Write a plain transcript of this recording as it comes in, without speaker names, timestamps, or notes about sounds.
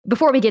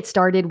Before we get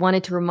started,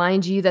 wanted to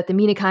remind you that the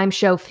Mina Kimes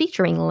Show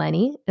featuring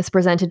Lenny is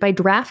presented by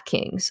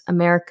DraftKings,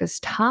 America's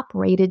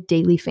top-rated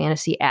daily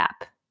fantasy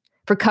app.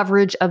 For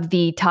coverage of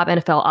the top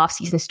NFL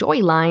offseason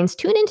storylines,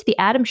 tune into the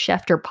Adam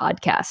Schefter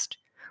podcast.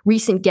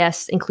 Recent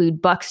guests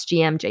include Bucks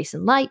GM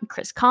Jason Light,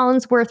 Chris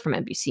Collinsworth from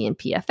NBC and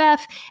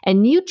PFF,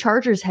 and new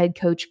Chargers head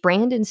coach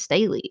Brandon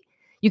Staley.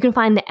 You can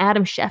find the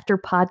Adam Schefter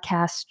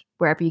podcast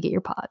wherever you get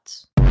your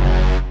pods.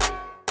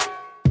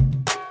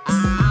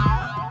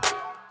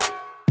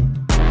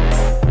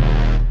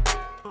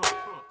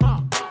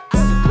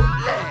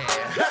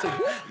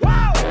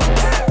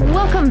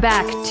 Welcome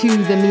back to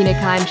the Mina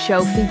Kimes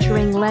Show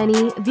featuring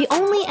Lenny, the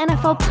only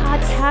NFL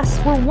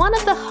podcast where one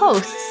of the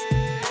hosts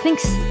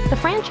thinks the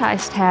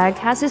franchise tag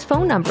has his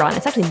phone number on it.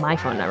 It's actually my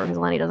phone number because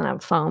Lenny doesn't have a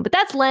phone. But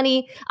that's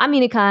Lenny. I'm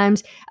Mina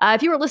Kimes.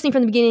 If you were listening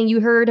from the beginning,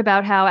 you heard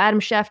about how Adam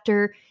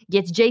Schefter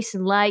gets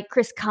Jason Light,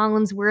 Chris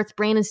Collinsworth,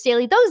 Brandon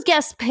Staley. Those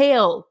guests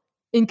pale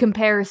in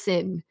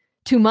comparison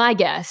to my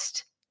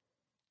guest.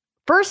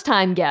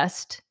 First-time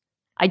guest.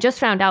 I just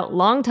found out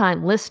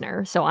long-time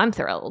listener, so I'm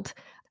thrilled.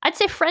 I'd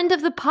say friend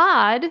of the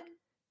pod,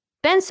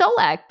 Ben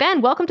Solak.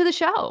 Ben, welcome to the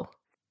show.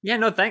 Yeah,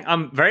 no,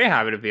 I'm very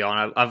happy to be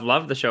on. I've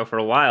loved the show for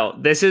a while.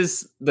 This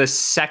is the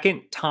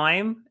second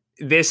time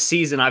this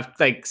season I've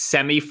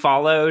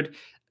semi-followed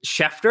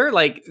Schefter.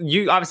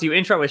 You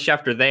intro with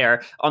Schefter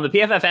there. On the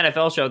PFF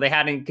NFL show, they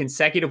had in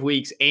consecutive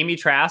weeks Amy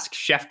Trask,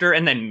 Schefter,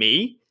 and then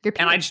me.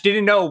 And I just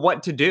didn't know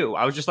what to do.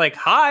 I was just like,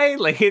 hi,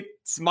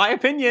 it's my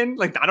opinion.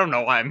 I don't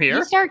know why I'm here.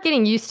 You start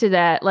getting used to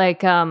that.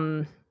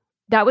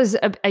 That was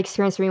an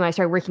experience for me when I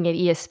started working at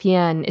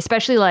ESPN,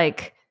 especially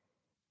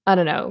I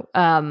don't know,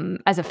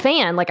 as a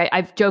fan,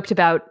 I've joked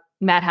about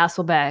Matt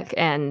Hasselbeck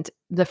and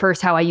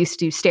how I used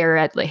to stare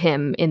at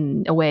him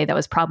in a way that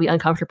was probably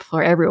uncomfortable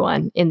for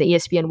everyone in the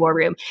ESPN war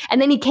room.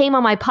 And then he came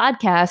on my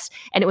podcast,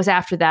 and it was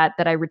after that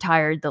I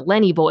retired the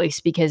Lenny voice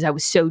because I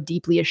was so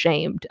deeply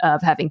ashamed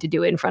of having to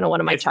do it in front of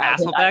one of my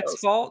childhood idols.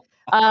 It's Hasselbeck's fault?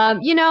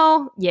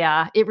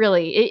 Yeah,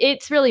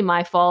 it's really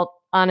my fault,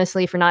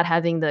 honestly, for not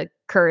having the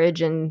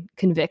courage and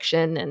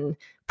conviction and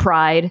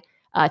pride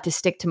to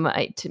stick to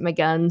my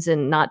guns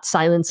and not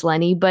silence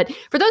Lenny. But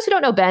for those who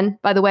don't know Ben,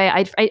 by the way,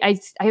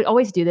 I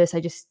always do this.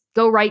 I just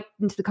go right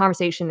into the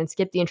conversation and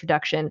skip the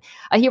introduction.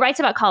 He writes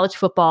about college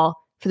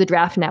football for the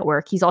Draft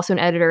Network. He's also an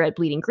editor at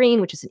Bleeding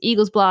Green, which is an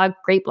Eagles blog.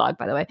 Great blog,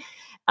 by the way.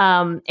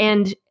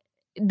 And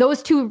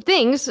those two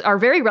things are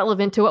very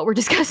relevant to what we're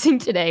discussing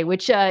today,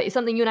 which is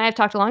something you and I have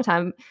talked a long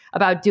time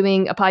about,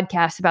 doing a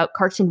podcast about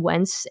Carson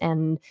Wentz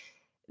and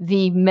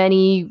the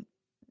many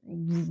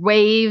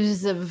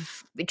waves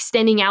of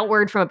extending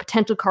outward from a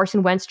potential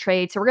Carson Wentz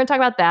trade. So we're going to talk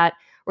about that.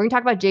 We're going to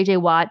talk about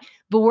JJ Watt,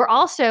 but we're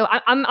also,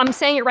 I'm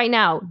saying it right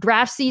now,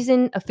 draft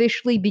season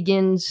officially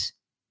begins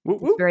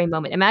this very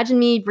moment. Imagine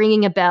me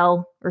ringing a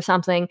bell or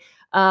something.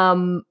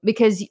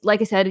 Because like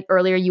I said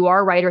earlier, you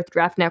are a writer at the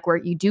Draft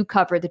Network. You do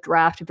cover the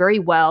draft very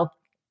well.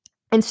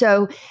 And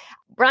so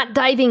we're not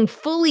diving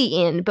fully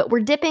in, but we're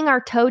dipping our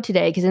toe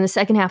today because in the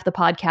second half of the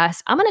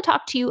podcast, I'm going to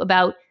talk to you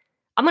about,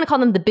 I'm going to call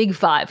them the big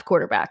five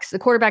quarterbacks, the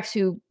quarterbacks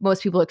who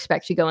most people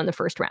expect to go in the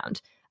first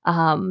round.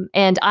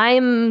 And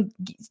I'm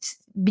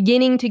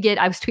beginning to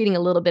I was tweeting a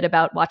little bit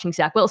about watching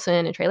Zach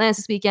Wilson and Trey Lance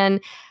this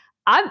weekend.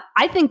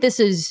 I think this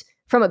is,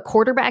 from a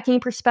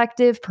quarterbacking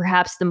perspective,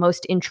 perhaps the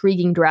most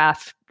intriguing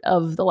draft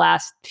of the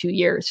last few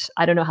years.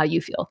 I don't know how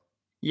you feel.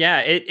 Yeah,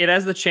 it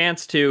has the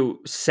chance to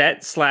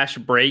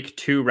set/break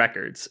two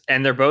records,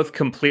 and they're both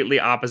completely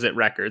opposite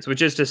records,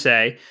 which is to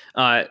say,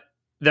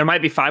 there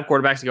might be five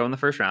quarterbacks to go in the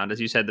first round, as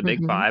you said, the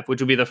big five,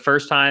 which will be the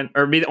first time,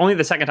 or be only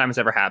the second time it's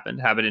ever happened.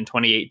 Happened in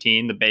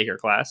 2018, the Baker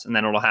class, and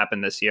then it'll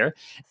happen this year.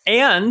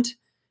 And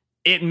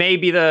it may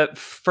be the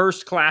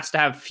first class to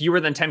have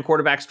fewer than 10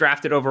 quarterbacks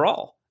drafted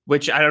overall,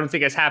 which I don't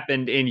think has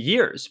happened in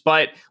years.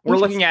 But we're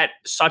looking at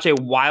such a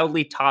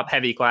wildly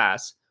top-heavy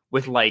class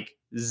with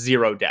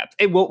zero depth.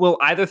 Will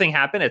either thing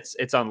happen? It's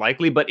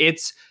unlikely, but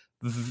it's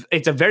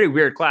a very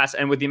weird class,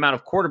 and with the amount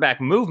of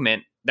quarterback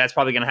movement that's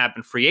probably going to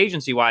happen free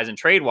agency wise and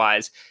trade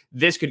wise,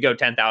 this could go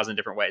 10,000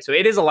 different ways. So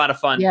it is a lot of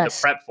fun to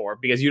prep for,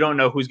 because you don't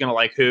know who's going to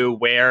like who,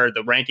 where.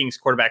 The rankings,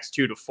 quarterbacks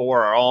 2 to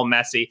 4 are all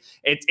messy.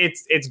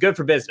 It's good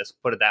for business,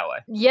 put it that way.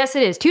 Yes,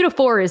 it is. 2 to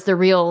 4 is the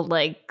real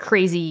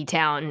crazy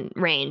town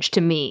range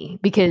to me,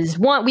 because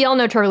we all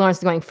know Trevor Lawrence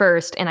is going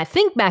first, and I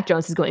think Mac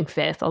Jones is going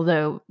fifth,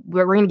 although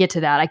we're going to get to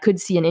that. I could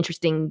see an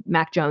interesting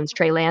Mac Jones,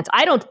 Trey Lance.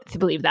 I don't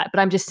believe that, but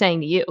I'm just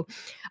saying to you.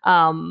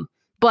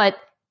 But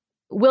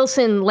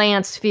Wilson,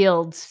 Lance,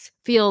 Fields,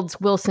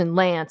 Wilson,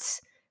 Lance.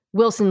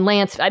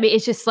 I mean,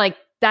 it's just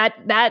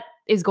that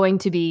is going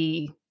to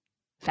be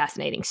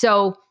fascinating.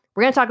 So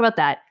we're going to talk about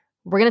that.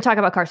 We're going to talk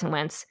about Carson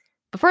Wentz.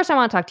 But first, I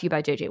want to talk to you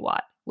about JJ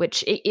Watt,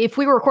 which, if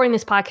we were recording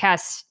this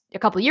podcast a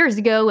couple of years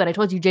ago and I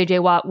told you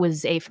JJ Watt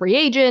was a free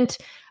agent,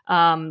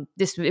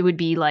 it would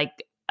be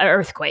like an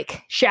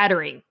earthquake,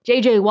 shattering.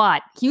 JJ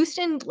Watt,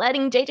 Houston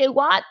letting JJ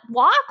Watt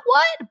walk?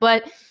 What?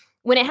 But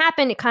when it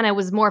happened, it kind of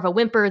was more of a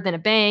whimper than a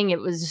bang.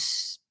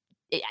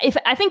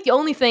 I think the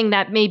only thing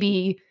that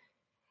maybe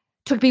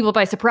took people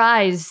by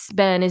surprise,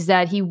 Ben, is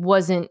that he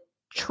wasn't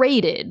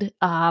traded.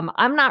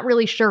 I'm not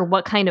really sure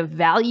what kind of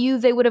value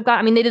they would have got.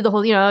 I mean, they did the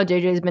whole,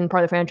 JJ's been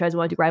part of the franchise,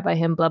 wanted to do right by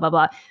him, blah, blah,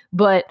 blah.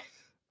 But,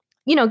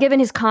 given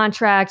his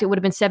contract, it would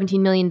have been $17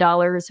 million,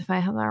 if I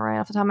have that right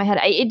off the top of my head.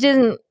 It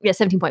didn't,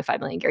 17.5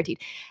 million guaranteed.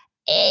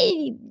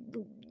 It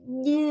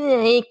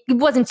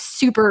wasn't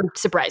super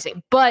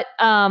surprising, but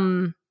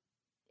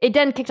it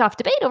then kicked off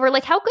debate over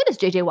how good is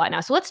JJ Watt now?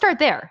 So let's start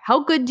there.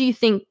 How good do you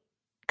think,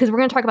 because we're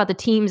going to talk about the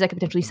teams that could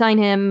potentially sign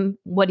him,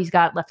 what he's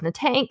got left in the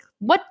tank.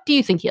 What do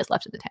you think he has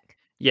left in the tank?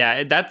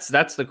 Yeah,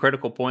 that's the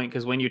critical point,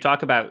 because when you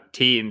talk about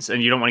teams,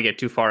 and you don't want to get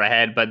too far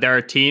ahead, but there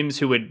are teams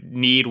who would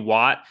need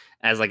Watt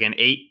as like an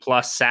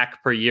 8+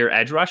 sack per year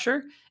edge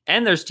rusher.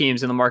 And there's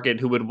teams in the market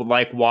who would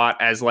like Watt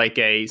as like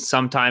a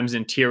sometimes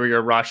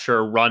interior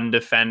rusher, run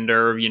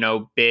defender,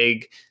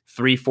 big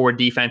 3-4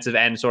 defensive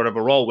end sort of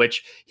a role,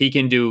 which he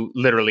can do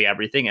literally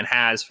everything and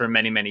has for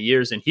many, many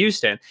years in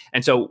Houston.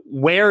 And so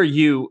where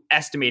you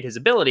estimate his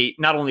ability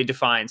not only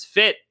defines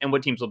fit and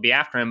what teams will be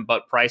after him,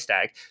 but price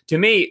tag. To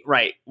me,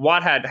 right,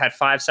 Watt had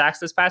 5 sacks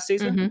this past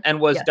season and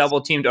was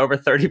double teamed over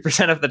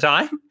 30% of the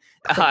time.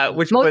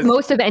 Which was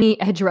most of any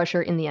edge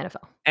rusher in the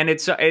NFL. And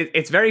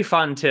it's very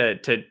fun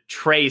to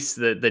trace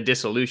the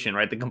dissolution,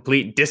 right? The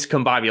complete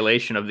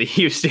discombobulation of the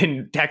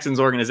Houston Texans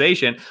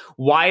organization.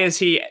 Why is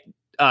he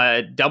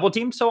double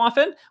teamed so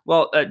often?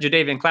 Well,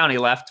 Jadeveon Clowney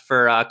left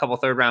for a couple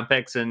 3rd-round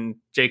picks and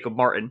Jacob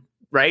Martin,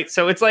 right?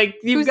 So it's like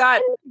you've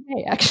got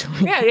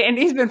actually, yeah, and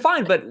he's been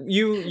fine, but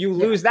you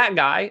lose that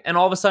guy, and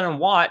all of a sudden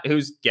Watt,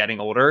 who's getting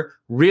older,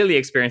 really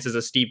experiences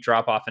a steep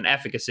drop off in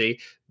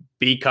efficacy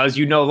because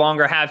you no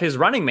longer have his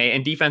running mate,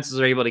 and defenses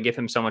are able to give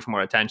him so much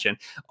more attention.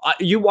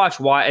 You watch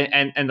Watt,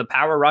 and the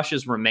power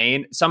rushes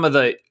remain. Some of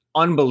the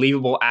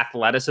unbelievable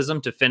athleticism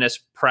to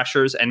finish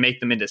pressures and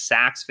make them into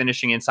sacks,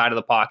 finishing inside of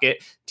the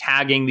pocket,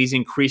 tagging these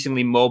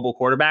increasingly mobile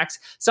quarterbacks.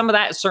 Some of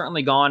that is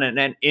certainly gone, and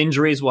then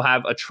injuries will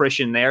have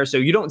attrition there. So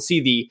you don't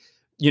see the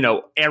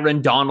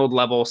Aaron Donald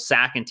level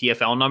sack and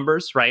TFL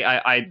numbers, right?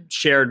 I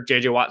shared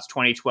JJ Watt's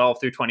 2012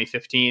 through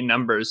 2015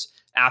 numbers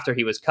after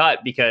he was cut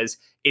because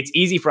it's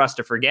easy for us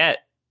to forget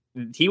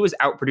he was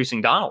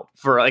outproducing Donald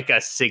for like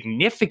a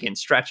significant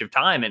stretch of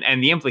time.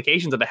 And the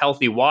implications of a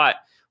healthy Watt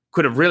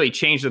could have really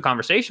changed the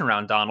conversation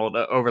around Donald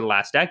over the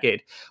last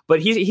decade.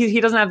 But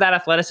he doesn't have that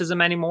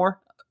athleticism anymore.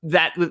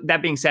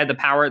 That being said, the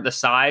power, the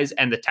size,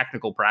 and the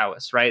technical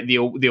prowess, right? The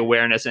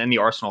awareness and the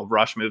arsenal of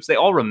rush moves, they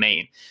all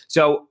remain.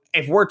 So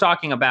if we're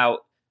talking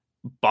about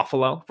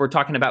Buffalo, if we're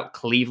talking about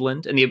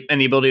Cleveland and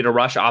the ability to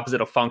rush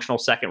opposite a functional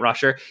second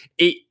rusher,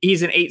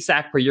 he's an 8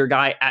 sack per year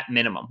guy at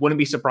minimum. Wouldn't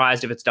be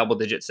surprised if it's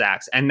double-digit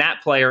sacks. And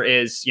that player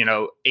is,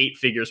 8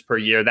 figures per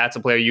year. That's a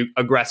player you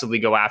aggressively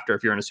go after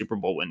if you're in a Super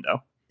Bowl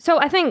window. So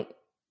I think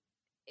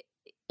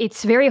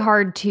it's very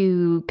hard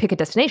to pick a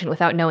destination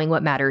without knowing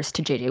what matters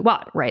to JJ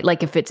Watt, right?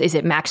 Like is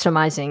it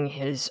maximizing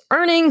his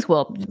earnings?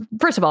 Well,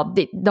 first of all,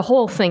 the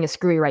whole thing is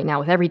screwy right now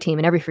with every team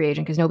and every free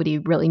agent because nobody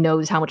really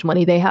knows how much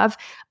money they have.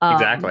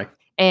 Exactly.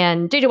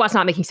 And JJ Watt's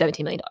not making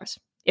 $17 million.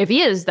 If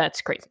he is,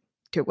 that's crazy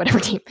to whatever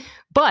team.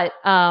 But,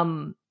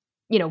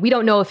 we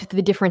don't know if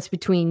the difference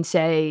between,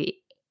 say,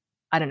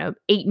 I don't know,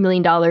 $8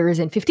 million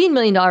and $15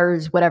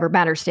 million, whatever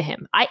matters to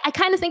him. I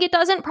kind of think it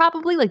doesn't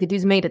probably. Like the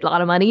dude's made a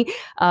lot of money.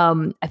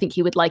 I think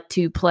he would like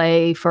to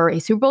play for a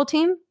Super Bowl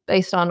team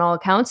based on all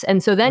accounts.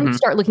 And so then you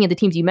start looking at the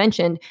teams you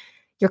mentioned,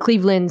 your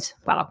Cleveland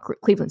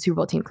Super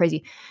Bowl team,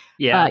 crazy.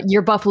 Yeah.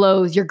 Your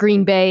Buffaloes, your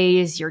Green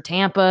Bays, your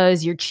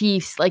Tampas, your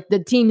Chiefs, like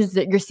the teams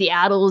that your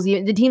Seattles,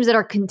 the teams that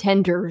are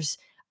contenders.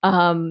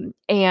 And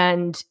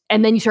then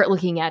you start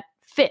looking at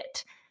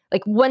fit.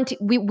 Like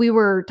we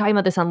were talking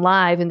about this on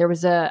live, and there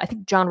was I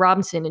think John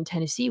Robinson in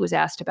Tennessee was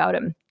asked about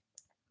him,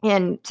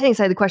 and setting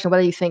aside the question of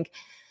whether you think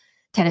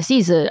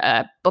Tennessee's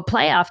a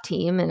playoff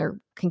team and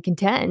can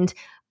contend.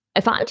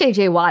 If I'm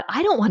JJ Watt,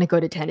 I don't want to go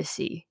to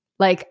Tennessee.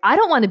 Like I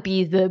don't want to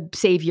be the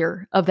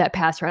savior of that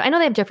pass rush. I know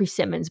they have Jeffrey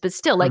Simmons, but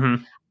still, like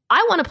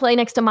I want to play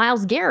next to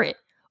Myles Garrett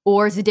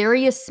or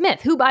Zadarius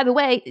Smith, who, by the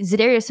way,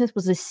 Zadarius Smith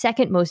was the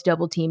 2nd most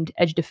double teamed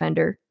edge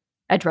rusher,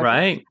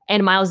 right?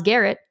 And Myles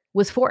Garrett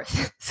was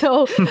 4th.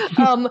 So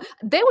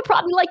they would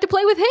probably like to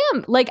play with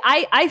him. Like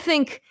I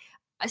think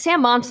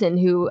Sam Monson,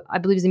 who I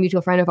believe is a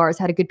mutual friend of ours,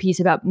 had a good piece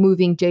about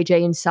moving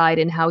JJ inside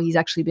and how he's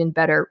actually been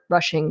better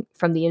rushing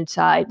from the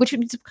inside, which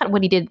is kind of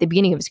what he did at the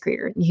beginning of his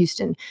career in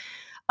Houston.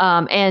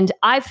 And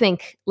I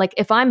think, like,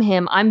 if I'm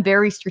him, I'm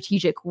very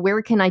strategic.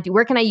 Where can I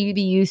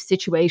be used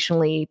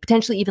situationally,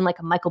 potentially even like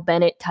a Michael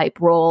Bennett type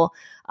role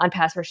on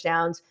pass rush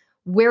downs?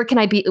 Where can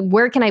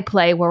I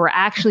play where we're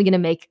actually going to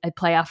make a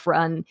playoff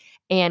run?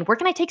 And where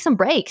can I take some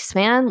breaks,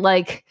 man?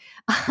 Like,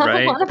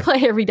 I want to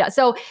play every day.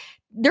 So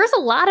there's a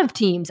lot of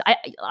teams.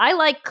 I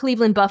like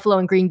Cleveland, Buffalo,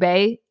 and Green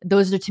Bay.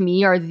 Those to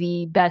me are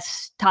the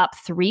best top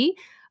 3.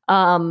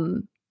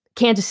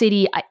 Kansas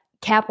City,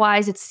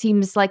 cap-wise, it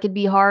seems like it'd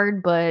be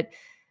hard, but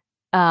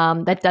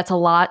that's a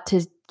lot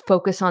to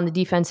focus on the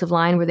defensive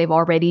line where they've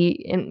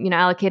already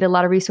allocated a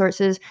lot of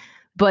resources.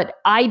 But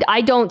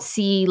I don't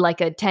see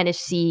like a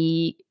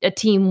Tennessee, a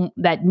team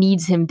that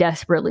needs him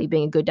desperately,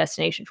 being a good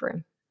destination for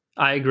him.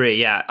 I agree.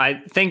 Yeah.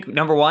 I think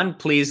number one,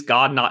 please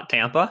God, not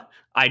Tampa.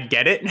 I'd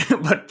get it,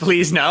 but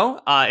please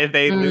no. If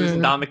they lose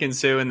Mm, Ndamukong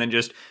Suh and then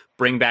just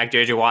bring back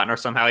JJ Watt and are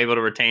somehow able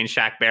to retain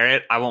Shaq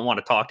Barrett, I won't want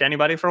to talk to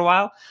anybody for a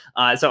while.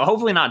 So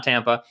hopefully not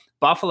Tampa.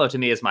 Buffalo to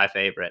me is my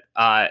favorite.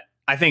 I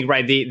think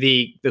right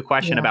the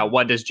question yeah. about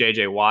what does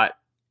JJ Watt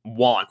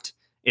want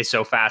is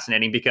so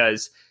fascinating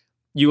because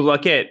you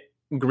look at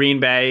Green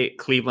Bay,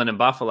 Cleveland, and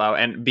Buffalo,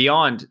 and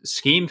beyond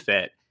scheme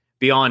fit,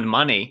 beyond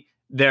money,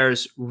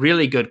 there's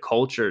really good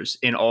cultures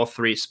in all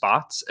three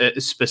spots.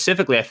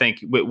 Specifically, I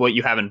think what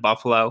you have in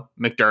Buffalo,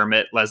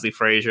 McDermott, Leslie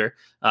Frazier,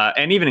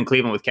 and even in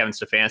Cleveland with Kevin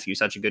Stefanski, who's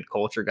such a good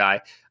culture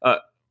guy.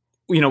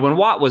 When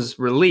Watt was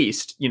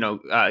released,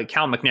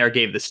 Cal McNair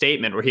gave the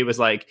statement where he was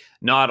like,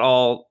 not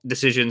all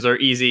decisions are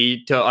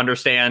easy to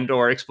understand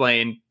or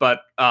explain,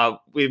 but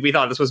we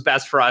thought this was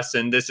best for us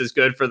and this is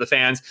good for the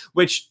fans,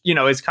 which,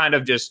 is kind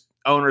of just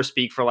owner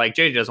speak for like,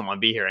 JJ doesn't want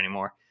to be here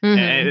anymore. Mm-hmm.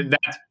 And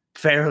that's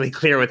fairly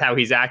clear with how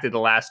he's acted the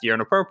last year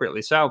and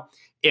appropriately. So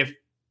if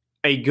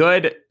a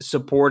good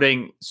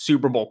supporting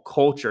Super Bowl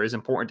culture is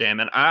important to him,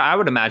 and I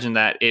would imagine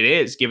that it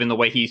is, given the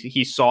way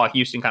he saw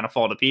Houston kind of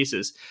fall to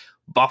pieces.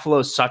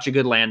 Buffalo's such a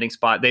good landing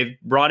spot. They've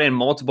brought in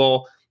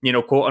multiple,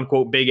 quote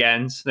unquote big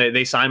ends.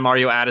 They signed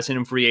Mario Addison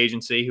in free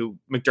agency, who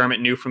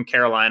McDermott knew from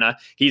Carolina.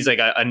 He's like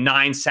a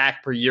 9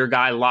 sack per year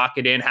guy. Lock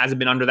it in. Hasn't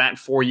been under that in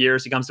 4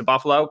 years. He comes to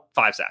Buffalo,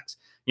 5 sacks.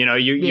 You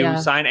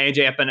sign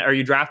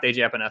you draft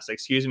AJ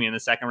Epinesa, in the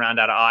second round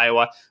out of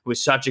Iowa, who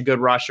was such a good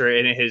rusher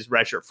in his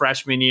redshirt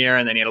freshman year,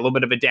 and then he had a little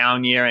bit of a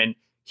down year, and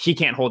he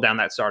can't hold down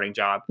that starting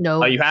job.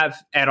 No, you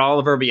have Ed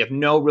Oliver, but you have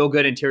no real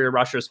good interior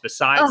rushers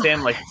besides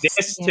him. Like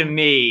this, to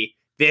me,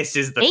 this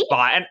is the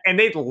spot, and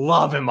they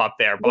love him up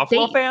there.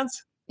 Buffalo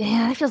fans.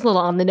 Yeah, that feels a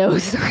little on the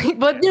nose,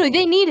 but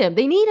they need him.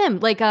 They need him.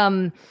 Like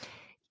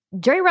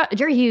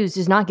Jerry Hughes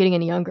is not getting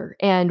any younger,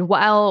 and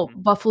while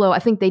Buffalo, I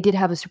think they did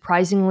have a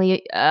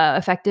surprisingly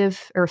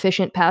effective or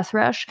efficient pass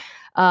rush.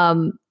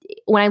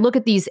 When I look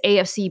at these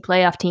AFC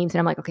playoff teams, and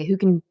I'm like, okay, who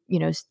can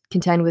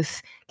contend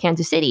with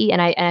Kansas City?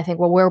 And I think,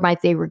 well, where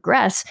might they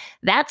regress?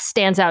 That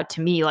stands out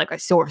to me like a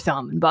sore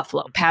thumb in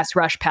Buffalo. Pass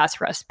rush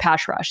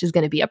is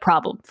going to be a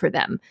problem for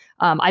them.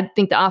 I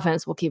think the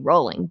offense will keep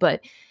rolling,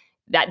 but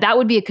that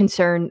would be a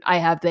concern I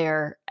have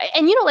there.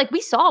 And like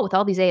we saw with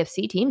all these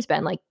AFC teams,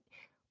 Ben, like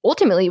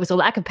ultimately it was a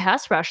lack of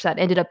pass rush that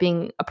ended up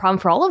being a problem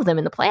for all of them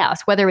in the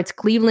playoffs. Whether it's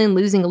Cleveland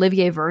losing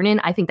Olivier Vernon,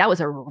 I think that was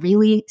a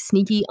really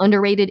sneaky,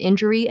 underrated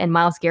injury, and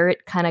Myles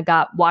Garrett kind of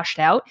got washed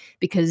out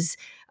because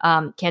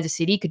Kansas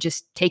City could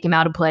just take him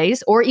out of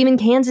plays, or even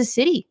Kansas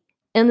City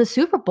in the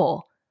Super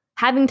Bowl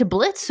having to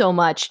blitz so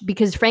much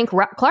because Frank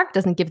Clark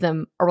doesn't give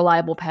them a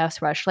reliable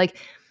pass rush. Like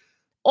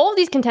all of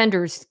these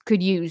contenders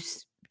could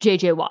use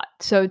JJ Watt.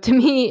 So to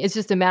me, it's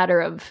just a matter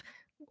of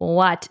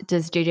what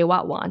does JJ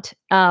Watt want?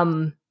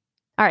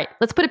 All right,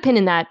 let's put a pin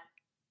in that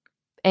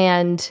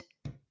and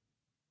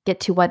get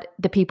to what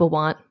the people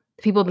want.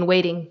 The people have been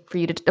waiting for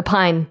you to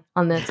opine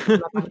on this.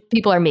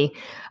 People are me.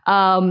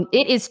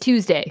 It is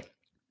Tuesday,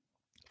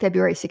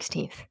 February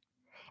 16th.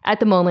 At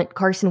the moment,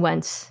 Carson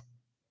Wentz,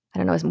 I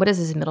don't know, what is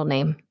his middle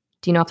name?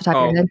 Do you know off the top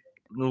of your head?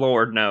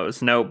 Lord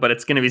knows. No, but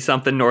it's going to be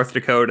something North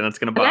Dakota, and it's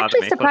going to bother me. I'm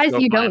actually surprised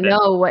you don't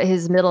know what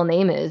his middle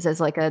name is as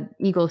like a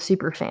Eagle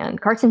super fan.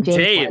 Carson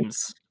James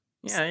Wentz.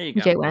 Yeah, there you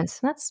go. Jay Wentz.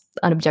 That's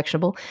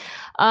unobjectionable.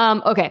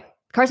 Okay.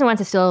 Carson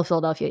Wentz is still a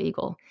Philadelphia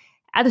Eagle.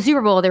 At the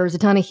Super Bowl, there was a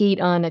ton of heat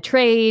on a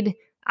trade.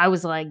 I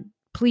was like,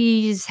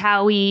 please,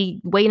 Howie,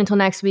 wait until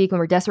next week when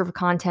we're desperate for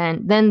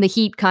content. Then the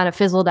heat kind of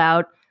fizzled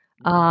out.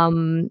 We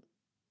can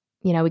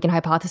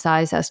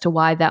hypothesize as to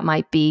why that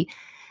might be.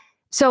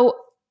 So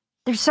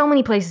there's so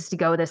many places to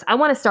go with this. I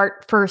want to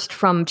start first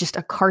from just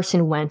a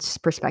Carson Wentz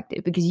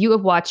perspective, because you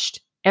have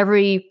watched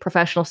every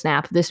professional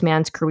snap of this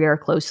man's career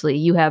closely.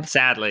 You have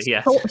sadly,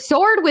 yes,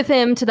 soared with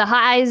him to the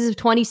highs of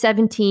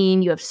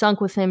 2017. You have sunk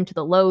with him to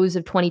the lows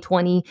of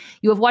 2020.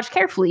 You have watched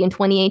carefully in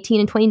 2018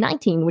 and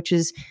 2019, which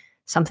is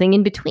something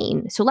in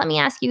between. So let me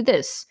ask you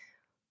this.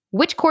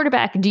 Which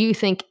quarterback do you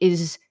think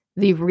is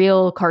the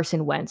real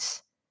Carson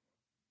Wentz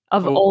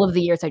of all of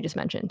the years I just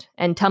mentioned?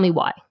 And tell me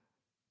why.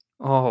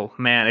 Oh,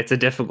 man, it's a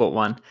difficult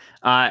one.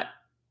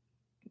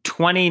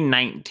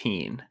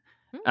 2019.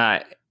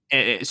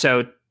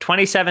 So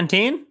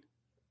 2017,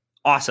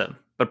 awesome,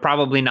 but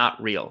probably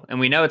not real. And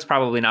we know it's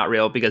probably not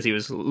real because he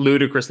was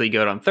ludicrously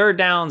good on third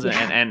downs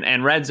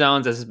and red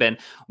zones, as has been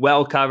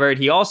well covered.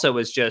 He also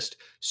was just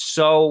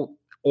so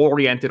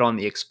oriented on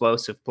the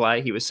explosive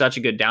play. He was such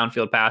a good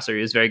downfield passer.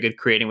 He was very good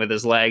creating with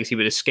his legs. He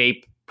would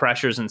escape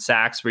pressures and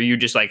sacks where you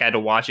just like had to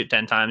watch it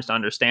 10 times to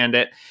understand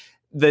it.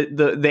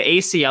 The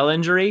ACL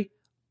injury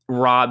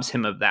robs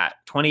him of that.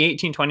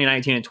 2018,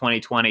 2019, and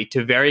 2020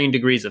 to varying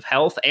degrees of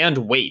health and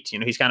weight.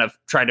 He's kind of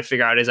tried to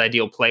figure out his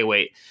ideal play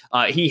weight.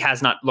 He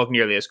has not looked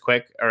nearly as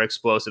quick or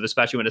explosive,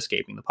 especially when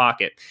escaping the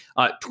pocket.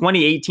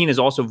 2018 is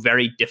also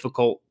very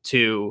difficult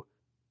to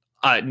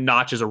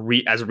notch as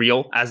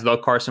real as the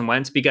Carson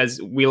Wentz,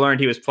 because we learned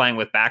he was playing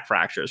with back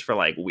fractures for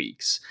like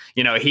weeks.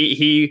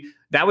 He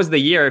that was the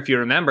year, if you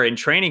remember, in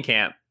training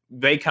camp,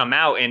 they come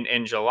out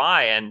in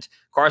July, and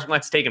Carson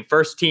Wentz taking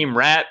first team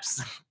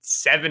reps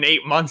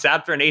 7-8 months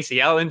after an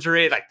ACL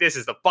injury. Like, this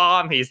is the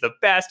bomb. He's the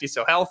best. He's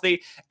so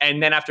healthy.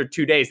 And then after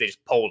 2 days, they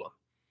just pulled him,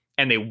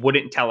 and they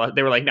wouldn't tell us.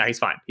 They were like, no, he's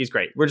fine. He's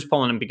great. We're just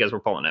pulling him because we're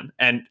pulling him.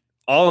 And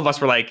all of us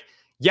were like,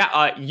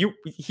 yeah,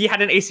 he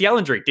had an ACL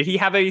injury. Did he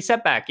have a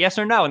setback? Yes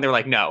or no? And they're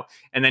like, no.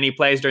 And then he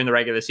plays during the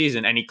regular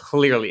season, and he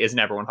clearly is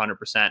never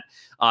 100%.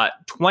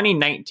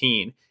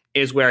 2019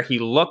 is where he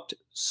looked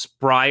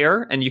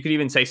sprier, and you could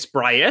even say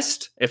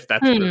spryest, if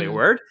that's really a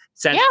word,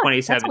 since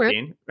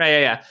 2017.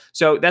 Right, yeah.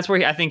 So that's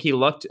where I think he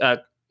looked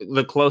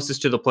the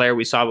closest to the player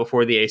we saw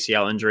before the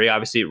ACL injury.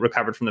 Obviously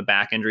recovered from the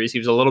back injuries. He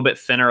was a little bit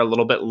thinner, a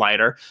little bit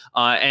lighter,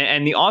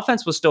 and the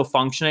offense was still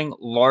functioning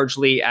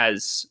largely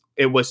as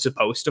it was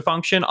supposed to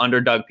function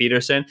under Doug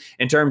Peterson,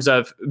 in terms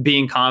of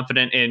being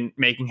confident in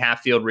making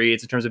half field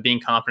reads, in terms of being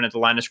confident at the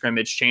line of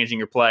scrimmage, changing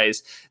your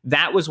plays.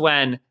 That was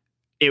when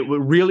it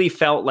really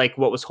felt like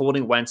what was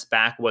holding Wentz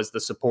back was the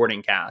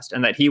supporting cast,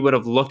 and that he would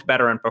have looked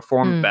better and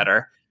performed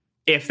better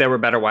if there were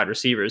better wide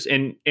receivers.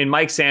 In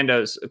Mike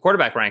Sando's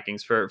quarterback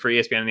rankings for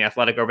ESPN and The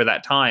Athletic over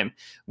that time,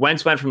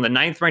 Wentz went from the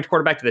 9th ranked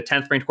quarterback to the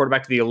 10th ranked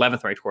quarterback to the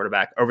 11th ranked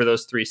quarterback over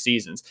those 3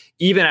 seasons,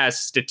 even as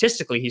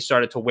statistically he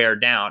started to wear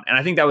down. And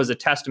I think that was a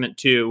testament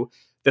to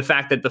the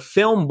fact that the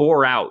film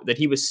bore out that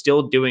he was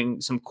still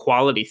doing some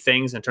quality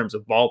things in terms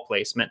of ball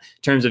placement,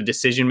 in terms of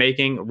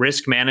decision-making,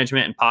 risk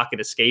management, and pocket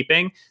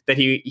escaping, that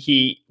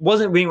he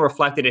wasn't being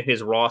reflected in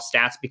his raw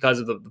stats because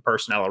of the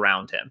personnel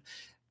around him.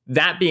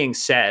 That being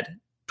said,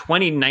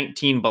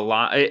 2019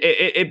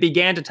 it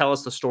began to tell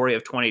us the story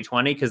of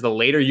 2020, because the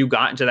later you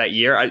got into that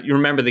year, you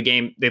remember the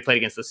game they played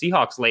against the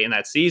Seahawks late in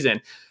that season,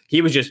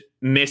 he was just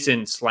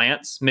missing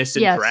slants,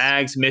 missing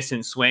drags,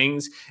 missing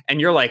swings.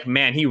 And you're like,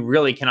 man, he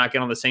really cannot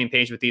get on the same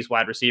page with these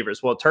wide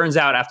receivers. Well, it turns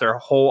out after a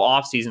whole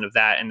offseason of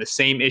that and the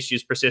same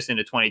issues persist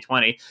into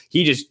 2020,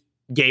 he just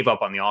gave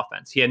up on the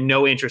offense. He had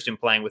no interest in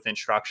playing within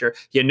structure.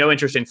 He had no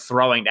interest in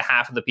throwing to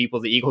half of the people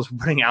the Eagles were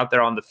putting out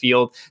there on the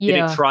field.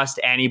 Didn't trust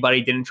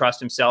anybody, didn't trust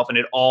himself, and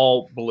it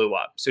all blew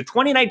up. So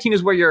 2019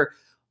 is where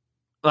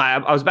I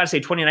was about to say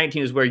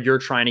 2019 is where you're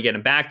trying to get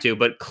him back to,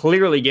 but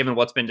clearly, given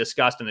what's been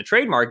discussed in the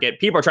trade market,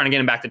 people are trying to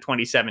get him back to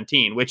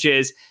 2017, which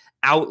is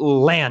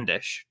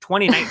outlandish.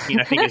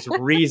 2019, I think, is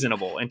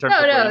reasonable in terms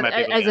of where you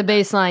might be as a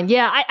baseline.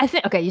 Yeah, I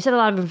think, okay, you said a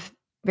lot of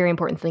very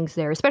important things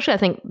there, especially, I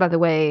think, by the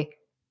way,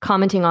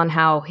 commenting on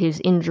how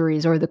his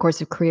injuries over the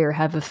course of career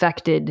have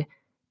affected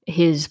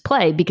his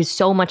play, because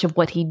so much of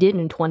what he did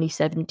in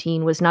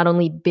 2017 was not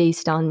only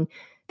based on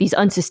these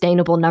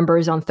unsustainable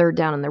numbers on third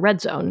down in the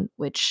red zone,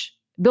 which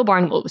Bill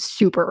Barnwell was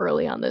super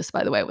early on this,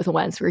 by the way, with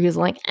Wentz, where he was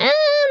like, I'm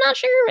not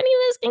sure if any of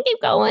this can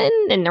keep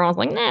going. And everyone's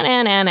like,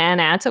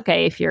 nah. It's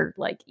okay if you're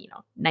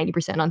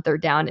 90% on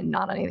third down and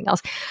not on anything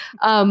else.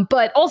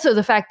 But also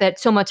the fact that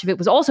so much of it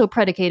was also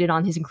predicated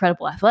on his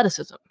incredible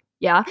athleticism.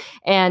 Yeah.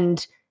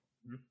 And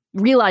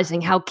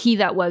realizing how key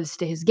that was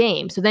to his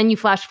game. So then you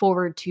flash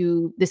forward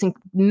to this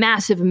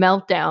massive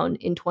meltdown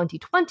in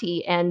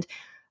 2020. And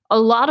a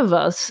lot of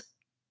us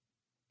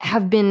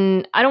have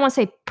been, I don't want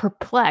to say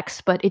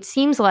perplexed, but it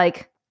seems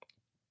like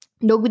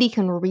nobody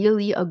can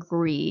really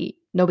agree,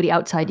 nobody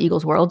outside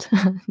Eagles world,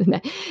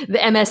 the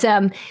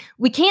MSM,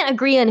 we can't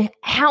agree on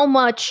how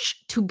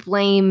much to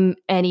blame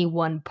any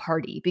one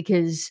party,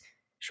 because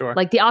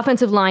the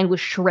offensive line was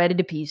shredded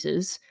to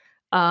pieces.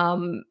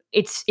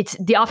 It's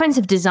the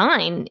offensive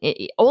design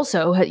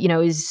also,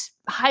 is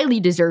highly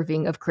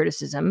deserving of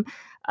criticism.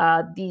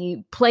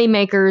 The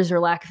playmakers or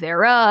lack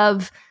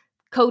thereof,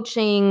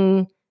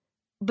 coaching,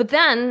 but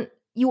then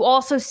you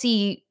also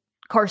see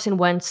Carson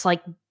Wentz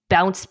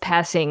bounce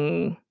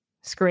passing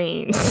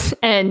screens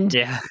and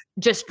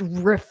just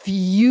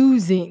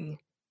refusing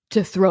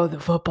to throw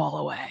the football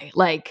away.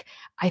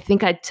 I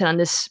think I'd said on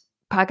this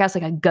podcast,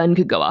 a gun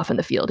could go off in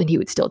the field and he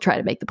would still try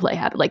to make the play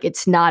happen.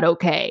 It's not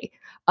okay.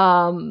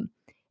 And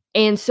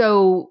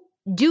so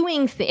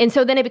and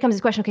so then it becomes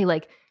this question,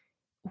 okay,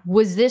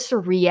 was this a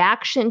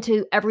reaction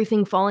to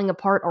everything falling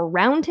apart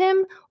around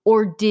him,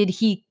 or did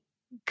he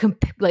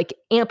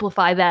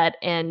amplify that?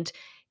 And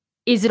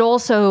is it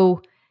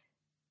also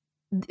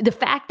the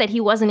fact that he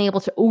wasn't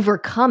able to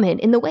overcome it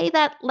in the way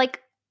that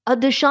a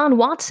Deshaun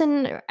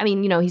Watson, I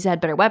mean, he's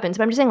had better weapons,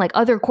 but I'm just saying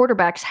other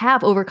quarterbacks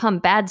have overcome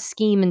bad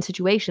scheme and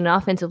situation,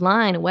 offensive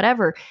line and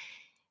whatever.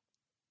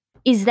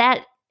 Is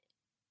that,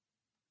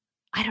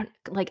 I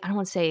don't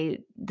want to say,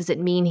 does it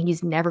mean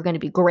he's never going to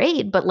be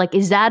great? But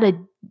is that a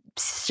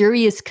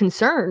serious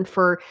concern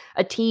for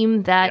a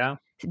team that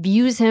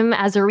views him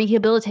as a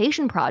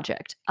rehabilitation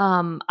project?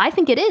 I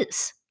think it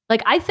is.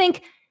 I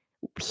think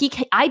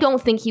I don't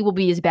think he will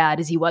be as bad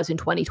as he was in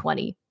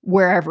 2020,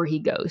 wherever he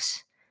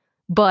goes.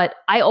 But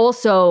I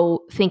also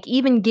think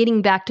even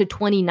getting back to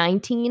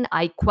 2019,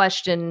 I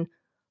question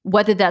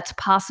whether that's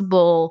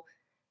possible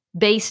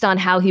based on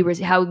how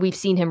we've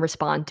seen him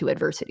respond to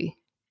adversity.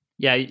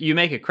 Yeah, you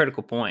make a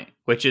critical point,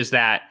 which is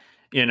that,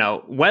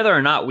 whether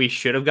or not we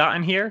should have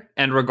gotten here,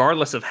 and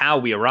regardless of how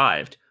we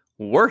arrived,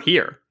 we're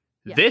here.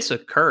 Yeah. This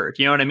occurred.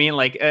 You know what I mean?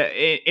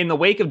 In the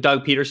wake of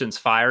Doug Peterson's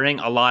firing,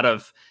 a lot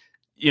of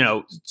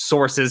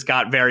sources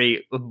got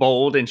very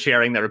bold in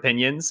sharing their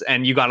opinions,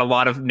 and you got a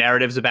lot of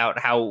narratives about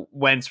how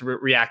Wentz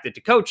reacted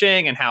to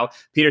coaching and how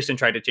Peterson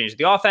tried to change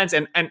the offense.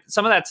 And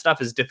some of that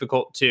stuff is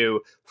difficult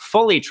to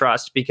fully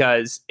trust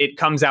because it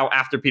comes out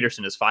after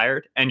Peterson is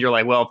fired. And you're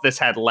like, well, if this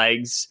had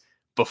legs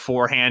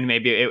beforehand,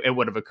 maybe it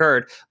would have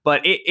occurred.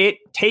 But it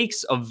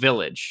takes a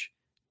village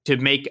to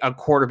make a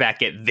quarterback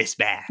get this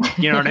bad.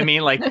 You know what I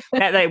mean? Like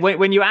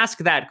when you ask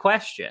that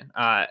question,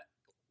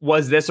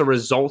 was this a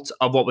result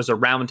of what was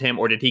around him,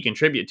 or did he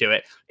contribute to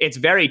it? It's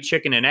very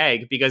chicken and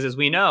egg, because as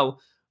we know,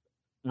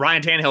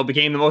 Ryan Tannehill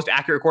became the most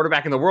accurate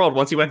quarterback in the world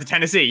once he went to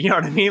Tennessee. You know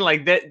what I mean?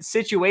 Like, that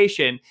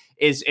situation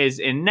is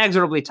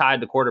inexorably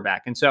tied to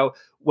quarterback. And so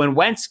when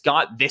Wentz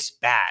got this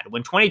bad,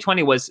 when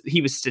 2020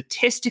 he was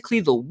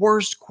statistically the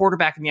worst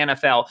quarterback in the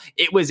NFL,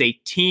 it was a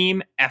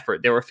team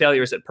effort. There were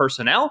failures at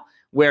personnel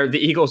where the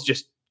Eagles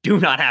just do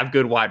not have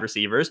good wide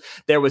receivers.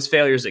 There was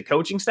failures at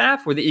coaching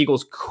staff where the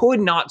Eagles could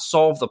not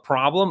solve the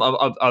problem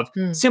of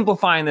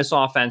simplifying this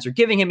offense or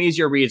giving him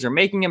easier reads or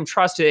making him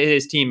trust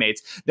his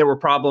teammates. There were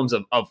problems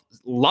of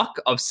luck,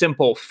 of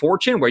simple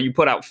fortune, where you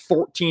put out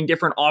 14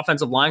 different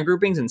offensive line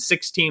groupings in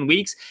 16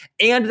 weeks.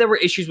 And there were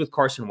issues with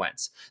Carson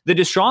Wentz. The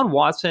Deshaun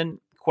Watson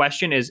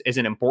question is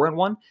an important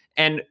one.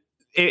 And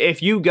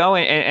if you go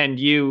and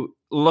you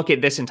look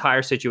at this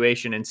entire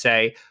situation and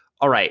say,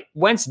 all right,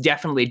 Wentz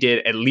definitely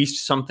did at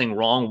least something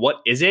wrong.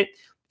 What is it?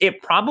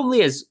 It probably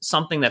is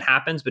something that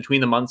happens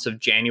between the months of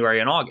January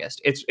and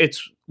August.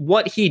 It's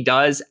what he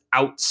does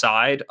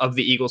outside of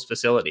the Eagles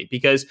facility,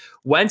 because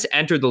Wentz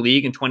entered the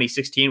league in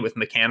 2016 with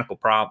mechanical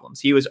problems.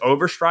 He was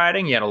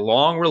overstriding. He had a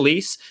long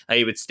release.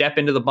 He would step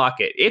into the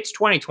bucket. It's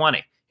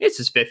 2020. It's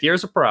his 5th year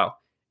as a pro.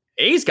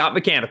 He's got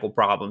mechanical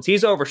problems.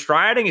 He's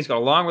overstriding. He's got a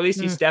long release.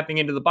 He's stepping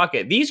into the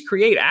bucket. These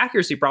create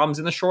accuracy problems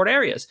in the short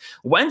areas.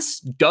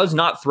 Wentz does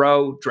not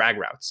throw drag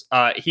routes.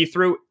 He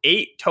threw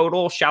 8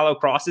 total shallow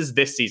crosses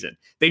this season.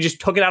 They just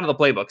took it out of the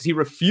playbook because he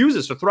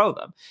refuses to throw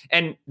them.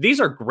 And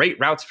these are great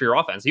routes for your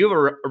offense. You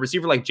have a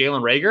receiver like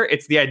Jalen Reagor.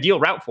 It's the ideal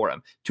route for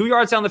him. 2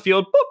 yards down the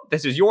field. Boop,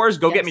 this is yours.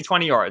 Go get me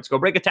 20 yards. Go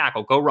break a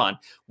tackle. Go run.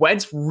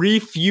 Wentz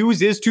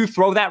refuses to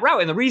throw that route.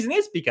 And the reason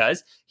is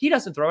because he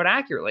doesn't throw it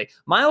accurately.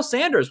 Miles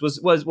Sanders was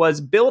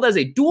billed as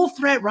a dual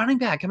threat running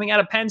back coming out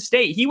of Penn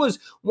State. He was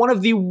one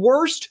of the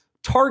worst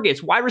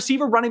targets, wide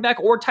receiver, running back,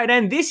 or tight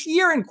end this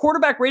year in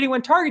quarterback rating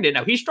when targeted.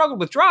 Now, he struggled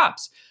with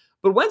drops,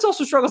 but Wentz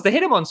also struggles to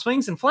hit him on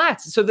swings and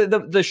flats. So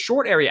the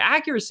short area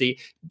accuracy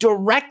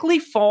directly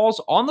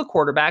falls on the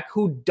quarterback,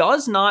 who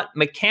does not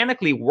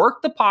mechanically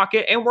work the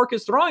pocket and work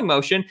his throwing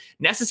motion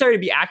necessary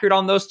to be accurate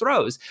on those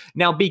throws.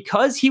 Now,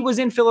 because he was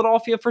in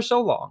Philadelphia for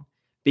so long,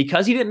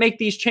 because he didn't make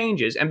these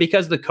changes, and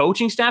because the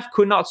coaching staff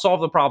could not solve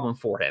the problem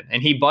for him,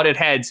 and he butted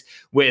heads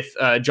with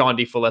John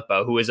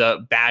DeFilippo, who is a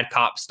bad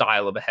cop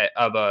style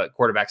of a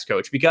quarterback's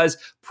coach, because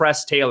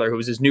Press Taylor, who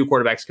was his new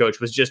quarterback's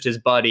coach, was just his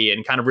buddy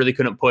and kind of really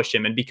couldn't push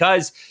him, and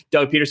because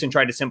Doug Peterson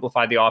tried to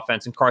simplify the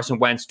offense and Carson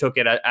Wentz took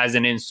it as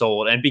an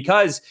insult, and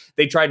because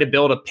they tried to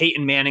build a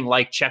Peyton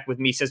Manning-like check with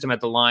me system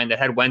at the line that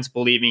had Wentz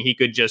believing he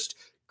could just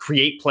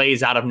create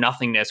plays out of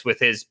nothingness with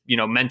his,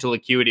 mental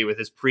acuity, with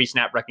his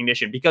pre-snap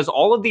recognition. Because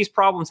all of these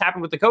problems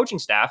happened with the coaching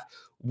staff,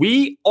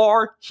 we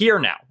are here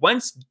now.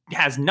 Wentz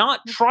has not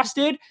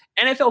trusted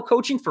NFL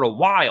coaching for a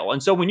while.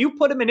 And so when you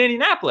put him in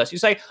Indianapolis, you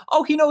say,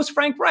 oh, he knows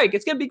Frank Reich.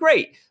 It's going to be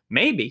great.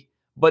 Maybe.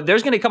 But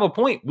there's going to come a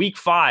point, week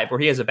 5,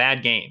 where he has a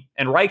bad game.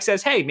 And Reich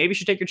says, hey, maybe you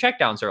should take your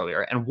checkdowns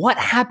earlier. And what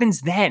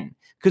happens then?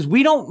 Because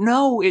we don't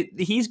know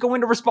he's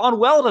going to respond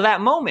well to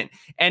that moment.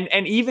 And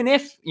even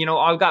if,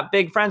 I've got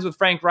big friends with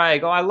Frank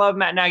Reich, I love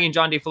Matt Nagy and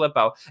John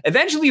DeFilippo,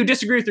 eventually you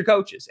disagree with your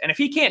coaches. And if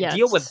he can't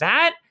deal with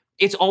that,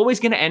 it's always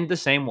going to end the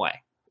same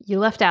way. You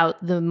left out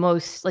the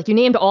most, you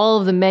named all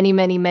of the many,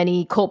 many,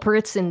 many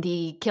culprits in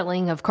the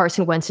killing of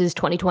Carson Wentz's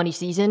 2020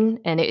 season.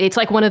 And it's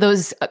like one of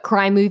those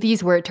crime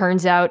movies where it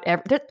turns out,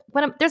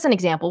 there's an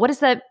example. What is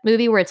that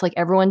movie where it's like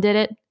everyone did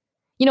it?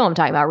 You know what I'm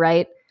talking about,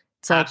 right?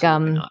 It's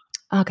Absolutely like,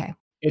 not. Okay.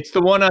 It's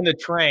the one on the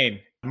train,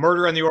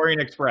 Murder on the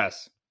Orient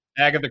Express,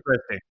 Agatha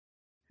Christie.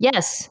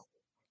 Yes.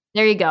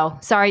 There you go.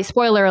 Sorry,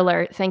 spoiler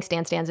alert. Thanks,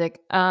 Dan Stanzik.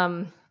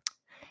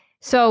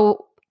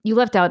 So you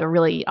left out a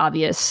really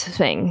obvious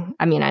thing.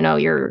 I mean, I know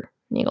you're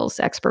an Eagles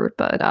expert,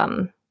 but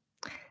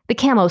the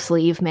camo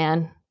sleeve,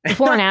 man.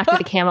 Before and after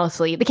the camo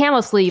sleeve. The camo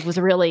sleeve was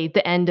really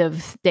the end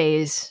of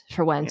days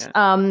for Wentz.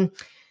 Yeah.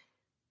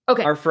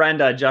 Okay. Our friend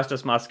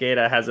Justice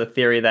Mosqueda has a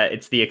theory that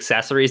it's the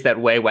accessories that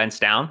weigh Wentz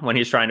down when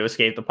he's trying to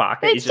escape the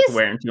pocket. He's just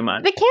wearing too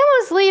much. The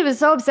camo sleeve is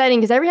so upsetting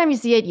because every time you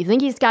see it, you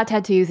think he's got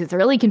tattoos. It's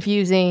really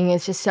confusing.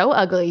 It's just so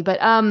ugly. But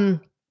where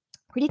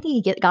do you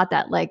think he got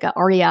that? Like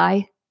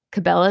REI?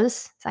 Cabela's?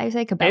 Is that how you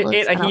say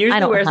Cabela's? He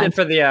usually wears it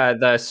for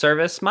the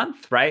service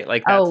month, right?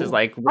 Like that's his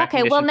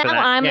okay, well now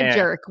I'm a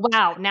jerk.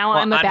 Wow, now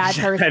I'm a bad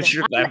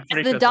person.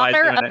 As the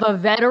daughter of a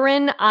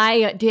veteran,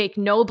 I take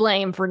no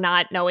blame for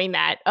not knowing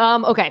that.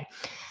 Okay.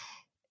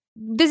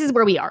 This is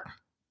where we are.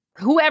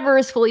 Whoever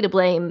is fully to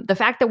blame, the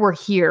fact that we're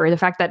here, the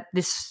fact that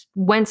this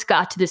Wentz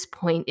got to this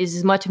point is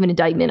as much of an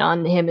indictment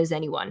on him as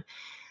anyone.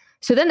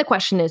 So then the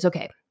question is,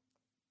 okay,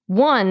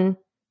 one,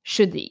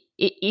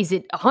 is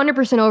it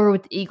 100% over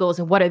with the Eagles,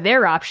 and what are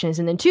their options?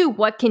 And then 2,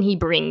 what can he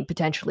bring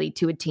potentially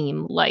to a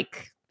team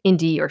like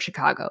Indy or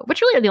Chicago,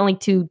 which really are the only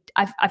two.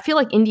 I feel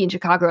like Indy and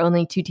Chicago are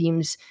only 2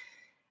 teams.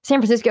 San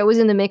Francisco was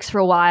in the mix for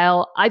a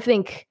while. I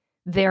think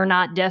they're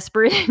not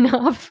desperate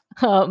enough.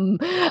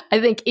 I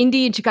think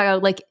Indy and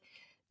Chicago, like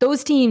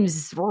those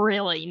teams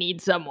really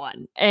need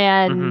someone.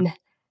 And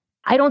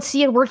I don't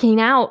see it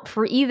working out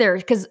for either,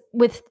 because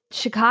with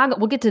Chicago,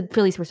 we'll get to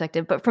Philly's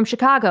perspective, but from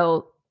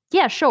Chicago,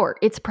 yeah, sure,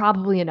 it's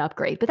probably an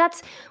upgrade.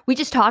 But we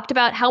just talked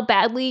about how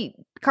badly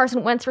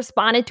Carson Wentz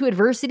responded to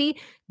adversity.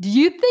 Do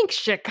you think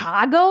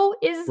Chicago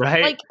is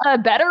like a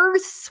better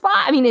spot?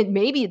 I mean,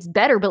 maybe it's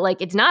better, but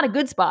like it's not a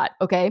good spot,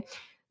 okay?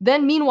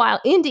 Then meanwhile,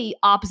 Indy,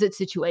 opposite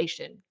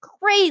situation.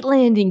 Great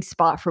landing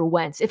spot for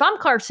Wentz. If I'm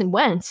Carson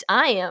Wentz,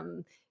 I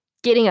am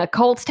getting a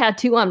Colts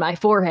tattoo on my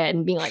forehead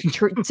and being like,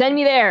 send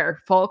me there,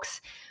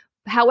 folks.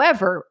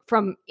 However,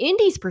 from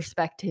Indy's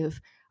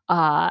perspective,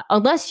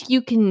 unless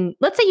you can,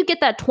 let's say you get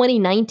that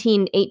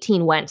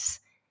 2019-18 Wentz,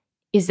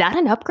 is that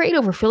an upgrade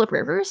over Phillip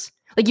Rivers?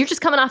 Like you're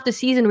just coming off the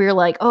season where you're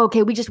like, oh,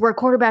 okay, we're a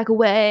quarterback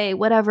away,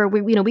 whatever.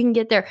 We can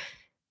get there.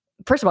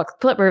 First of all,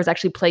 Phillip Rivers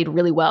actually played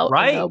really well.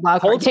 Right.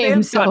 Colts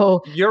fans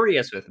got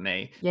furious with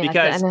me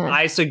because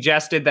I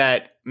suggested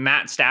that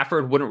Matt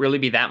Stafford wouldn't really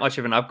be that much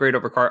of an upgrade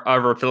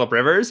over Phillip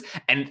Rivers.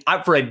 And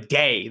for a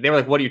day, they were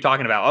like, what are you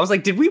talking about? I was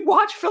like, did we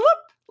watch Phillip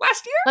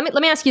last year?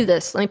 Let me ask you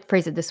this. Let me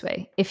phrase it this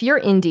way. If you're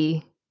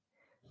Indy,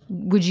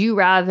 would you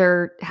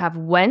rather have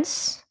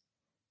Wentz,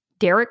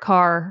 Derek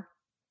Carr,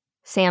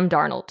 Sam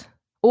Darnold,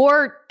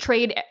 or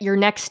trade your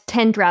next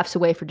 10 drafts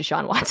away for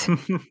Deshaun Watson?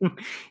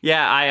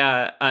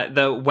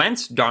 The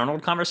Wentz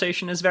Darnold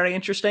conversation is very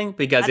interesting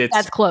because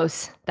that's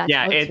close. That's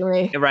close for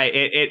me. Right.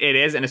 It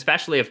is. And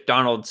especially if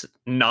Darnold's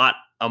not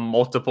a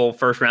multiple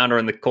first round, or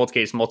in the Colts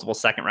case, multiple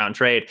second round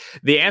trade.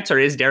 The answer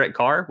is Derek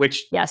Carr,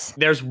 which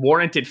there's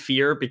warranted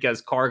fear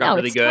because Carr got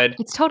really good.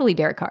 It's totally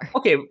Derek Carr.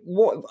 Okay.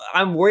 Well,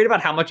 I'm worried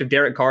about how much of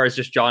Derek Carr is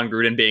just John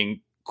Gruden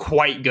being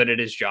quite good at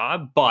his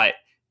job, but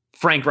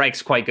Frank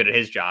Reich's quite good at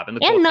his job. And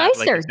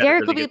nicer.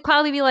 Derek will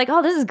probably be like,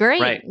 oh, this is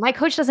great. Right. My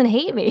coach doesn't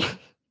hate me.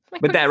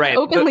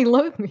 Openly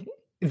loathe me.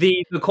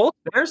 The Colts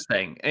Bears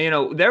thing,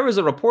 there was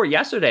a report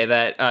yesterday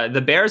that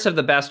the Bears have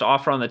the best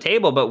offer on the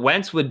table, but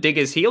Wentz would dig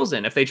his heels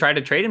in if they tried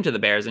to trade him to the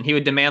Bears, and he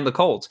would demand the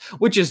Colts,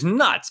 which is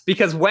nuts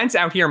because Wentz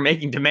out here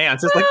making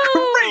demands is like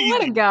crazy.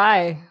 What a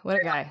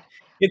guy.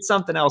 It's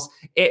something else.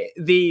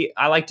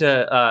 I like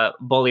to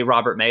bully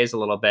Robert Mays a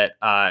little bit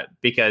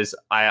because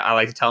I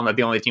like to tell him that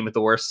the only team with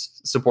the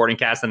worst supporting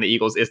cast than the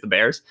Eagles is the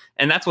Bears.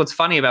 And that's what's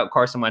funny about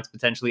Carson Wentz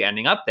potentially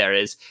ending up there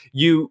is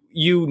you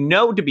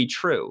know to be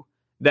true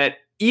that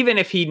even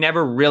if he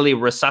never really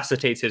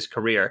resuscitates his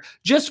career,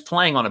 just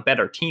playing on a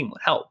better team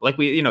would help. Like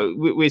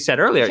we said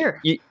earlier,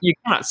 you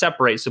cannot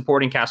separate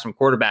supporting cast from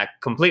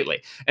quarterback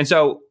completely. And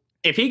so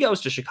if he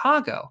goes to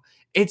Chicago,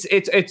 it's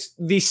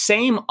the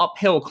same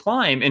uphill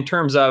climb in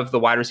terms of the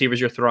wide receivers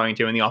you're throwing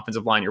to and the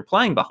offensive line you're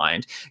playing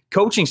behind.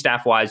 Coaching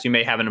staff wise, you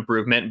may have an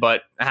improvement,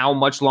 but how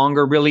much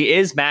longer really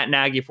is Matt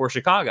Nagy for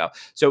Chicago?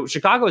 So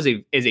Chicago is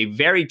a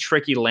very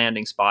tricky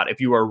landing spot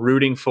if you are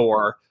rooting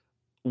for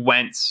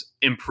Wentz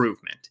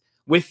improvement.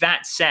 With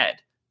that said,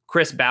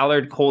 Chris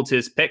Ballard holds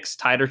his picks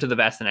tighter to the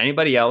vest than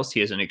anybody else.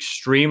 He is an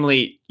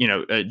extremely,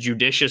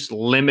 judicious,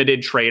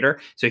 limited trader.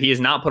 So he has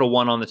not put a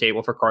 1 on the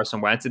table for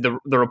Carson Wentz. The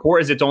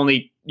report is it's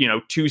only,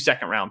 2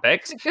 second-round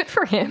picks. Good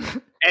for him.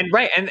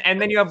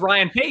 And then you have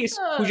Ryan Pace,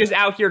 who's just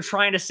out here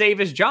trying to save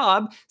his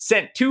job,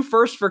 sent 2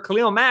 firsts for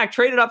Khalil Mack,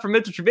 traded up for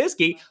Mitchell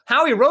Trubisky.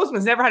 Howie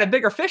Roseman's never had a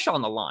bigger fish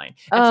on the line.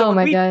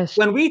 And gosh.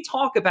 When we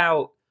talk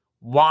about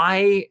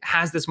why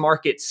has this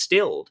market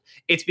stilled,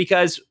 it's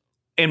because,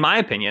 in my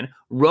opinion,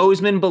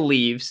 Roseman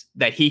believes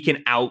that he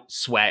can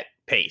out-sweat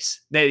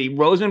Pace.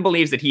 Roseman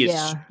believes that he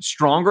is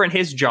stronger in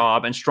his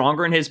job and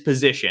stronger in his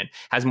position,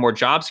 has more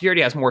job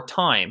security, has more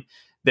time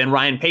than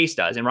Ryan Pace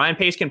does. And Ryan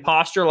Pace can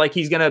posture like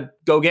he's going to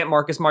go get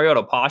Marcus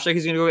Mariota, posture like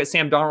he's going to go get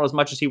Sam Darnold as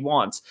much as he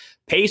wants.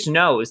 Pace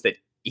knows that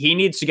he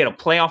needs to get a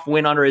playoff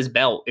win under his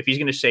belt if he's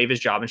going to save his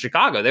job in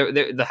Chicago.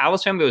 The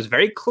Halas family was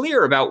very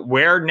clear about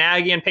where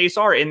Nagy and Pace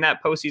are in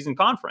that postseason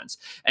conference.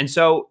 And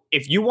so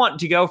if you want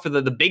to go for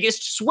the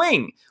biggest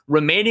swing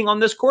remaining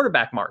on this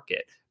quarterback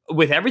market,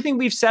 with everything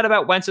we've said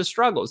about Wentz's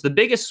struggles, the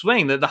biggest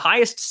swing, the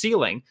highest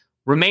ceiling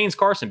remains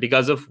Carson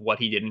because of what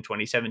he did in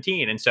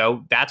 2017. And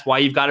so that's why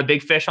you've got a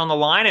big fish on the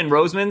line, and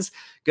Roseman's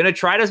going to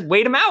try to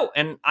wait him out.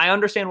 And I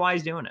understand why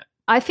he's doing it.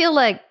 I feel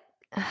like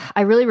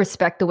I really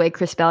respect the way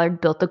Chris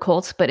Ballard built the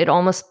Colts, but it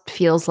almost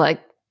feels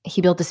like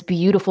he built this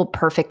beautiful,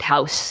 perfect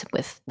house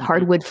with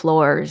hardwood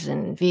floors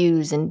and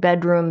views and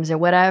bedrooms or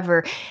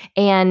whatever.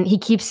 And he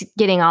keeps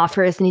getting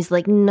offers and he's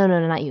like, no,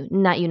 not you,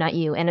 not you, not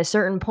you. And at a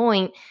certain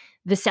point,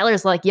 the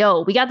seller's like,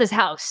 yo, we got this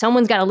house.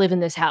 Someone's got to live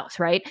in this house,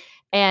 right?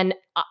 And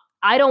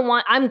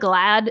I'm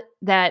glad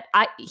that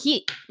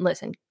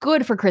listen,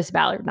 good for Chris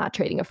Ballard not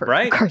trading a first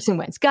for Carson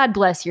Wentz. God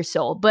bless your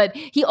soul. But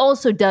he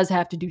also does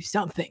have to do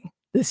something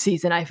this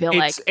season, I feel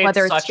like,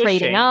 whether it's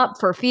trading up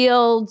for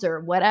Fields or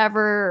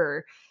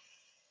whatever.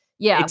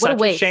 What a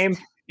waste.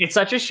 It's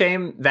such a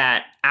shame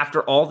that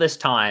after all this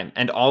time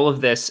and all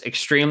of this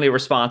extremely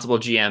responsible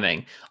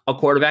GMing, a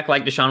quarterback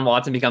like Deshaun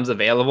Watson becomes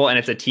available and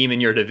it's a team in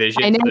your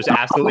division. So there's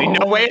absolutely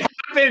no way it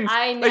happens.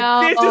 I know.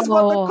 Like, this is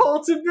what the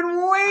Colts have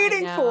been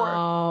waiting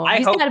for.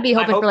 He's got to be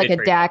hoping for like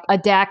a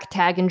Dak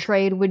tag and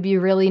trade would be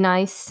really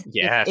nice.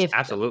 Yes,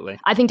 absolutely.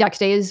 I think Dak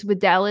stays with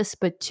Dallas,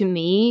 but to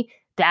me,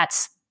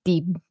 that's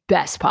the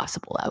best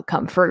possible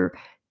outcome for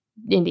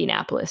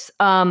Indianapolis.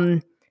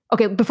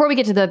 Okay, before we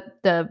get to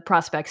the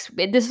prospects,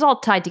 this is all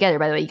tied together,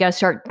 by the way. You got to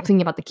start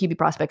thinking about the QB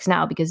prospects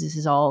now because this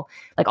is all,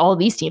 like all of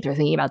these teams are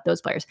thinking about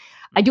those players.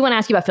 I do want to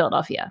ask you about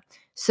Philadelphia.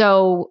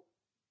 So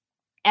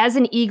as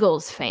an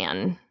Eagles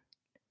fan,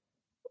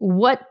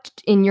 what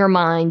in your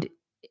mind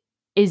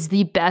is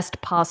the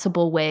best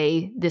possible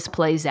way this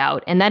plays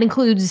out? And that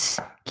includes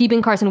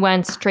keeping Carson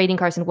Wentz, trading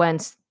Carson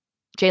Wentz,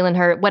 Jalen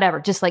Hurts, whatever.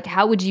 Just like,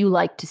 how would you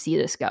like to see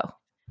this go?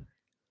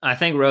 I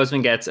think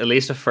Roseman gets at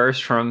least a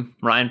first from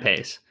Ryan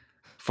Pace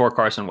for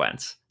Carson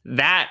Wentz.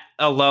 That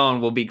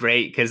alone will be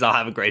great because I'll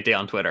have a great day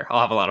on Twitter.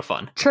 I'll have a lot of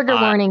fun. Trigger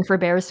warning for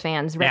Bears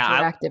fans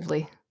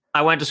retroactively.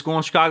 I went to school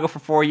in Chicago for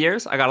 4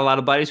 years. I got a lot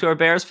of buddies who are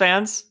Bears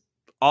fans.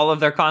 All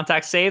of their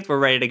contacts saved. We're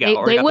ready to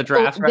go. The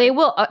draft ready. They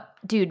will,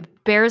 dude,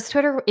 Bears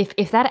Twitter,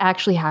 if that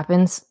actually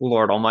happens.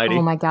 Lord almighty.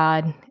 Oh my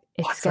God.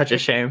 It's such a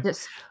shame.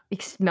 Just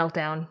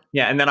meltdown.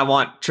 Yeah, and then I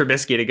want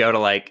Trubisky to go to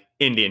like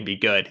Indy and be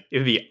good. It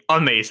would be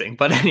amazing.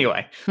 But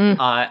anyway,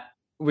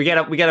 we get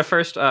a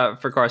first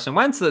for Carson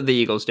Wentz that the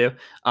Eagles do.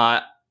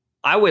 I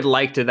would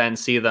like to then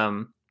see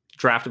them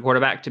draft a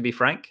quarterback, to be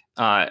frank.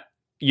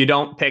 You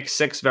don't pick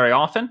 6 very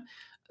often.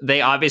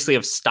 They obviously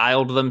have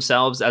styled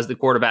themselves as the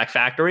quarterback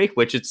factory,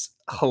 which it's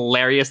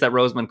hilarious that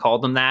Roseman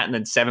called them that and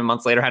then 7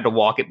 months later had to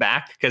walk it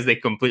back because they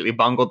completely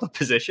bungled the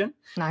position.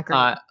 Not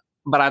great.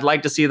 But I'd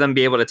like to see them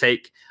be able to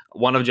take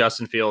one of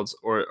Justin Fields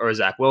or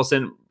Zach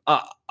Wilson.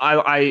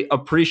 I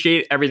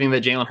appreciate everything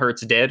that Jalen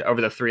Hurts did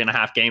over the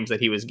 3.5 games that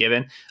he was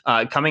given.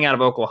 Coming out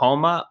of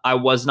Oklahoma, I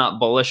was not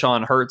bullish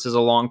on Hurts as a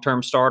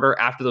long-term starter.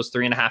 After those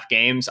 3.5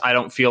 games, I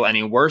don't feel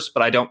any worse,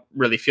 but I don't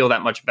really feel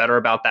that much better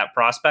about that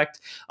prospect.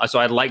 So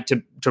I'd like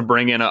to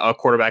bring in a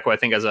quarterback who I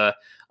think has a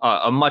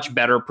much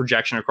better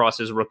projection across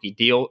his rookie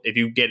deal. If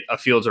you get a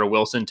Fields or a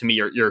Wilson, to me,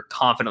 you're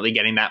confidently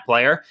getting that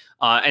player.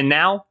 And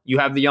now you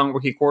have the young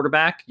rookie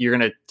quarterback. You're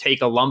going to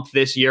take a lump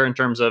this year in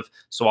terms of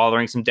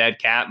swallowing some dead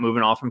cap,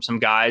 moving off from some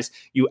guys.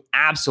 You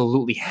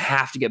absolutely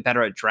have to get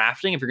better at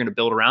drafting if you're going to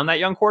build around that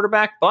young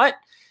quarterback, but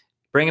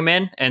bring him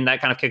in, and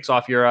that kind of kicks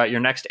off your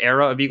next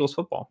era of Eagles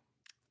football.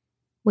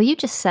 Well, you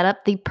just set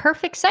up the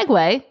perfect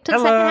segue to the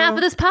second half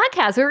of this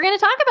podcast. We're going to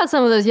talk about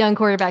some of those young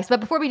quarterbacks. But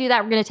before we do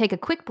that, we're going to take a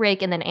quick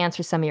break and then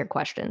answer some of your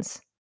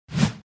questions.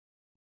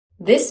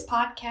 This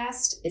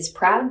podcast is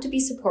proud to be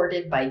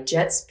supported by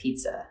Jets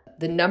Pizza,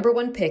 the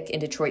 #1 pick in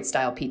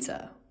Detroit-style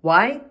pizza.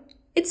 Why?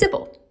 It's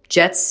simple.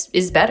 Jets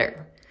is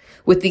better.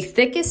 With the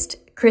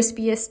thickest,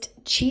 crispiest,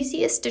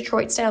 cheesiest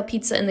Detroit-style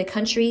pizza in the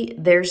country,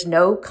 there's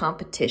no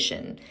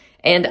competition.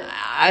 And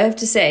I have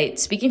to say,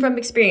 speaking from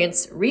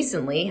experience,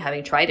 recently,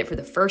 having tried it for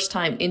the first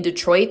time in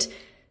Detroit,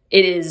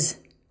 it is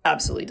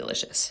absolutely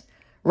delicious.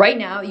 Right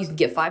now, you can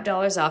get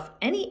 $5 off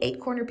any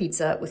 8-corner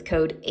pizza with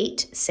code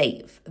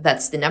 8SAVE.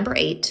 That's the number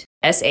 8,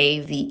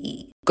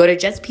 SAVE. Go to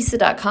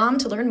jetspizza.com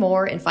to learn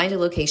more and find a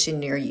location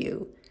near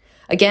you.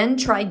 Again,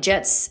 try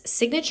Jet's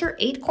signature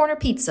 8-corner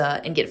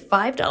pizza and get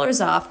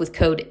 $5 off with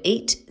code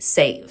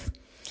 8SAVE.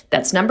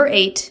 That's number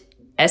 8,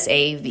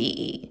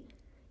 SAVE.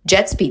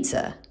 Jet's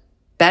Pizza.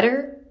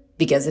 Better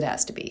because it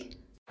has to be.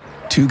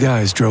 2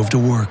 guys drove to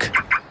work.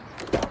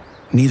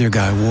 Neither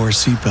guy wore a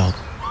seatbelt.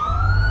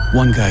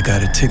 One guy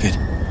got a ticket.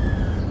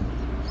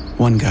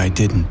 One guy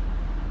didn't.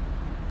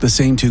 The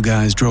same 2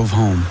 guys drove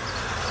home.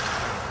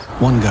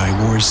 One guy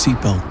wore his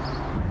seatbelt.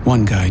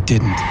 One guy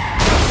didn't.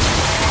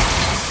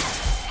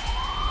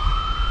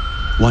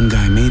 One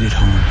guy made it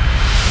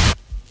home.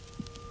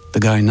 The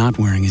guy not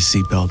wearing his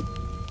seatbelt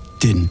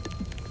didn't.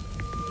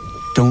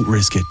 Don't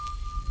risk it.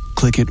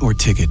 Click it or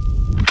ticket.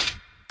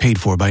 Paid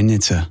for by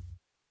NHTSA.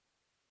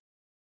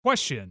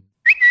 Question.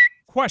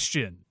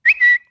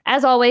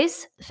 As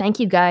always, thank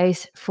you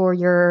guys for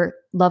your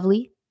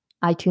lovely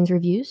iTunes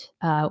reviews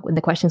when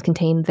the questions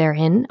contained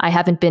therein. I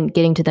haven't been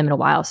getting to them in a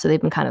while, so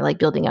they've been kind of like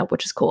building up,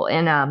 which is cool.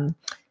 And I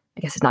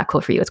guess it's not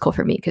cool for you. It's cool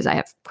for me because I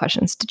have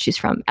questions to choose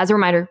from. As a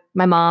reminder,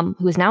 my mom,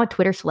 who is now a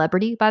Twitter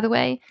celebrity, by the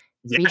way,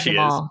 reads them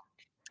all.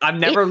 I've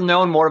never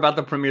known more about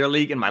the Premier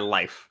League in my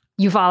life.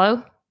 You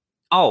follow?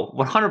 Oh,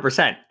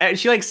 100%.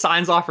 She like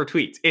signs off her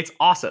tweets. It's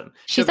awesome.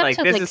 She's up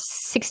to like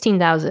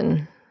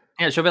 16,000.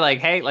 Yeah, she'll be like,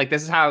 hey, like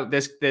this is how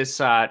this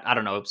I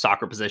don't know,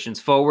 soccer positions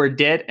forward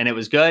did, and it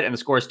was good, and the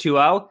score is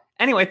 2-0.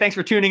 Anyway, thanks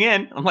for tuning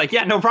in. I'm like,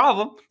 yeah, no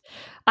problem.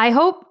 I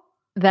hope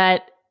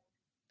that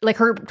like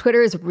her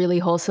Twitter is really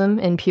wholesome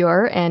and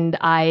pure, and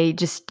I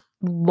just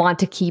want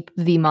to keep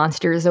the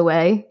monsters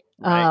away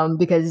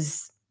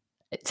because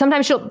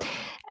sometimes she'll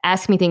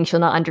ask me things she'll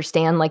not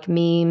understand, like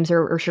memes,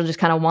 or she'll just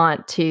kind of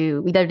want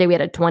to. The other day we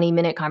had a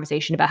 20-minute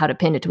conversation about how to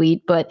pin a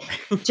tweet, but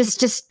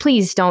just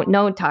please don't,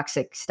 no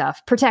toxic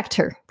stuff. Protect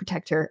her,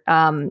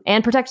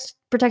 and protect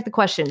protect the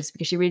questions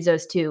because she reads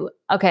those too.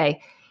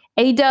 Okay.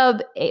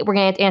 A-Dub, we're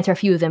going to answer a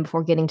few of them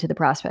before getting to the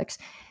prospects.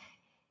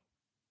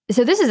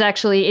 So this is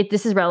actually,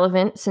 this is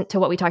relevant to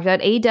what we talked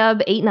about.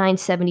 A-Dub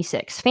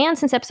 8976, fan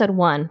since episode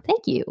 1.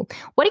 Thank you.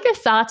 What are your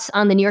thoughts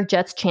on the New York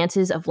Jets'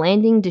 chances of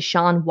landing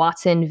Deshaun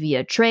Watson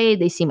via trade?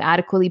 They seem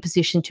adequately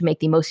positioned to make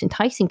the most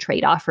enticing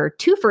trade offer: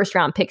 2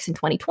 first-round picks in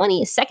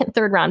 2020, a second,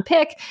 third-round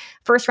pick,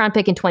 first-round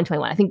pick in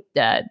 2021. I think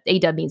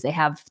A-Dub means they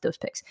have those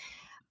picks.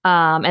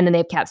 And then they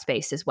have cap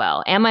space as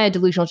well. Am I a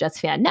delusional Jets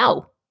fan?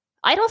 No,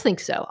 I don't think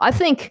so. I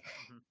think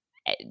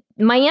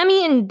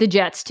Miami and the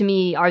Jets, to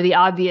me, are the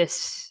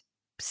obvious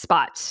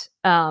spots.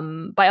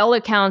 By all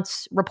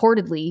accounts,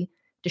 reportedly,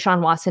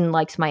 Deshaun Watson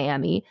likes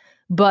Miami.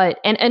 But,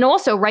 and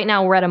also right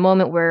now we're at a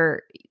moment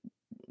where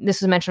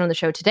this was mentioned on the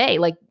show today,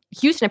 like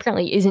Houston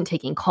apparently isn't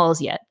taking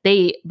calls yet.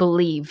 They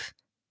believe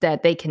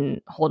that they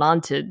can hold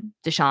on to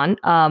Deshaun.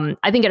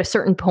 I think at a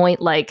certain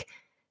point, like,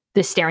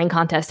 this staring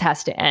contest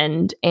has to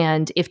end.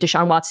 And if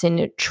Deshaun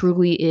Watson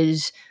truly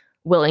is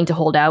willing to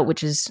hold out,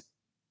 which is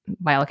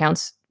by all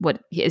accounts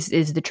what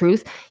is the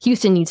truth,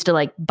 Houston needs to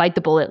like bite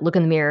the bullet, look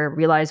in the mirror,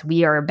 realize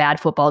we are a bad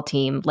football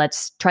team.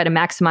 Let's try to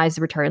maximize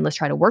the return. Let's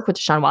try to work with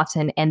Deshaun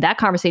Watson. And that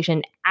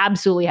conversation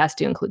absolutely has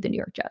to include the New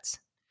York Jets.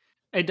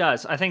 It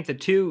does. I think the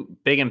two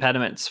big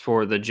impediments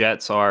for the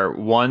Jets are,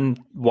 one,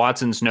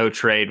 Watson's no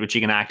trade, which he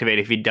can activate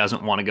if he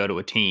doesn't want to go to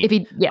a team. If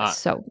he, yes.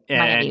 So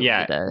Miami,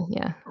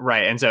 yeah.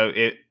 Right. And so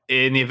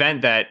in the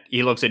event that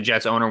he looks at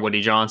Jets owner Woody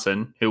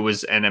Johnson, who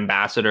was an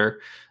ambassador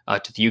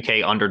to the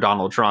UK under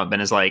Donald Trump,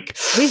 and is like,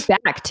 he's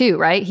back too,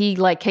 right? He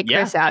like kicked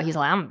Chris out. He's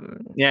like,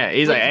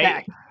 he's like,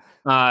 hey,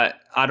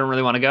 I don't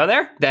really want to go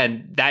there.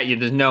 Then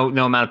there's no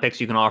amount of picks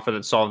you can offer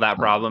that solve that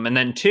problem. And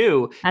then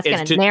two, that's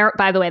going to narrow.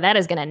 By the way, that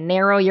is going to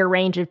narrow your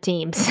range of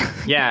teams.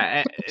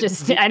 Yeah,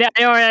 I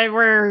know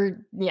we're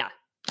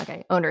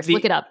okay. Owners,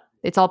 look it up.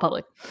 It's all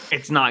public.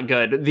 It's not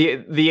good.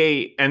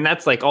 And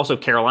that's like also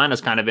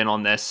Carolina's kind of been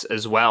on this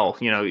as well.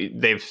 You know,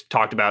 they've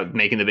talked about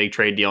making the big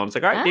trade deal, and it's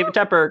like, all right, David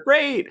Tepper,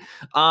 great.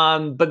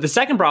 But the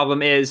second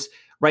problem is,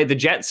 right, the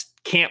Jets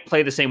can't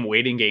play the same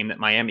waiting game that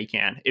Miami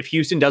can. If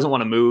Houston doesn't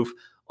want to move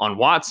on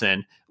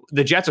Watson,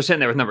 the Jets are sitting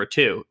there with number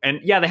 2.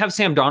 And yeah, they have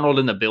Sam Darnold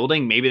in the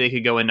building. Maybe they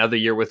could go another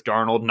year with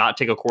Darnold, not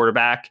take a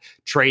quarterback,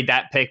 trade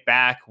that pick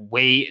back,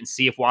 wait and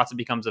see if Watson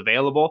becomes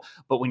available.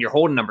 But when you're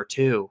holding number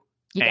 2,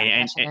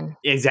 and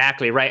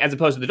exactly right, as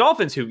opposed to the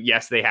Dolphins, who,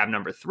 yes, they have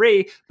number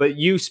 3, but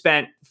you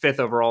spent 5th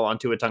overall on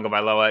Tua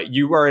Tagovailoa.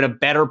 You are in a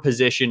better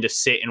position to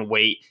sit and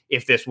wait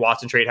if this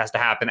Watson trade has to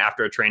happen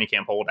after a training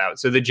camp holdout.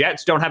 So the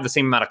Jets don't have the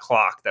same amount of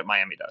clock that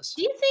Miami does.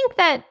 Do you think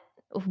that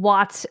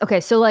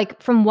so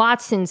like from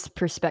Watson's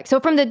perspective, so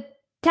from the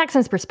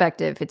Texans'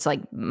 perspective, it's like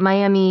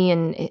Miami,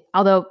 and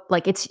although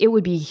like it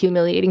would be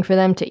humiliating for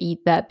them to eat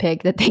that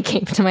pick that they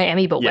gave to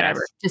Miami, but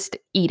whatever, just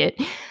eat it.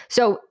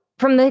 So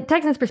from the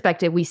Texans'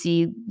 perspective, we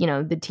see,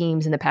 the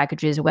teams and the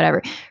packages or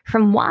whatever.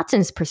 From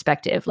Watson's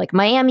perspective, like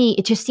Miami,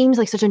 it just seems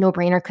like such a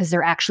no-brainer because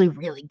they're actually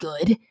really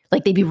good.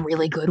 Like they'd be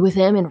really good with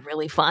him and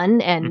really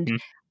fun.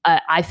 And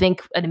I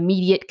think an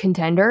immediate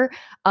contender.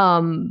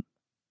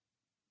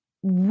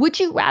 Would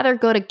you rather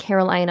go to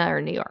Carolina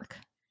or New York?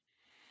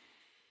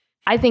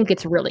 I think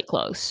it's really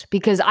close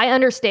because I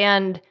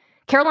understand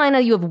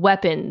Carolina, you have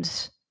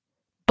weapons,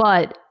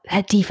 but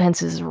that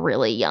defense is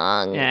really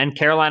young. And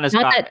Carolina's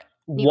got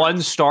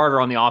one starter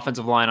on the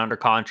offensive line under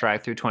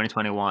contract through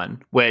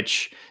 2021,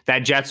 which that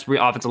Jets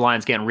offensive line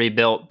is getting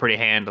rebuilt pretty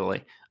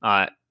handily.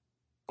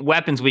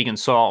 Weapons we can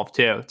solve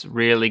too. It's a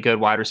really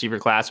good wide receiver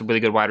class, a really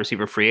good wide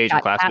receiver free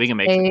agent class. We can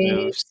make some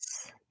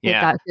moves. They've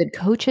got good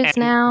coaches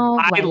now.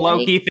 I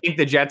low-key think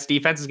the Jets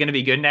defense is going to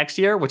be good next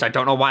year, which I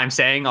don't know why I'm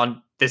saying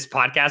on this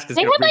podcast because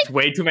it reached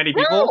way too many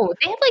people. No,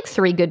 they have like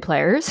 3 good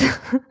players.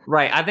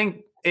 Right. I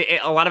think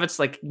a lot of it's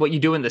like what you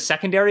do in the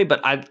secondary, but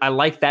I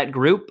like that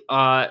group.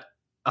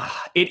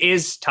 It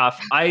is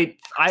tough.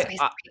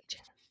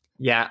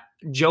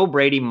 Joe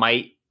Brady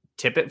might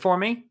tip it for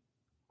me,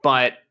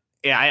 but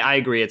yeah, I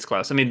agree. It's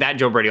close. I mean, that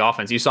Joe Brady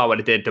offense, you saw what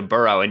it did to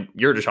Burrow, and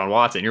you're Deshaun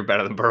Watson. You're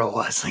better than Burrow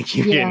was. Like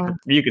you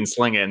can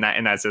sling it in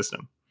that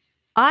system.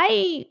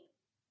 I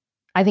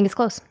think it's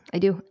close. I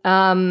do.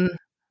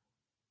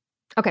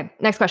 Okay.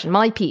 Next question.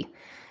 Molly P.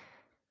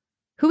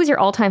 Who is your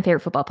all-time favorite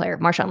football player?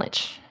 Marshawn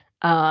Lynch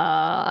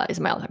is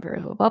my all-time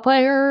favorite football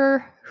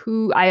player.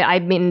 Who I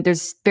mean,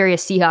 there's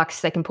various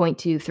Seahawks I can point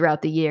to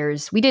throughout the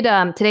years. We did.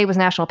 Today was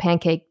National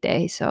Pancake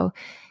Day, so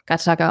got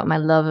to talk about my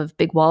love of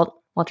Big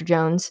Walter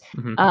Jones.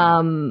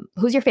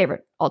 Who's your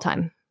favorite all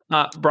time?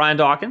 Brian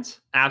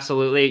Dawkins.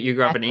 Absolutely. You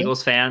grew up in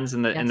Eagles fans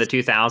in the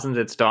 2000s.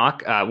 It's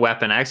Doc.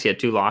 Weapon X. He had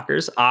 2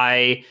 lockers.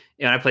 I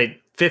played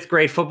 5th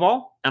grade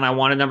football and I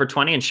wanted number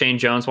 20 and Shane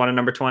Jones wanted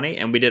number 20.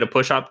 And we did a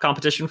push-up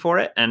competition for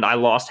it. And I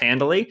lost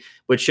handily,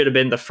 which should have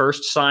been the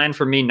first sign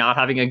for me not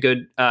having a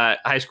good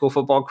high school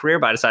football career,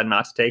 but I decided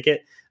not to take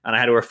it. And I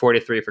had to wear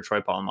 43 for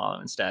Troy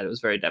Polamalu instead. It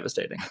was very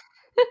devastating.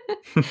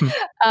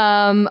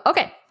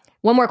 Okay.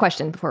 One more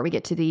question before we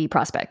get to the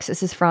prospects.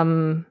 This is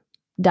from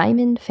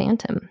Diamond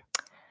Phantom.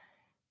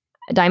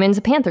 Diamond's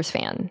a Panthers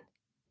fan.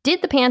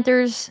 Did the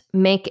Panthers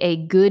make a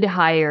good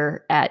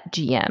hire at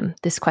GM?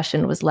 This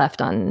question was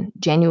left on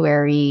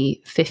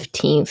January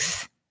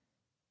 15th.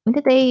 When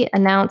did they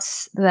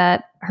announce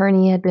that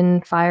Hurney had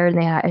been fired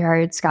and they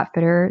hired Scott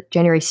Fitter?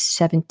 January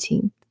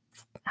 17th.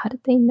 How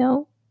did they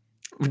know?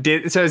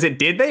 Did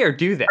they or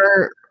do they?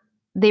 Or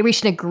they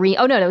reached an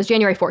agreement. Oh, no, it was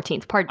January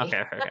 14th. Pardon me.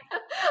 Okay.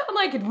 I'm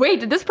like,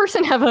 wait, did this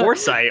person have a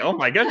foresight? Oh,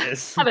 my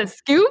goodness. have a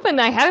scoop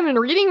and I haven't been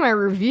reading my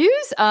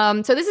reviews?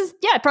 So this is,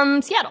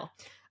 from Seattle.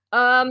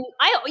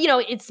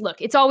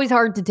 It's always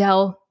hard to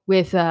tell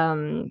with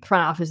front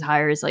office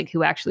hires, like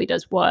who actually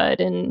does what.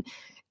 And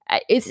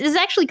it's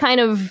actually kind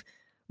of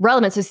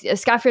relevant. So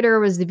Scott Fitter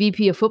was the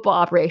VP of football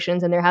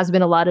operations, and there has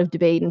been a lot of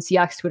debate in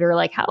Seahawks Twitter,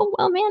 like how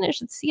well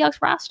managed is the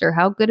Seahawks roster?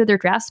 How good are their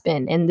drafts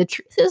been? And the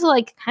truth is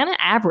like kind of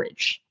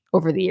average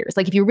over the years.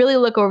 Like if you really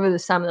look over the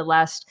sum of the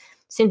last,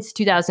 since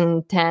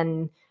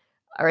 2010,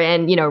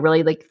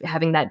 really like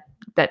having that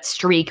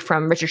streak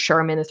from Richard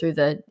Sherman through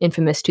the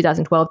infamous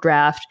 2012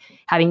 draft,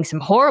 having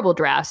some horrible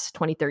drafts,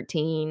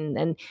 2013,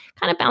 and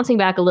kind of bouncing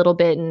back a little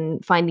bit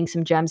and finding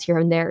some gems here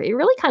and there, it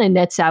really kind of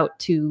nets out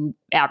to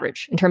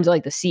average in terms of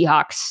like the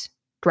Seahawks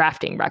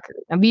drafting record.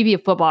 And VP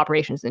of football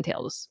operations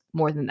entails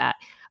more than that.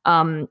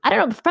 I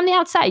don't know, from the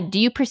outside, do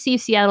you perceive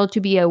Seattle to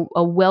be a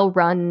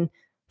well-run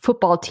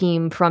football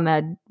team from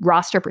a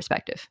roster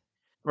perspective?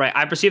 Right.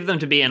 I perceive them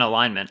to be in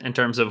alignment in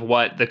terms of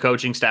what the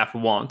coaching staff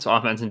wants,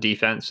 offense and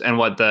defense, and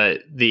what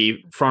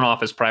the front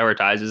office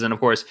prioritizes. And of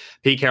course,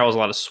 Pete Carroll has a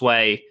lot of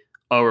sway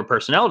over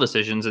personnel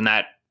decisions, and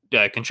that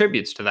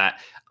contributes to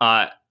that.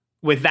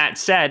 With that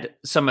said,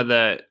 some of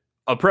the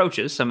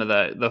approaches, some of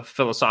the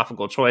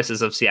philosophical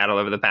choices of Seattle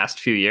over the past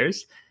few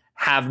years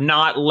have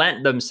not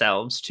lent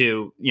themselves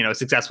to,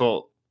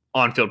 successful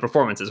on-field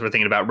performances. We're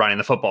thinking about running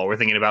the football. We're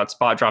thinking about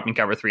spot dropping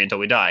cover 3 until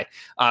we die,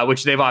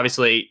 which they've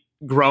obviously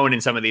grown in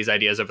some of these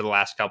ideas over the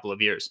last couple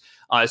of years.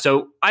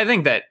 So I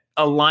think that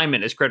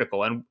alignment is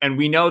critical. And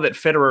we know that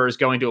Fitterer is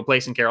going to a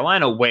place in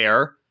Carolina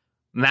where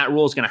Matt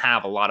Rule is going to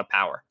have a lot of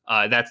power.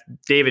 That's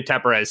David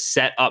Tepper has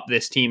set up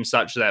this team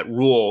such that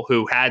Rule,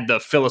 who had the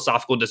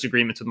philosophical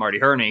disagreements with Marty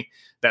Hurney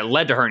that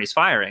led to Hurney's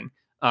firing,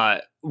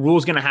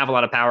 Rule's going to have a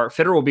lot of power.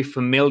 Fitterer will be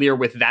familiar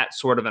with that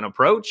sort of an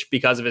approach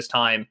because of his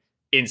time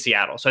in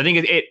Seattle. So I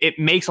think it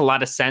makes a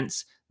lot of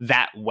sense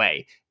that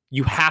way.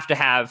 You have to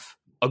have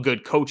a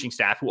good coaching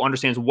staff who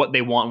understands what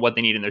they want and what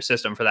they need in their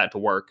system for that to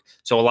work.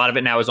 So a lot of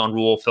it now is on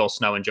Rule, Phil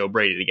Snow, and Joe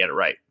Brady to get it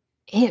right.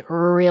 It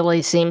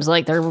really seems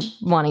like they're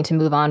wanting to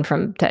move on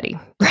from Teddy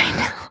right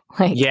now.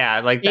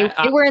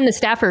 They were in the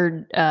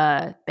Stafford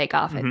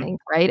bake-off, I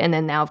think, right? And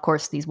then now, of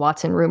course, these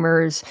Watson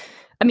rumors.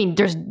 I mean,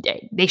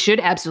 they should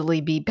absolutely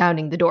be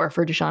pounding the door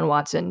for Deshaun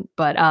Watson.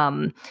 But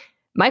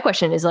my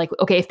question is like,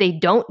 okay, if they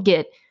don't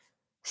get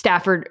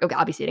Stafford,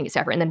 obviously they didn't get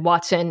Stafford, and then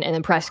Watson, and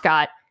then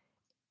Prescott,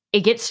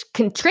 it gets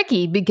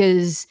tricky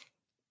because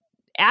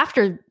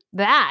after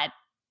that,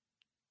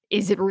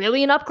 is it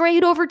really an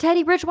upgrade over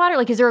Teddy Bridgewater?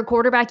 Like, is there a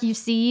quarterback you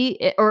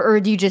see,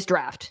 or do you just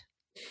draft?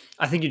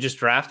 I think you just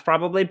draft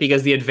probably,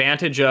 because the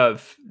advantage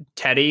of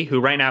Teddy, who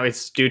right now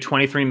is due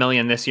 $23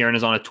 million this year and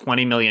is on a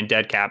 $20 million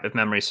dead cap, if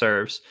memory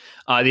serves.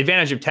 The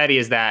advantage of Teddy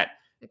is that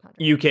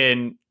you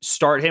can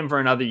start him for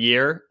another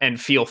year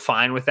and feel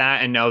fine with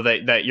that, and know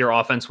that your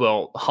offense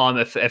will hum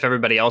if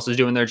everybody else is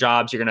doing their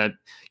jobs.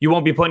 You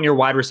won't be putting your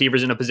wide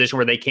receivers in a position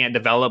where they can't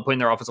develop, putting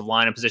their offensive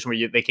line in a position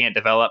where they can't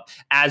develop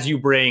as you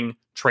bring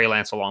Trey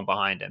Lance along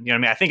behind him. You know what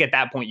I mean? I think at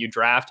that point you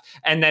draft,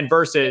 and then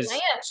versus,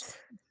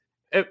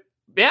 I'm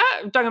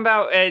talking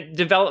about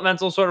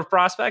developmental sort of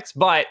prospects.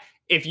 But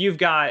if you've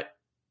got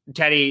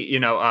Teddy,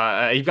 you've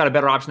got a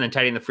better option than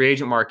Teddy in the free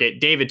agent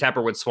market. David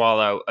Tepper would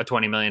swallow a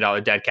 $20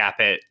 million dead cap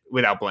hit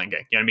without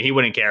blinking. You know what I mean? He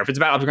wouldn't care. If it's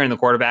about upgrading the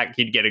quarterback,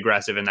 he'd get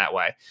aggressive in that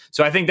way.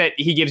 So I think that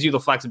he gives you the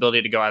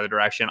flexibility to go either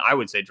direction. I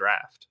would say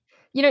draft.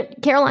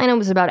 Carolina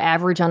was about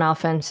average on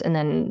offense, and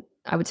then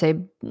I would say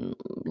a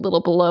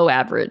little below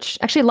average.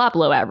 Actually, a lot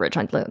below average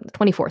on the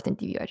 24th in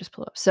DVU I just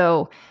pulled up.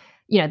 So,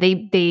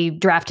 they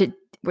drafted.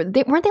 Weren't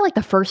they like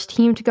the first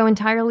team to go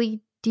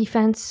entirely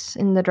defense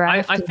in the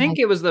draft? I think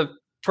it was the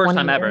first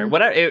time ever.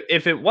 Whatever.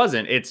 If it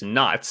wasn't, it's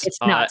nuts. It's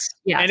nuts.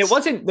 Yes. And it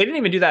wasn't. They didn't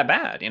even do that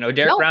bad.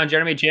 Derek Brown,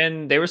 Jeremy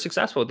Chinn, they were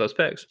successful with those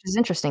picks. Which is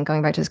interesting.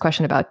 Going back to this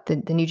question about the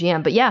new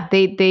GM, but yeah,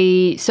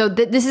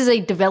 this is a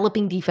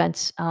developing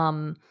defense.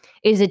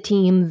 Is a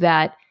team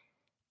that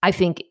I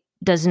think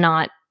does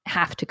not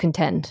have to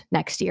contend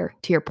next year.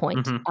 To your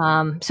point.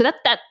 So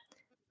that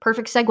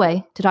perfect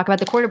segue to talk about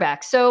the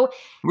quarterback. So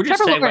we're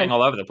just segueing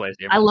all over the place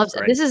here. I love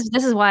it. This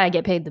is why I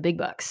get paid the big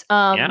bucks.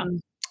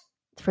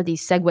 For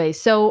these segues.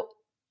 So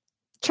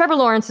Trevor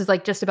Lawrence is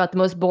like just about the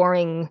most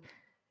boring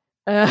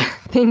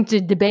thing to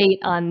debate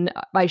on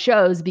my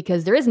shows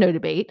because there is no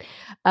debate.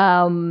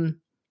 Let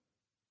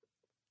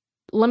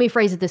me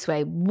phrase it this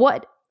way.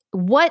 What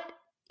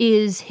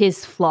is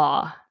his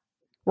flaw?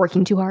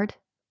 Working too hard?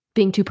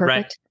 Being too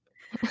perfect?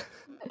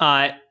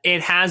 Right.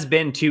 It has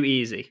been too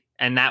easy.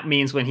 And that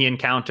means when he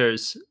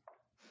encounters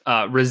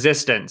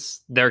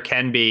resistance, there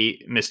can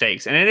be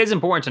mistakes. And it is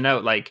important to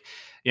note,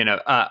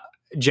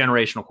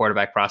 generational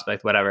quarterback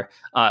prospect, whatever.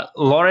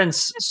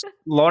 Lawrence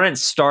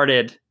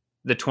started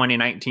the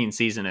 2019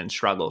 season and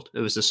struggled. It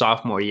was the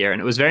sophomore year, and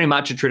it was very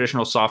much a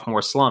traditional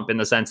sophomore slump in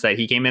the sense that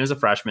he came in as a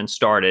freshman,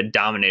 started,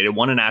 dominated,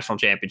 won a national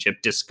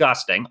championship,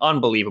 disgusting,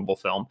 unbelievable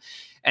film.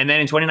 And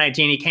then in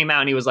 2019, he came out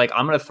and he was like,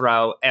 I'm going to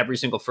throw every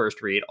single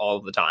first read all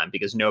of the time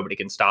because nobody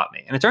can stop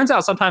me. And it turns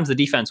out sometimes the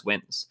defense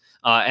wins.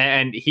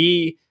 And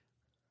he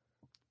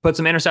put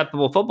some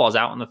interceptable footballs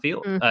out on the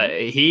field.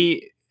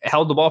 He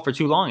held the ball for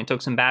too long and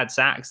took some bad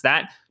sacks.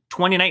 That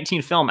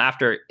 2019 film,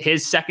 after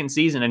his second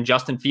season and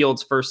Justin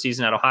Fields' first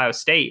season at Ohio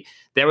State,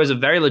 there was a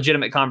very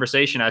legitimate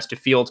conversation as to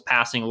Fields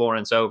passing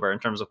Lawrence over in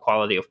terms of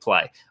quality of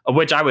play, of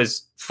which I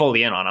was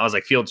fully in on. I was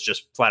like, Fields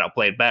just flat out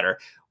played better.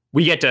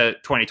 We get to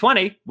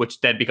 2020,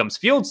 which then becomes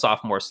Fields'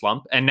 sophomore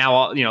slump, and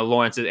now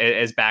Lawrence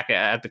is back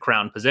at the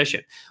crown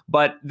position.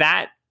 But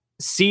that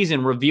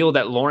season revealed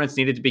that Lawrence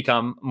needed to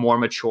become more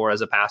mature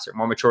as a passer,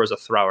 more mature as a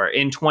thrower.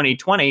 In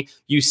 2020,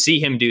 you see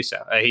him do so.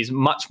 He's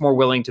much more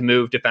willing to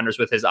move defenders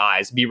with his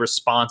eyes, be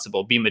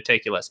responsible, be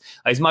meticulous.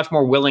 He's much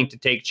more willing to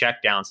take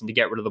checkdowns and to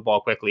get rid of the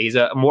ball quickly. He's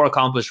a more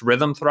accomplished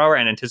rhythm thrower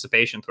and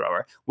anticipation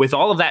thrower. With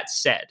all of that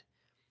said,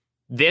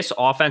 this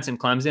offense in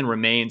Clemson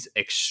remains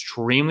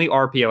extremely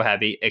RPO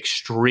heavy,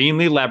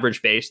 extremely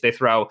leverage based. They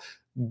throw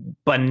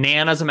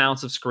bananas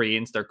amounts of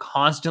screens. They're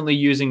constantly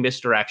using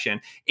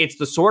misdirection. It's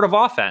the sort of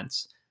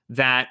offense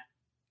that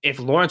if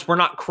Lawrence were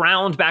not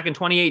crowned back in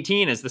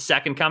 2018 as the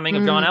second coming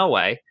of John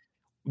Elway,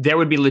 there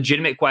would be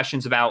legitimate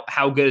questions about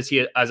how good is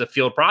he as a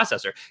field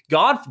processor.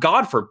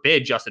 God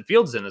forbid Justin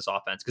Fields is in this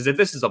offense, because if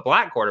this is a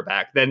black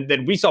quarterback,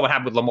 then we saw what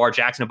happened with Lamar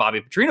Jackson and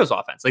Bobby Petrino's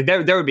offense. Like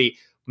there would be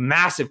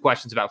massive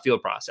questions about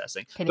field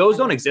processing. Those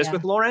don't exist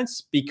with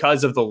Lawrence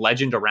because of the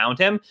legend around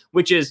him,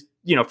 which is,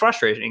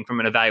 frustrating from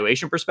an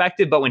evaluation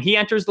perspective. But when he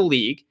enters the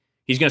league,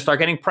 he's going to start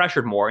getting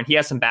pressured more, and he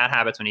has some bad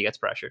habits when he gets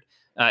pressured.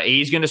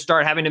 He's going to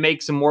start having to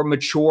make some more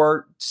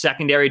mature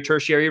secondary,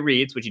 tertiary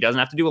reads, which he doesn't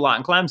have to do a lot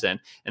in Clemson.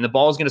 And the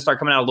ball is going to start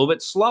coming out a little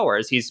bit slower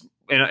as he's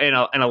in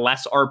a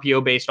less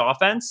RPO-based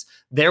offense.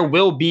 There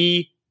will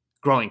be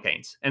growing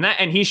pains, and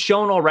he's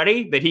shown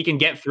already that he can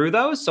get through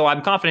those. So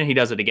I'm confident he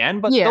does it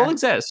again, but they'll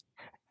exist.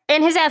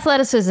 And his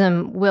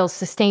athleticism will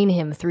sustain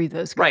him through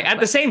those. Right.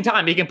 At the same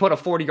time, he can put a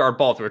 40-yard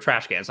ball through a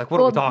trash can. It's like,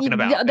 what are we talking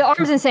about? The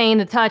arm's insane,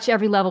 the touch,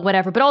 every level,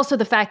 whatever. But also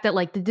the fact that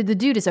the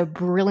dude is a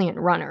brilliant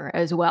runner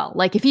as well.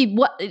 Like if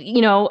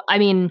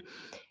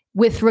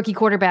with rookie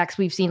quarterbacks,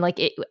 we've seen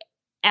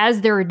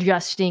as they're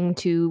adjusting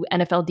to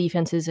NFL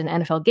defenses and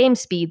NFL game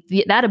speed,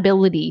 that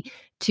ability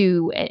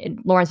to, and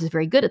Lawrence is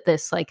very good at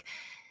this,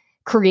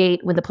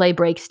 create when the play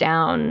breaks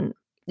down.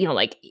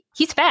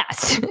 He's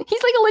fast. He's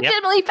a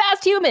legitimately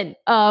fast human.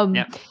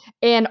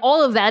 And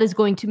all of that is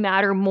going to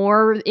matter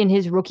more in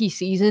his rookie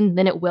season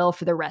than it will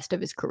for the rest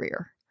of his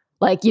career.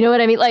 You know what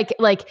I mean?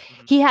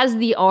 He has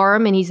the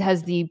arm and he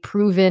has the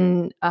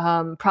proven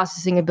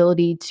processing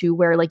ability to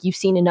where you've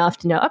seen enough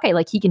to know, okay,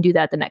 he can do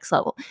that at the next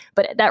level.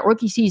 But that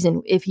rookie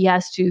season, if he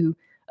has to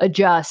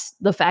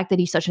adjust, the fact that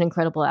he's such an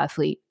incredible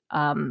athlete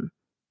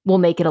will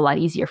make it a lot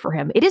easier for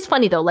him. It is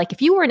funny though,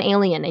 if you were an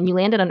alien and you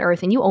landed on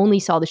Earth and you only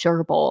saw the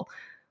Sugar Bowl,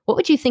 what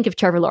would you think of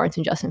Trevor Lawrence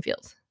and Justin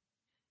Fields?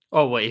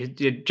 Oh,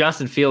 wait,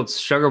 Justin Fields'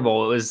 Sugar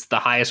Bowl was the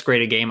highest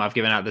graded game I've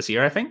given out this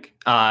year, I think.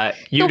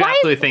 You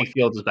absolutely think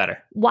Fields is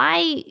better.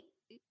 Why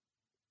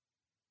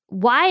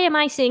am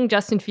I seeing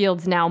Justin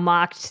Fields now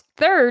mocked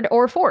third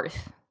or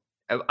fourth?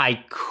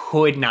 I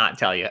could not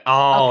tell you.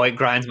 Oh, okay. It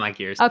grinds my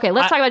gears. Okay,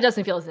 let's talk about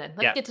Justin Fields then.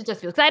 Let's get to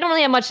Justin Fields, because I don't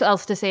really have much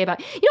else to say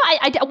about.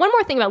 I one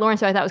more thing about Lawrence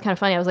that I thought was kind of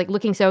funny. I was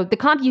looking. So the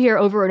comp you hear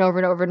over and over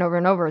and over and over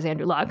and over is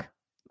Andrew Luck,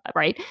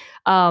 right?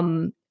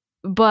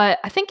 But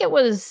I think it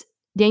was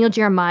Daniel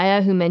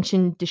Jeremiah who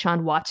mentioned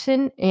Deshaun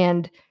Watson,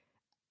 and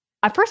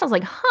at first I was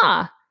like,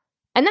 huh,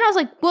 and then I was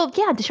like, well,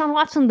 yeah, Deshaun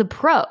Watson the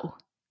pro,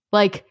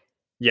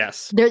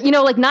 yes, they're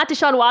not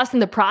Deshaun Watson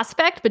the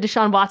prospect, but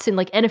Deshaun Watson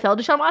NFL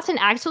Deshaun Watson.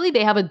 Actually,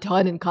 they have a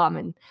ton in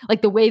common,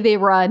 the way they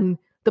run,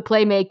 the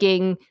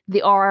playmaking,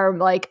 the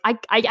arm. I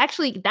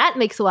actually, that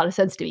makes a lot of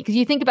sense to me, because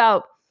you think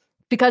about,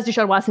 because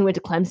Deshaun Watson went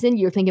to Clemson,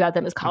 you're thinking about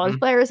them as college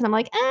players, and I'm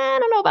like, I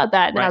don't know about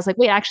that. And I was like,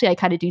 wait, actually, I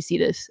kind of do see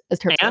this as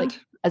terms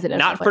as an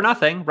not for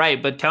nothing,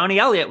 right? But Tony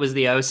Elliott was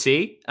the OC.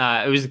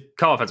 It was the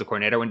co-offensive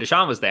coordinator when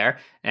Deshaun was there.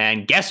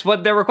 And guess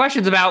what? There were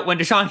questions about when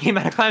Deshaun came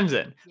out of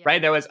Clemson, right?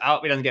 There was,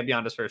 he doesn't get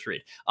beyond his first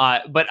read.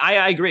 But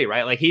I agree,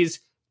 right? He's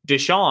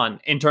Deshaun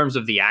in terms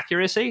of the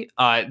accuracy,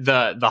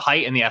 the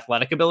height and the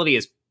athletic ability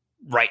is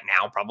right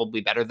now probably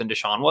better than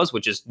Deshaun was,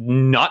 which is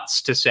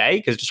nuts to say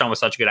because Deshaun was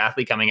such a good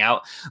athlete coming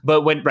out.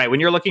 But when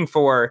you're looking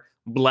for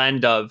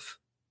blend of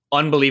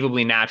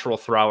unbelievably natural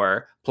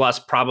thrower plus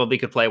probably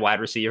could play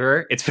wide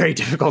receiver, it's very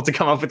difficult to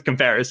come up with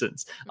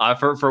comparisons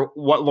for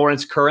what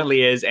Lawrence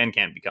currently is and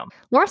can become.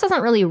 Lawrence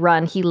doesn't really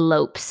run, he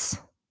lopes.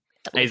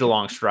 He's a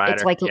long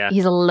strider. It's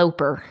he's a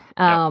loper.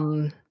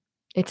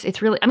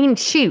 It's really,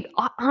 shoot,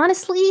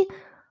 honestly,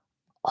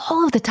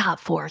 all of the top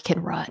four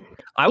can run.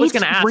 I was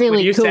going to ask really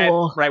when you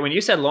cool. said, when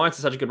you said Lawrence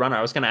is such a good runner,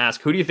 I was going to ask,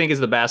 who do you think is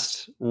the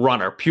best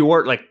runner,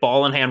 pure like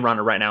ball in hand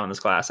runner right now in this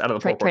class out of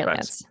the four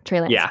quarterbacks?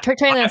 Trey Lance. Yeah, Trey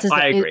Lance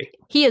I agree.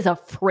 He is a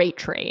freight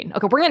train.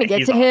 Okay, we're going to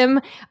get to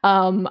him.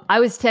 I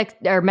was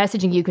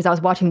messaging you because I was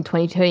watching the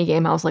 2020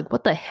 game. I was like,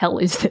 what the hell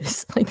is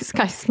this? Like, this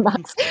guy's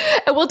nuts.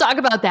 And we'll talk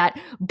about that.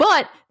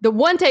 But the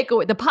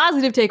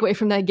positive takeaway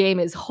from that game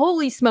is,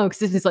 holy smokes,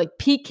 this is like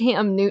peak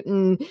Cam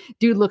Newton.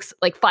 Dude looks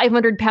like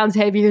 500 pounds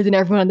heavier than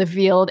everyone on the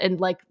field and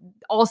like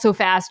also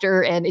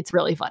faster, and it's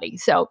really funny.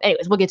 So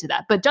anyways, we'll get to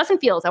that. But Justin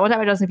Fields, I want to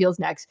talk about Justin Fields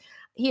next.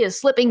 He is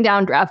slipping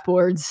down draft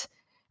boards,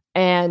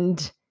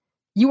 and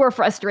you are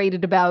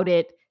frustrated about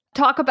it.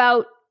 Talk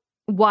about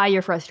why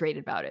you're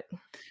frustrated about it.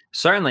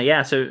 Certainly,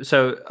 yeah. So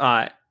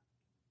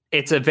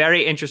it's a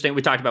very interesting,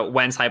 we talked about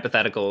Wentz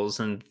hypotheticals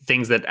and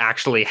things that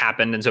actually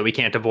happened, and so we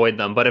can't avoid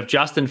them. But if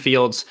Justin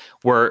Fields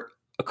were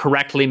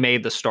correctly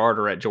made the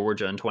starter at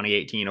Georgia in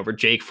 2018 over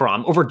Jake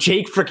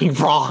freaking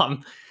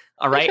Fromm,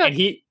 all right? And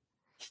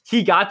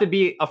he got to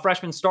be a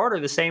freshman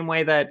starter the same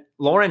way that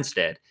Lawrence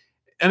did.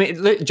 I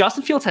mean,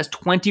 Justin Fields has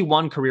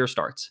 21 career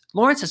starts.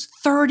 Lawrence has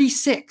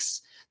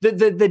 36.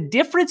 The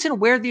difference in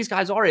where these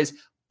guys are is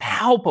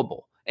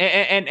palpable.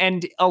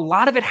 And a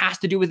lot of it has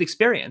to do with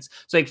experience.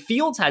 So like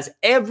Fields has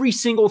every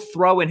single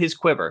throw in his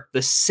quiver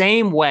the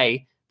same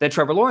way that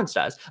Trevor Lawrence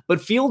does.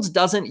 But Fields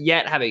doesn't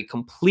yet have a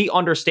complete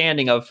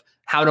understanding of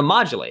how to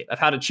modulate, of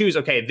how to choose,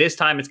 okay, this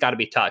time it's got to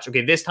be touch.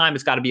 Okay, this time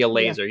it's got to be a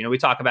laser. Yeah. You know, we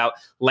talk about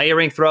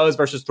layering throws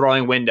versus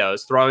throwing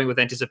windows, throwing with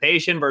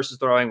anticipation versus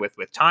throwing with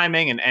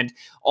timing, and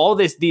all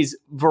these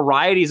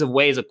varieties of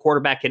ways a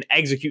quarterback can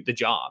execute the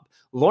job.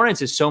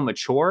 Lawrence is so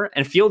mature,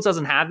 and Fields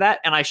doesn't have that.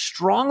 And I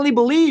strongly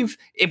believe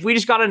if we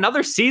just got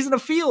another season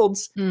of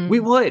Fields, we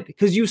would,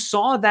 because you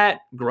saw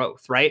that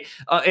growth, right?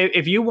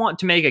 If you want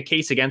to make a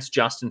case against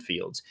Justin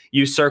Fields,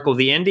 you circle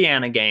the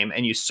Indiana game,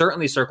 and you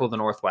certainly circle the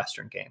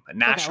Northwestern game, a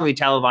nationally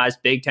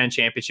televised Big Ten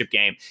championship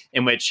game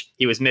in which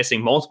he was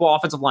missing multiple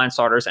offensive line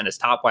starters and his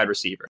top wide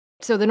receiver.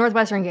 So the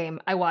Northwestern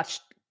game I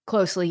watched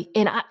closely,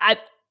 and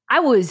I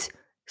was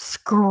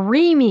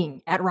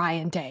screaming at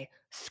Ryan Day.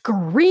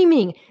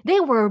 Screaming. They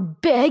were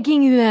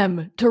begging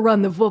them to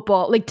run the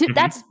football. Like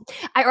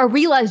I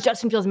realized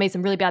Justin Fields made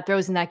some really bad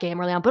throws in that game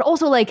early on, but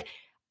also like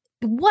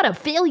what a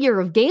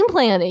failure of game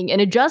planning and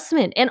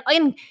adjustment. And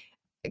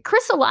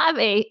Chris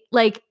Olave,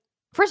 like,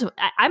 first of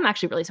all, I'm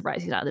actually really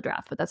surprised he's out of the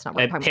draft, but that's not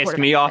what it pissed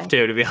me off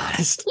too, to be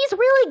honest. He's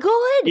really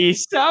good.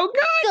 He's so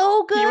good.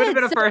 So good. He would have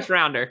been a first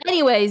rounder.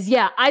 Anyways,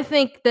 yeah, I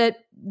think that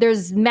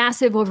there's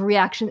massive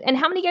overreaction. And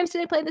how many games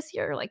did they play this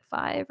year? Like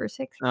 5 or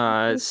 6?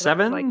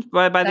 7 like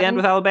by the end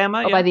with Alabama.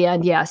 Oh, yeah. By the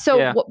end, yeah.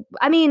 So,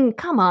 I mean,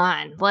 come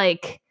on.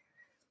 Like,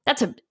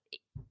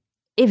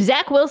 if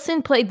Zach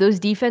Wilson played those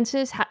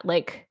defenses,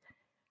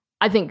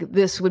 I think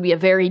this would be a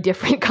very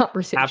different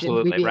conversation.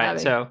 Absolutely, right.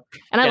 Having.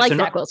 I like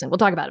Zach Wilson. We'll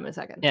talk about him in a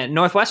second. Yeah,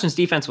 Northwestern's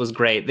defense was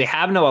great. They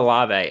have no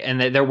Olave,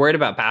 and they're worried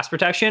about pass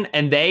protection,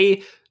 and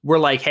they were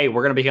like, hey,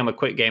 we're going to become a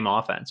quick game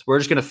offense. We're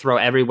just going to throw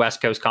every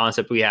West Coast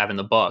concept we have in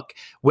the book,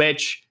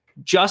 which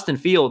Justin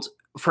Fields,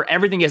 for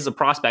everything as a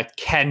prospect,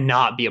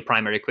 cannot be a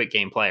primary quick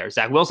game player.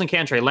 Zach Wilson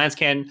can, Trey Lance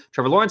can,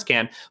 Trevor Lawrence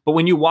can. But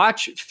when you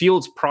watch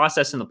Fields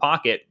process in the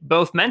pocket,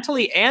 both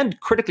mentally and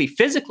critically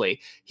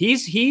physically,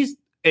 he's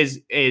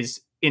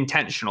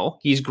intentional.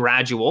 He's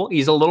gradual.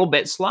 He's a little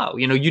bit slow.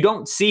 You know, you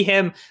don't see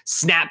him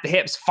snap the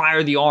hips,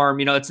 fire the arm.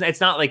 You know,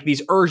 it's not like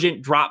these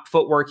urgent drop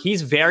footwork.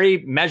 He's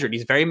very measured.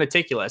 He's very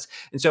meticulous.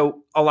 And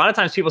so a lot of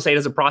times people say he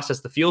doesn't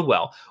process the field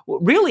well.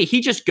 Really, he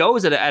just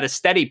goes at a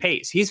steady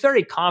pace. He's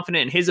very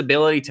confident in his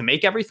ability to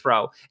make every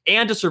throw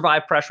and to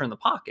survive pressure in the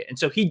pocket. And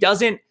so he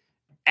doesn't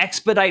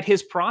expedite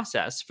his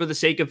process for the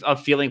sake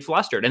of feeling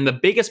flustered. And the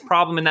biggest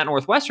problem in that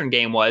Northwestern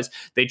game was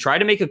they tried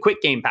to make a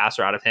quick game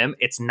passer out of him.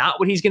 It's not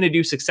what he's going to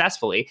do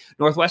successfully.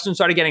 Northwestern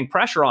started getting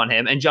pressure on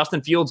him, and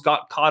Justin Fields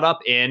got caught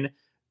up in,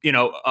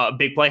 a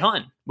big play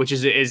hunt, which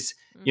is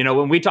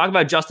when we talk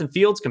about Justin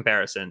Fields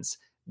comparisons,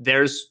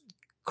 there's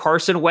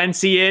Carson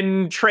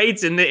Wentzian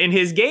traits in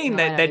his game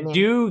that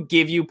do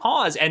give you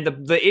pause. And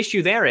the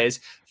issue there is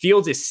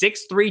Fields is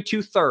 6'3",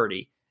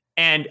 230.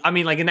 And I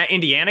mean, like in that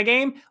Indiana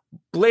game,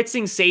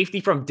 blitzing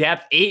safety from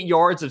depth, 8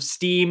 yards of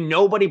steam.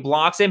 Nobody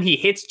blocks him. He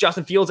hits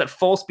Justin Fields at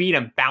full speed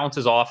and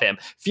bounces off him.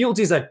 Fields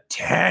is a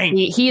tank.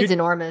 He is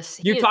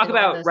enormous. You talk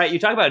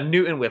about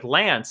Newton with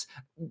Lance.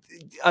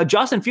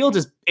 Justin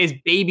Fields is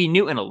baby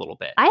Newton a little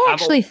bit. I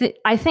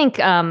think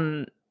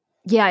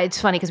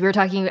it's funny because we were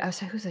talking.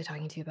 Who was I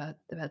talking to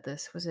about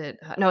this? Was it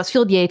no? It's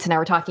Field Yates and I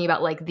were talking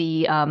about like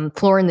the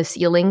floor and the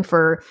ceiling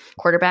for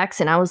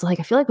quarterbacks, and I was like,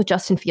 I feel like with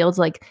Justin Fields,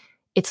 like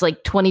it's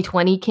like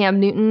 2020 Cam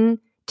Newton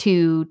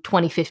to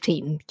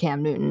 2015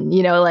 Cam Newton,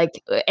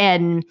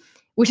 and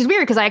which is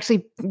weird because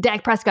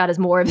Dak Prescott is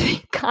more of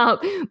the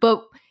comp,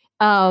 but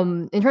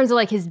in terms of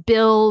like his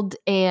build,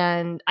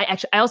 and I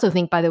also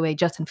think, by the way,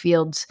 Justin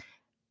Fields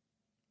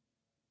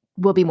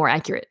will be more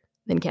accurate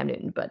than Cam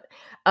Newton, but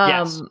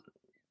yes.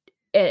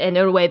 in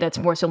a way that's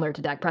more similar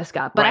to Dak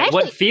Prescott. But right.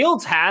 What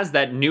Fields has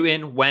that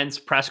Newton, Wentz,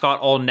 Prescott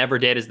all never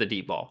did is the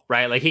deep ball,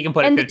 right? Like he can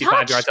put it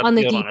 55 yards up on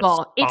the field deep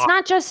ball. It's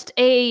not just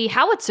a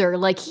howitzer.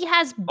 Like he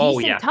has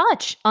decent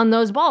touch on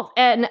those balls.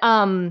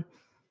 And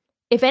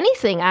if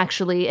anything,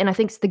 actually, and I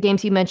think the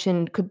games you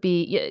mentioned could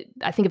be,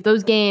 I think of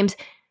those games,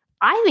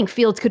 I think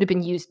Fields could have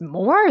been used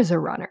more as a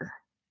runner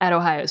at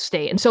Ohio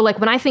State. And so like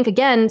when I think,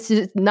 again,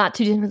 not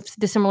too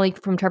dissimilarly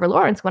from Trevor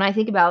Lawrence, when I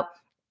think about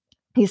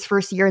his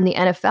first year in the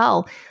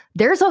NFL,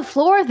 there's a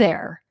floor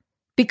there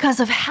because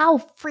of how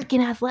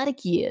freaking athletic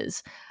he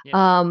is.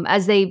 Yeah.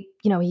 As they,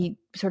 he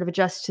sort of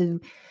adjusts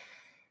to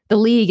the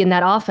league and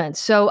that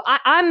offense. So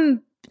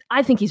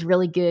I think he's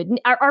really good.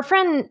 Our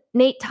friend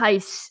Nate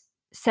Tice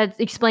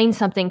explained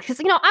something because,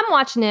 I'm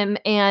watching him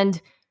and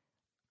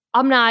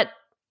I'm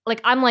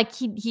like,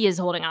 he is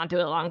holding on to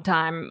it a long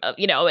time, and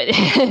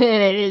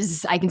it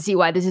is, I can see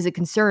why this is a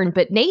concern,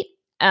 but Nate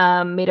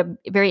made a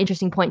very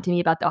interesting point to me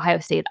about the Ohio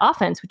State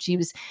offense, which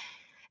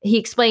he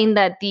explained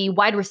that the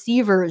wide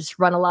receivers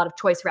run a lot of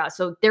choice routes.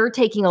 So they're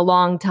taking a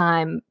long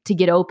time to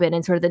get open,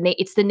 and sort of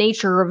it's the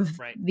nature of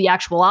the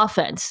actual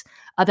offense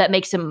that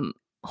makes them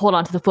hold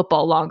on to the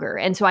football longer.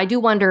 And so I do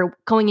wonder,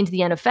 going into the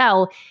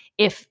NFL,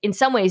 if in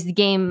some ways the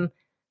game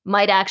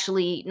might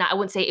actually not, I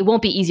wouldn't say it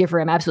won't be easier for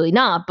him, absolutely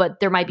not, but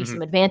there might be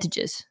some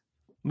advantages.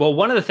 Well,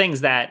 one of the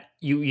things that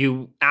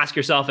you ask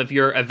yourself if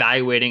you're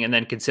evaluating and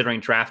then considering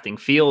drafting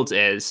Fields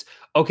is,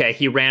 okay,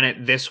 he ran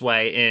it this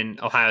way in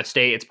Ohio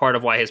State. It's part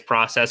of why his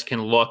process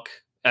can look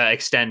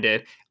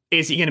extended.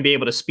 Is he going to be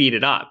able to speed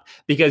it up?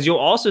 Because you'll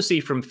also see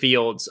from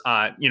Fields,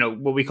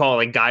 what we call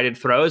like guided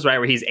throws, right?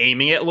 Where he's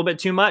aiming it a little bit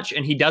too much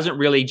and he doesn't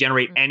really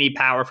generate any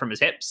power from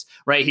his hips,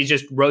 right? He's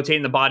just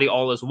rotating the body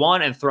all as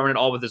one and throwing it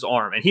all with his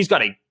arm. And he's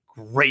got a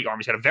great arm.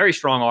 He's got a very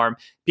strong arm.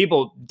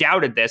 People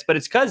doubted this, but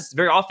it's because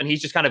very often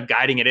he's just kind of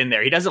guiding it in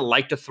there. He doesn't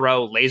like to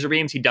throw laser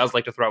beams. He does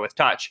like to throw with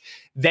touch.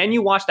 Then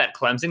you watch that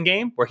Clemson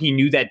game where he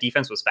knew that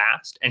defense was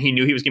fast and he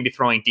knew he was going to be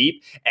throwing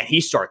deep, and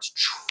he starts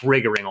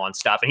triggering on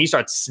stuff and he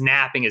starts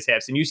snapping his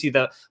hips, and you see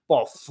the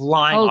ball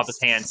flying off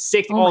his hands.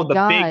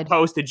 The big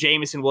post to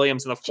Jameson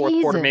Williams in the fourth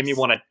quarter made me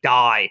want to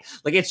die.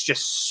 Like, it's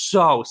just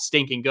so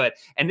stinking good.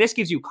 And this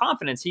gives you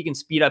confidence he can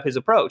speed up his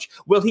approach.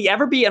 Will he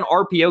ever be an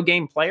RPO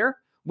game player?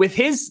 With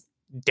his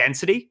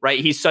density, right?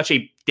 He's such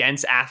a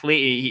dense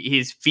athlete.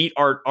 His feet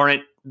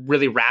aren't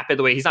really rapid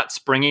the way he's not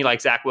springy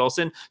like Zach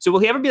Wilson. So will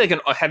he ever be like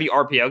a heavy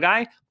RPO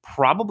guy?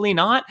 Probably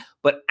not,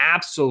 but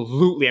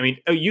absolutely. I mean,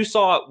 you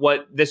saw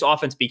what this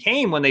offense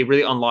became when they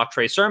really unlocked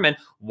Trey Sermon,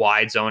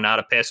 wide zone out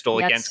of pistol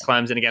against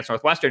Clemson, against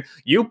Northwestern.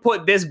 You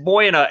put this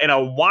boy in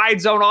a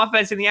wide zone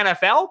offense in the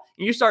NFL,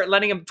 and you start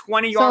letting him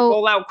 20-yard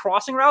roll out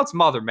crossing routes.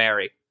 Mother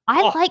Mary.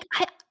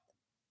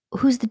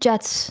 Who's the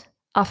Jets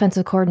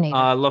offensive coordinator?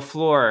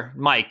 LaFleur,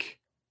 Mike.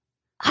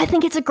 I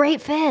think it's a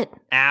great fit.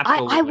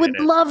 Absolutely. I would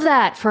love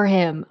that for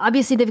him.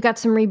 Obviously, they've got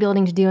some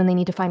rebuilding to do and they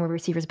need to find more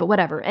receivers, but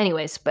whatever.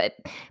 Anyways, but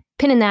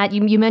pinning that,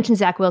 you mentioned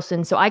Zach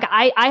Wilson. So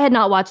I had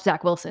not watched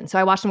Zach Wilson, so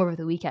I watched him over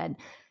the weekend.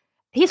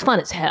 He's fun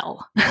as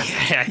hell.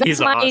 Yeah, That's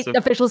he's my awesome.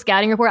 official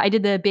scouting report. I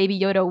did the Baby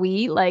Yoda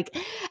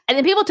and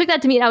then people took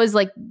that to me and I was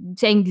like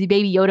saying the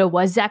Baby Yoda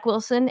was Zach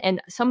Wilson,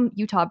 and some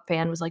Utah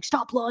fan was like,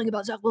 stop lying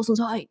about Zach Wilson's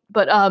height.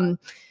 But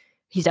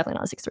he's definitely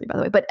not a 6'3", by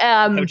the way. But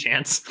no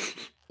chance.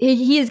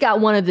 He's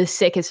got one of the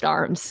sickest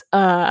arms.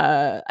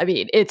 I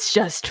mean, it's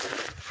just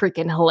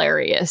freaking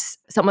hilarious.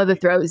 Some of the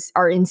throws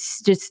are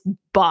just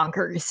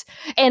bonkers.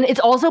 And it's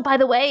also, by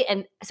the way,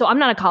 and so I'm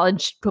not a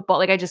college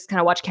football, I just kind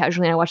of watch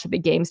casually and I watch the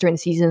big games during the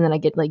season and then I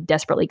get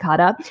desperately caught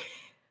up.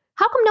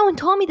 How come no one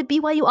told me the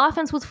BYU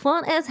offense was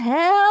fun as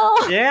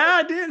hell?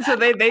 Yeah, dude. So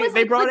they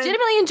brought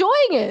legitimately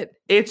enjoying it.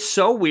 It's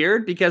so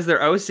weird because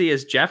their OC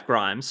is Jeff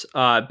Grimes,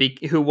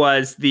 who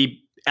was the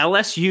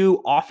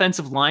LSU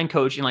offensive line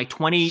coach in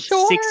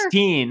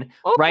 2016,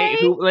 okay. right?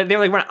 They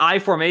were run I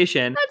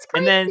formation. That's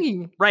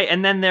crazy.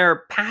 And then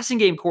their passing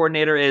game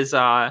coordinator is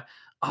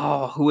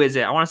who is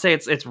it? I want to say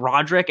it's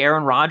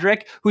Aaron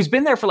Roderick, who's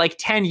been there for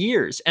 10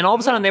 years. And all of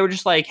a sudden they were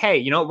just like, hey,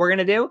 you know what we're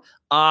gonna do?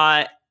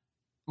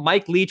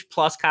 Mike Leach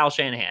plus Kyle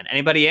Shanahan.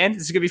 Anybody in?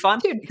 This is gonna be fun,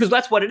 dude. Because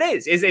that's what it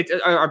is.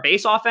 Our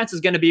base offense is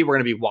gonna be, we're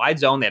gonna be wide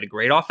zone. They had a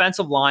great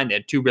offensive line. They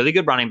had two really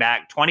good running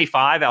back.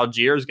 25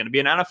 Algier is gonna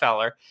be an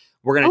NFLer.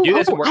 We're going to do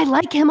this. I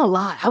like him a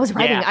lot. I was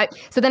writing. Yeah.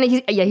 So then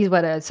he's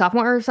what, a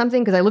sophomore or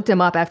something? Because I looked him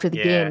up after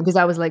the game because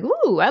I was like,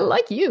 ooh, I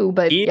like you.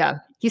 But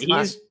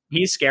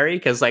he's scary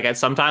because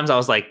sometimes I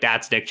was like,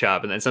 that's Nick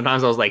Chubb. And then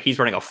sometimes I was like, he's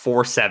running a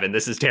 4.7.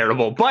 This is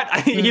terrible. But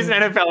he's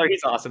an NFLer.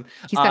 He's awesome.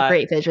 He's got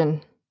great vision.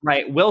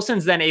 Right.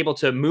 Wilson's then able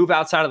to move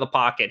outside of the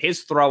pocket.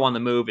 His throw on the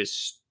move is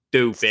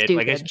stupid.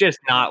 It's just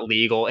not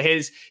legal.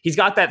 He's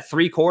got that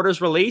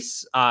 3/4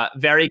 release,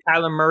 very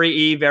Kyler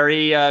Murray-y,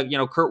 very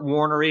Kurt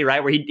Warner-y,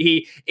 right? Where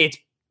he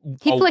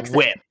flicks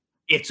whip.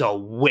 It's a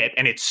whip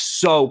and it's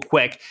so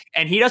quick.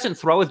 And he doesn't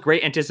throw with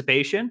great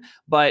anticipation,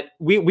 but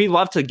we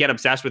love to get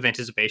obsessed with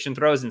anticipation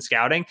throws in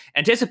scouting.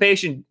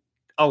 Anticipation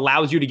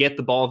allows you to get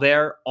the ball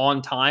there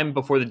on time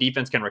before the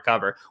defense can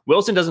recover.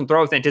 Wilson doesn't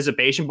throw with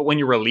anticipation, but when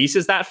your release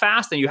is that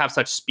fast and you have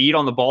such speed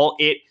on the ball,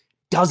 it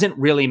doesn't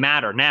really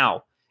matter.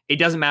 Now, it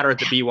doesn't matter at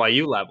the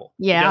BYU level.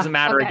 Yeah. It doesn't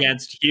matter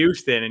against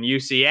Houston and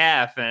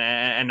UCF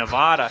and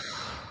Nevada.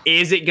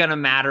 Is it going to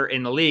matter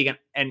in the league?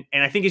 And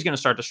I think he's going to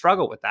start to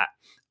struggle with that.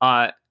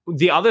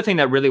 The other thing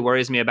that really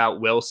worries me about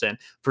Wilson,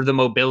 for the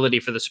mobility,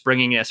 for the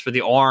springiness, for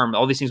the arm,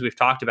 all these things we've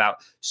talked about,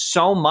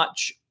 so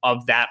much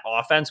of that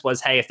offense was,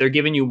 hey, if they're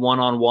giving you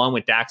one-on-one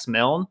with Dax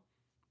Milne,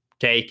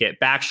 take it.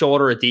 Back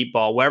shoulder, a deep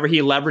ball. Wherever he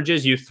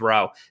leverages, you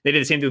throw. They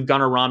did the same thing with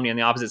Gunnar Romney on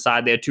the opposite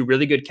side. They had two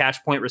really good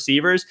catch point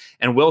receivers,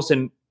 and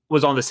Wilson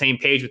was on the same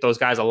page with those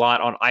guys a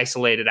lot on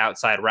isolated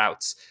outside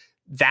routes.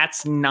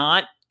 That's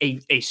not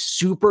a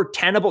super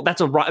tenable. That's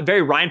a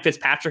very Ryan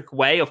Fitzpatrick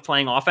way of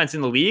playing offense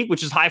in the league,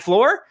 which is high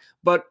floor.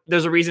 But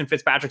there's a reason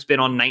Fitzpatrick's been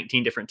on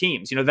 19 different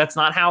teams. That's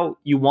not how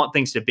you want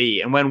things to be.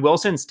 And when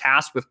Wilson's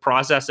tasked with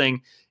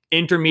processing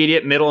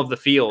intermediate middle of the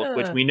field,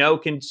 which we know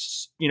can,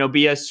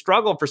 be a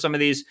struggle for some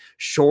of these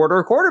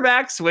shorter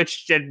quarterbacks,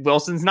 which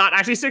Wilson's not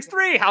actually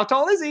 6'3". How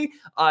tall is he?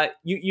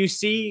 You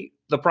see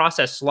the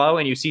process slow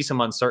and you see some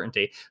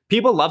uncertainty.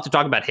 People love to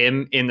talk about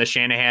him in the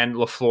Shanahan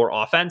LaFleur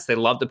offense. They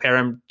love to pair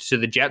him to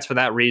the Jets for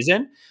that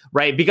reason,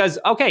 right? Because,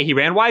 okay, he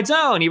ran wide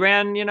zone. He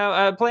ran,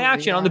 play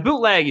action on the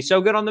bootleg. He's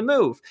so good on the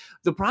move.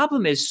 The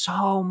problem is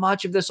so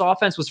much of this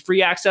offense was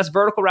free access,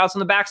 vertical routes on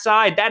the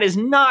backside. That is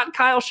not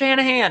Kyle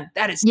Shanahan.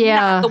 That is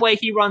not the way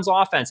he runs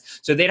offense.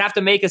 So they'd have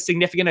to make a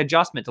significant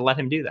adjustment to let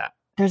him do that.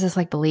 There's this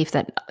belief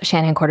that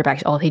Shanahan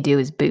quarterbacks, all they do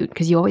is boot,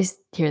 because you always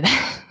hear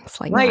that.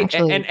 It's no,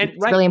 actually, it's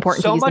really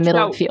important to use the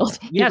middle of the field.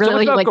 Yeah,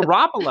 really, so much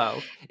about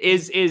Garoppolo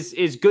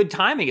is good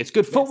timing. It's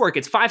good footwork.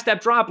 It's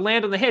 5-step drop,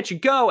 land on the hitch, you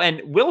go.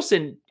 And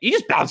Wilson, he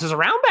just bounces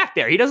around back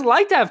there. He doesn't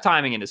like to have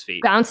timing in his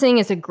feet. Bouncing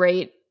is a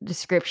great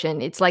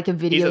description. It's like a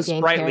video game. He's a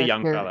sprightly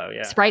young fellow.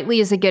 Yeah, sprightly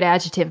is a good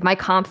adjective. My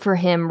comp for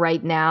him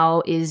right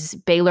now is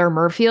Baylor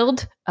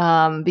Murfield,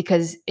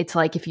 because it's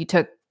like if you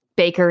took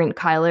Baker and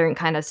Kyler and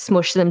kind of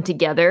smush them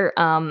together.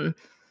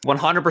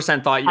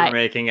 100% thought you were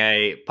making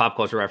a pop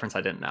culture reference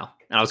I didn't know.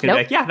 And I was going to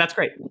be like, yeah, that's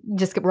great.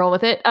 Just roll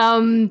with it.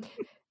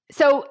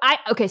 So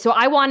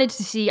I wanted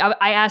to see,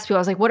 I asked people, I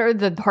was like, what are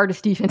the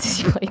hardest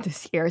defenses you played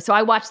this year? So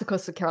I watched the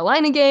Coastal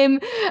Carolina game,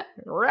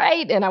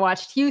 right? And I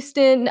watched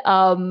Houston.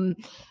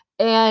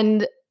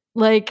 And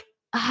like,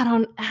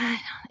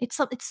 it's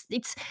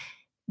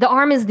the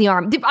arm is the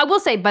arm. I will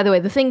say, by the way,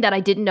 the thing that I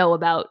didn't know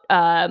about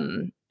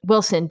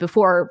Wilson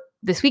before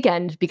this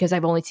weekend, because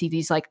I've only seen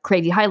these like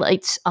crazy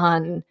highlights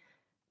on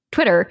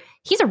Twitter,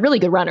 he's a really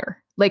good runner.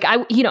 Like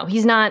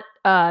he's not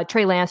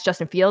Trey Lance,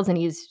 Justin Fields, and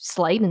he's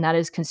slight, and that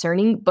is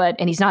concerning.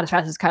 And he's not as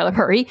fast as Kyler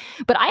Murray.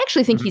 But I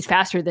actually think he's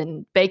faster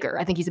than Baker.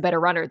 I think he's a better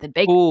runner than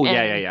Baker. Oh,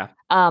 yeah.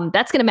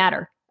 That's going to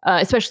matter,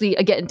 especially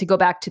again to go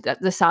back to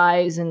the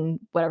size and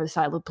whatever the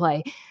style of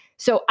play.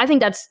 So I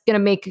think that's going to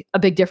make a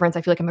big difference.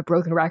 I feel like I'm a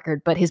broken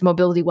record, but his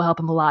mobility will help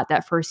him a lot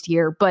that first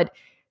year. But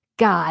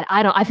God,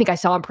 I think I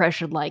saw him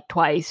pressured like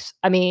twice.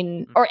 I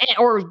mean,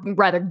 or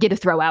rather get a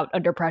throw out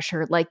under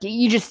pressure. Like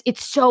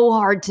it's so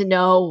hard to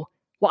know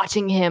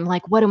watching him.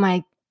 Like, what am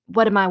I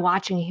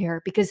watching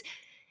here? Because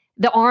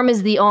the arm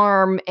is the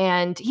arm,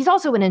 and he's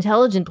also an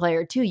intelligent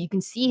player too. You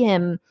can see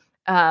him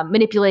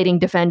manipulating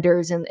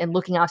defenders and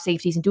looking off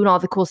safeties and doing all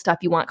the cool stuff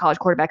you want college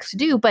quarterbacks to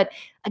do. But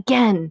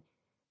again,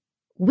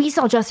 we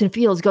saw Justin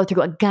Fields go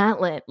through a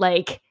gauntlet.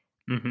 Like,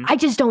 I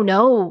just don't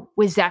know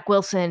with Zach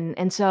Wilson.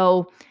 And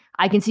so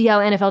I can see how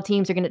NFL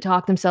teams are going to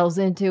talk themselves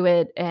into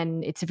it.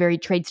 And it's a very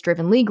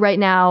traits-driven league right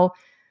now.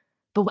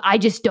 But I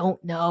just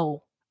don't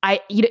know.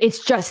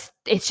 It's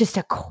just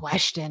a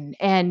question.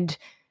 And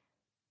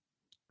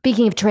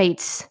speaking of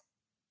traits,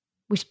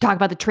 we should talk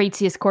about the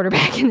traitsiest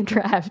quarterback in the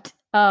draft.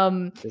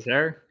 Is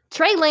there?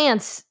 Trey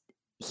Lance,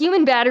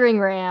 human battering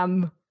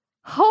ram.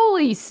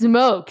 Holy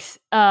smokes.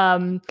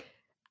 I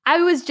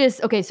was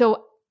just, okay,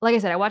 so like I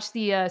said, I watched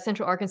the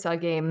Central Arkansas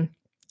game,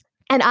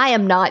 and I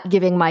am not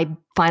giving my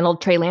final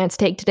Trey Lance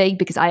take today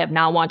because I have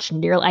not watched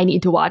I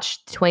need to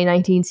watch the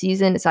 2019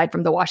 season aside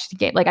from the Washington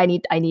game. Like I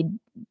need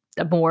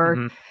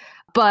more,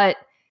 but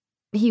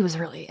he was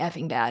really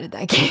effing bad at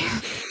that game.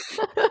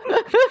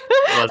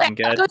 Wasn't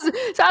good.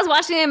 So I was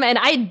watching him, and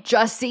I had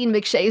just seen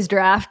McShay's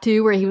draft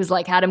too, where he was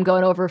like had him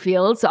going over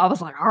field. So I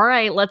was like, all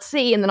right, let's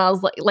see. And then I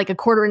was like a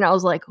quarter, and I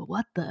was like,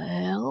 what the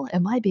hell?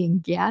 Am I being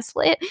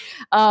gaslit?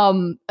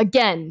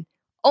 Again,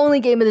 only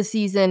game of the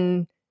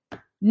season.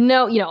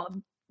 No,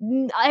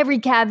 every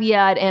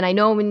caveat. And I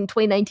know in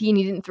 2019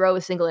 he didn't throw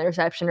a single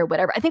interception or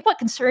whatever. I think what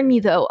concerned me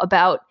though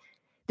about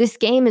this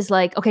game is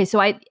like, okay, so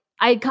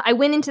I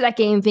went into that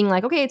game thinking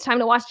like, okay, it's time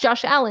to watch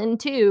Josh Allen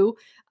too.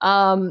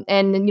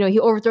 And he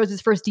overthrows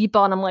his first deep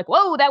ball, and I'm like,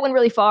 whoa, that went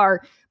really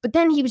far. But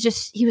then he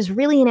was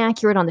really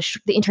inaccurate on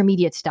the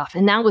intermediate stuff,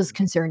 and that was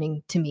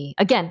concerning to me.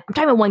 Again, I'm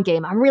talking about one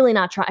game. I'm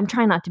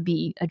trying not to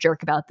be a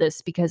jerk about this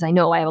because I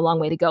know I have a long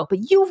way to go.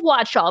 But you've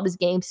watched all of his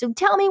games, so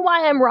tell me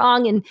why I'm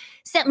wrong and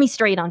set me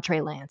straight on Trey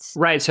Lance.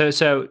 Right.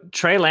 So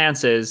Trey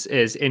Lance is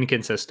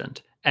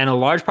inconsistent. And a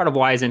large part of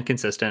why he's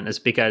inconsistent is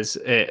because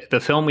the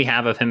film we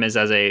have of him is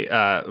as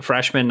a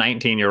freshman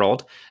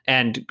 19-year-old.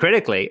 And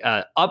critically,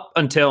 up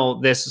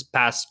until this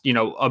past,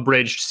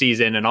 abridged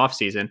season and off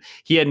season,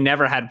 he had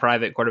never had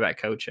private quarterback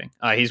coaching.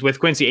 He's with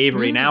Quincy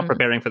Avery now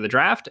preparing for the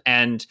draft.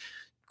 And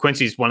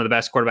Quincy's one of the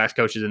best quarterbacks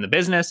coaches in the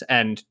business.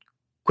 And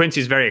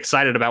Quincy's very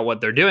excited about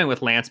what they're doing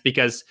with Lance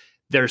because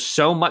there's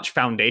so much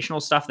foundational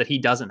stuff that he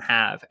doesn't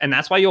have. And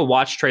that's why you'll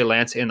watch Trey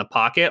Lance in the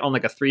pocket on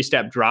like a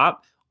 3-step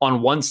drop.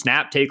 On one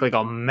snap, take like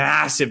a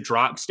massive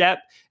drop step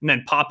and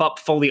then pop up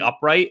fully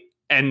upright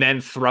and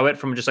then throw it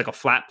from just like a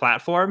flat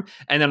platform.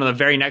 And then on the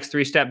very next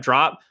 3-step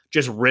drop,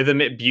 just rhythm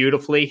it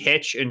beautifully,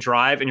 hitch and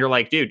drive. And you're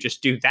like, dude,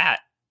 just do that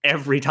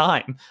every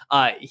time.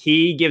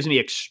 He gives me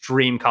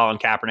extreme Colin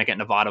Kaepernick at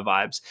Nevada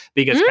vibes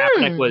because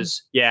Kaepernick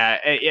was,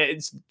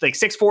 it's like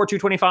 6'4",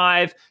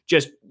 225,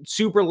 just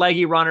super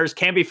leggy runners,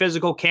 can be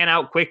physical, can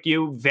outquick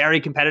you,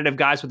 very competitive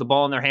guys with the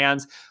ball in their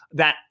hands.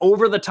 That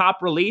over-the-top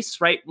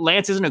release, right?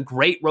 Lance isn't a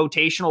great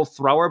rotational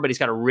thrower, but he's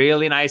got a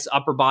really nice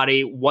upper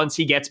body once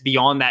he gets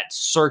beyond that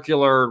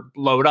circular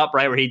load up,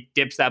 right, where he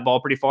dips that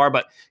ball pretty far.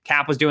 But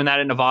Cap was doing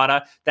that in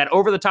Nevada. That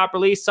over-the-top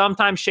release,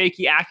 sometimes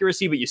shaky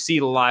accuracy, but you see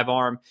the live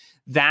arm.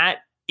 That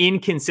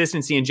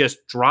inconsistency in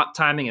just drop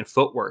timing and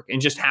footwork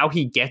and just how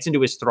he gets into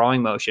his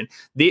throwing motion.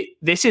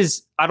 This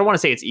is, I don't want to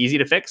say it's easy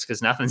to fix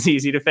because nothing's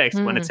easy to fix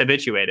when it's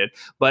habituated,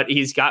 but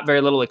he's got very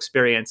little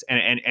experience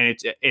and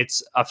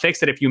it's a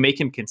fix that if you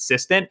make him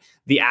consistent,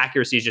 the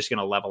accuracy is just going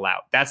to level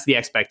out. That's the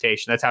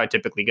expectation. That's how it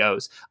typically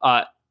goes.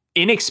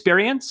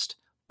 Inexperienced,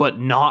 but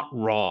not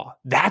raw.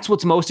 That's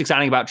what's most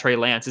exciting about Trey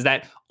Lance is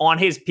that on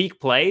his peak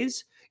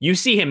plays, you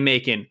see him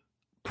making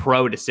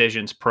pro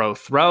decisions, pro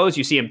throws.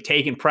 You see him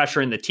taking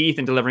pressure in the teeth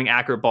and delivering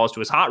accurate balls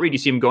to his hot read. You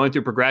see him going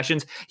through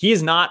progressions. He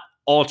is not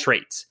all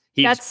traits.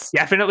 He's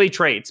definitely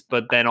traits,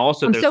 but then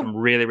also there's some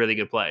really, really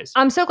good plays.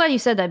 I'm so glad you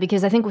said that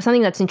because I think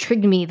something that's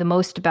intrigued me the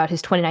most about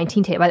his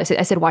 2019 tape, I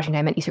said Washington,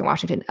 I meant Eastern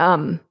Washington,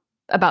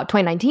 about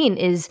 2019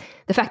 is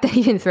the fact that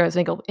he didn't throw a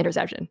single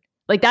interception.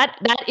 Like that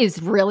is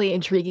really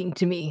intriguing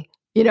to me.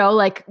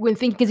 Like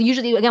because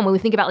usually, again, when we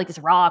think about like this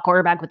raw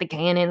quarterback with the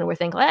cannon, we're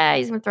thinking,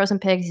 he's going to throw some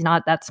picks. He's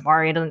not that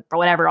smart or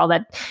whatever, all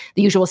that,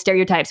 the usual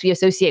stereotypes we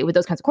associate with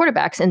those kinds of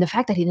quarterbacks. And the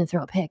fact that he didn't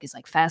throw a pick is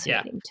like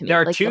fascinating to me.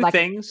 There are like, two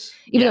things.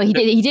 Even though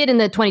he did in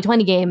the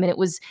 2020 game, and it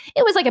was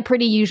like a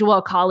pretty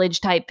usual college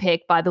type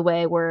pick, by the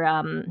way, where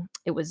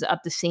it was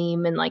up the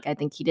seam. And like, I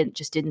think he didn't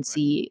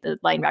see the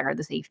linebacker or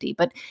the safety,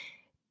 but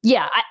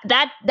yeah,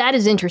 that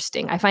is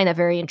interesting. I find that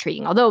very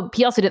intriguing. Although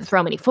he also didn't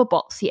throw many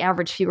footballs. He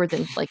averaged fewer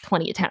than like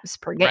 20 attempts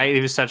per game. Right,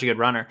 he was such a good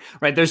runner.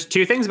 Right, there's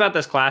two things about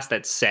this class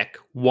that's sick.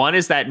 One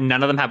is that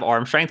none of them have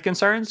arm strength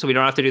concerns, so we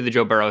don't have to do the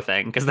Joe Burrow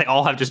thing because they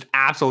all have just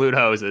absolute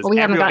hoses. Well,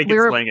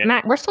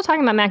 we're still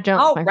talking about Mac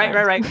Jones. Oh,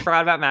 right.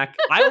 Forgot about Mac.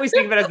 I always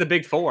think of it as the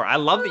big four. I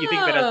love that you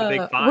think of it as the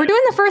big five. We're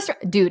doing the first,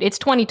 dude. It's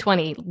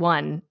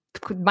 2021.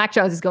 Mac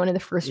Jones is going in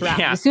the first round.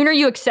 Yeah. The sooner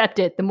you accept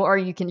it, the more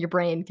your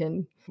brain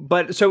can.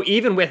 But so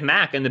even with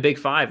Mac and the big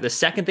five, the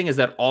second thing is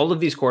that all of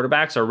these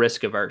quarterbacks are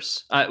risk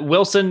averse.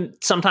 Wilson,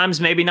 sometimes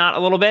maybe not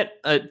a little bit.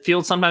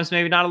 Fields, sometimes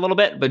maybe not a little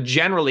bit. But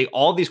generally,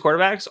 all of these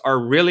quarterbacks are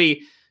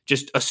really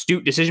just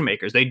astute decision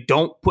makers. They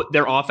don't put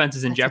their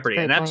offenses in jeopardy.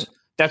 And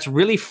that's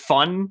really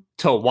fun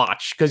to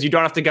watch because you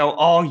don't have to go,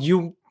 oh,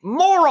 you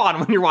moron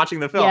when you're watching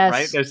the film,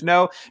 right? There's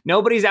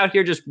nobody's out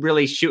here just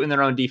really shooting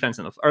their own defense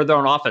or their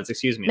own offense,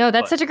 excuse me. No,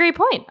 that's such a great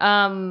point.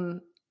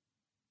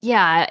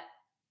 Yeah.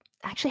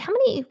 Actually,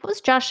 what was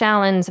Josh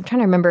Allen's? I'm trying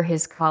to remember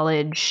his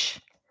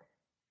college.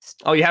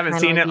 Oh, you haven't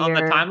seen it on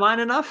the timeline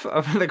enough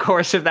over the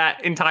course of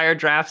that entire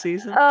draft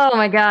season? Oh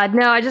my God.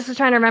 No, I just was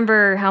trying to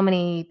remember how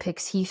many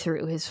picks he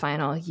threw his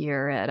final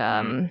year at,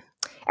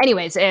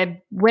 anyways,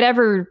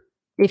 whatever.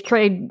 If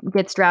Trey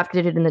gets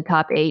drafted in the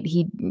top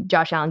 8,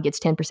 Josh Allen gets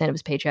 10% of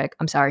his paycheck.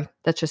 I'm sorry.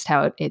 That's just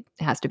how it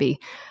has to be.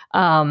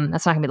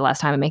 That's not gonna be the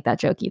last time I make that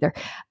joke either.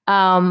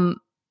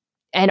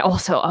 And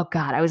also, oh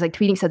God, I was like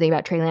tweeting something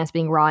about Trey Lance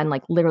being raw and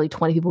like literally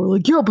 20 people were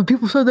like, yeah, but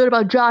people said that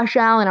about Josh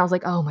Allen. I was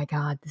like, oh my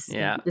God, this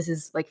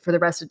is like for the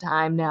rest of the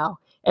time now.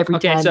 Every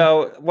time. Okay,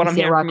 so what I'm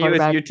hearing from you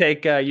is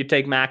you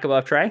take Mac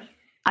above Trey?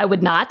 I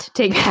would not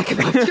take Mac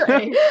above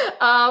Trey.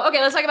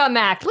 Okay, let's talk about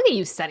Mac. Look at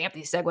you setting up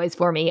these segues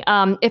for me.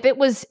 If it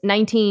was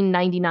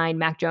 1999,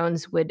 Mac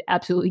Jones would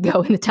absolutely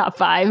go in the top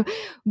 5,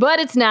 but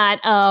it's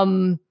not.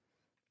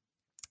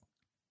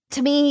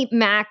 To me,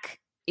 Mac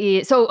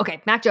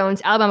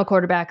Jones, Alabama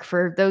quarterback.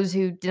 For those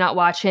who did not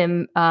watch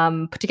him,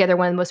 put together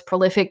one of the most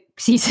prolific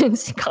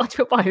seasons in college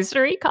football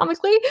history,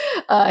 comically,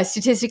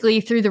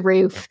 statistically through the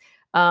roof.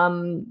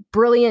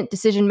 Brilliant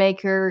decision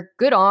maker,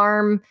 good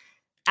arm,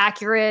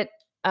 accurate.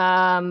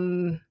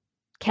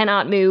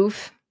 Cannot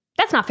move.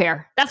 That's not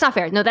fair.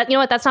 No, you know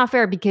what? That's not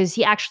fair because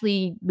he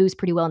actually moves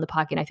pretty well in the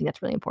pocket. I think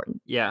that's really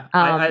important. Yeah.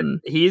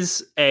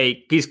 He's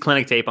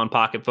clinic tape on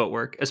pocket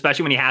footwork,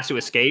 especially when he has to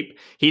escape.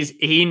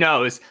 He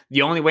knows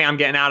the only way I'm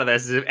getting out of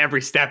this is if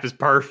every step is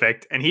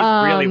perfect, and he's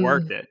really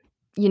worked it.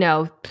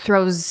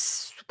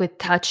 Throws with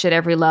touch at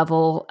every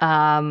level.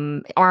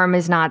 Arm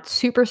is not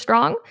super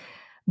strong,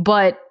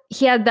 but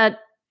he had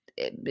that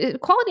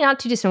quality not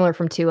too dissimilar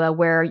from Tua,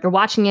 where you're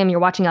watching him, you're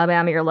watching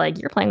Alabama, you're like,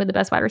 you're playing with the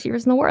best wide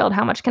receivers in the world.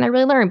 How much can I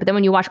really learn? But then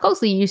when you watch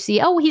closely, you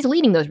see, oh, he's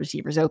leading those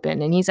receivers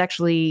open, and he's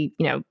actually,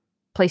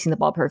 placing the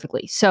ball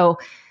perfectly. So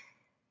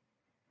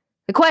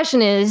the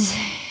question is,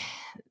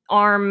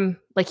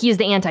 he is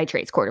the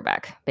anti-traits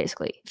quarterback,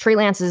 basically. Trey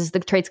Lance is the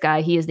traits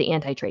guy. He is the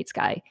anti-traits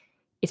guy.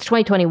 It's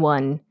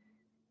 2021.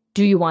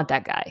 Do you want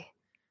that guy?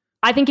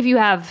 I think if you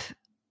have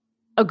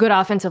a good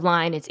offensive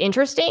line, it's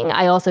interesting.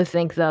 I also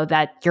think, though,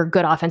 that your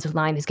good offensive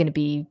line is going to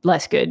be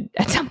less good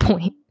at some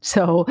point.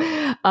 So,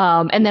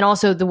 and then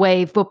also the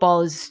way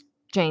football has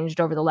changed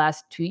over the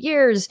last 2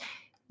 years,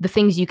 the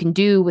things you can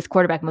do with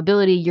quarterback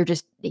mobility,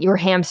 you're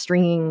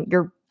hamstringing,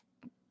 you're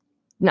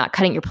not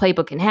cutting your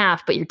playbook in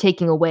half, but you're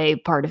taking away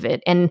part of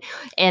it.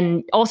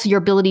 And also your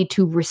ability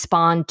to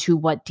respond to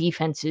what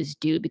defenses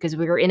do, because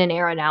we're in an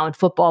era now in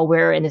football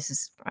where, and this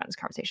is around this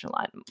conversation a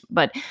lot,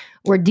 but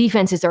where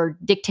defenses are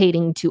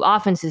dictating to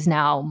offenses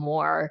now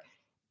more.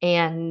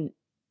 And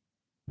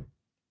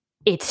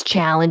it's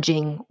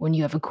challenging when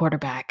you have a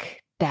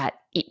quarterback that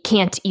it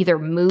can't either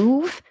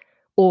move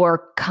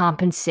or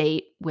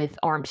compensate with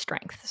arm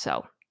strength.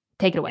 So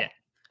take it away.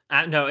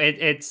 Yeah. No,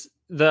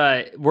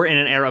 we're in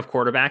an era of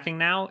quarterbacking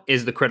now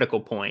is the critical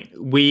point.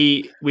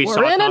 We're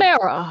in an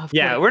era.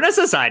 We're in a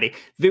society.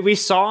 We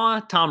saw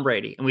Tom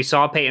Brady and we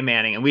saw Peyton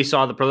Manning and we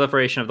saw the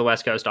proliferation of the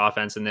West Coast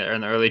offense in the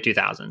early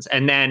 2000s.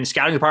 And then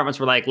scouting departments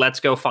were like, let's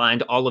go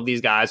find all of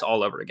these guys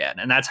all over again.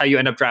 And that's how you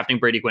end up drafting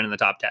Brady Quinn in the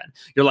top 10.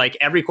 You're like,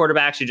 every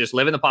quarterback should just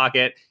live in the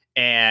pocket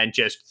and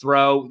just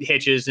throw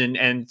hitches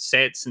and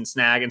sits and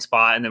snag and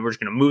spot, and then we're just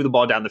going to move the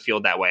ball down the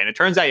field that way. And it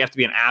turns out you have to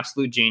be an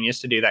absolute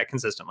genius to do that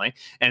consistently,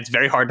 and it's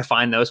very hard to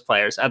find those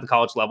players at the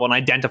college level and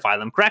identify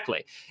them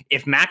correctly.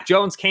 If Mac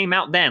Jones came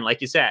out then,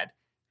 like you said,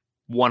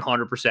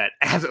 100%.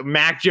 As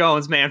Mac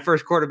Jones, man,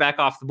 first quarterback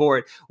off the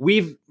board,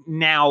 we've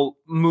now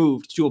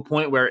moved to a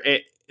point where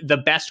the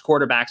best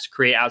quarterbacks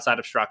create outside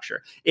of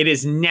structure. It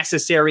is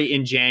necessary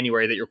in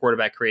January that your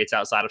quarterback creates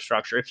outside of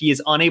structure. If he is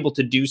unable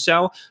to do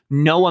so,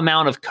 no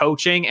amount of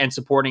coaching and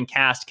supporting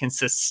cast can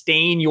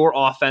sustain your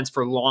offense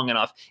for long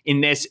enough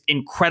in this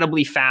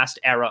incredibly fast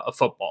era of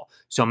football.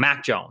 So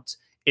Mac Jones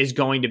is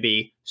going to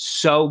be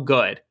so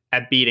good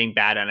at beating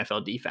bad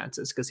NFL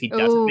defenses because he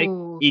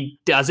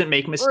doesn't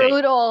make mistakes.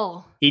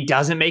 Brutal. He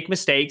doesn't make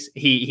mistakes.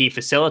 He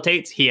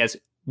facilitates. He has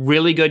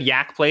really good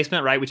yak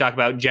placement, right? We talk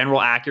about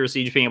general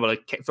accuracy, just being able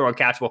to throw a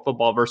catchable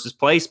football versus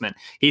placement.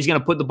 He's going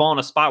to put the ball in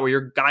a spot where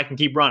your guy can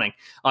keep running.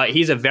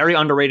 He's a very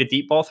underrated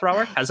deep ball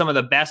thrower, has some of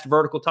the best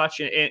vertical touch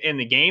in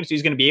the game. So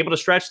he's going to be able to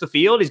stretch the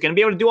field. He's going to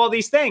be able to do all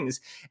these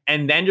things.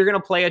 And then you're going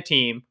to play a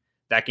team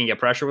that can get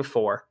pressure with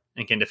 4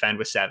 and can defend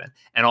with 7.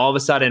 And all of a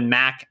sudden,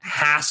 Mac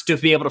has to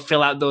be able to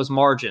fill out those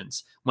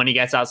margins when he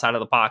gets outside of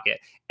the pocket.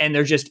 And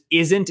there just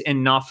isn't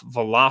enough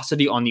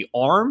velocity on the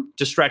arm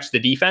to stretch the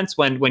defense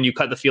when you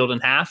cut the field in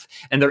half.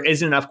 And there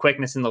isn't enough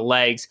quickness in the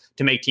legs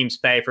to make teams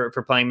pay for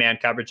playing man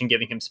coverage and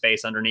giving him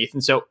space underneath.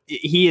 And so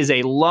he is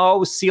a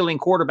low ceiling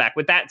quarterback.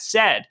 With that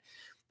said,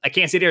 I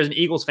can't sit here as an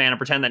Eagles fan and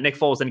pretend that Nick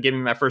Foles didn't give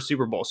me my first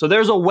Super Bowl. So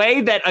there's a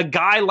way that a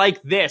guy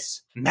like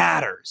this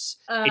matters.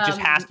 It just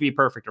has to be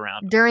perfect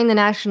around him. During the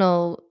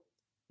national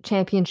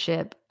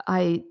championship,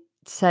 I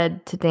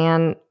said to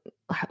Dan,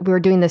 we were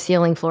doing the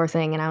ceiling floor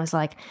thing, and I was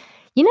like,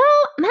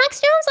 Max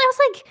Jones, I was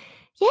like,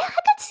 yeah, I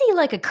could see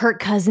like a Kirk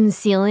Cousins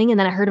ceiling. And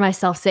then I heard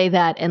myself say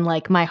that, and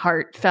like my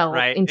heart fell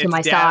into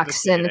my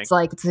socks, and it's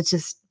like, it's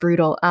just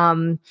brutal.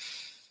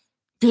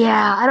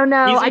 Yeah, I don't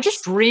know. He's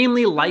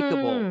extremely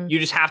likable. You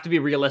just have to be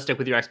realistic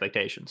with your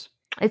expectations.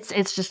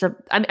 It's just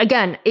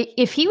again,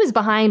 if he was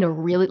behind a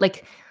really,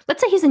 like,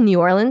 let's say he's in New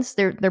Orleans,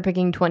 they're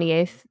picking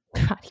 28th.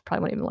 He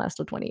probably won't even last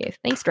till 28th.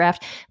 Thanks,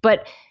 draft.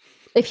 But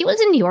if he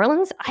was in New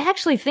Orleans, I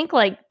actually think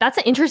like that's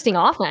an interesting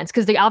offense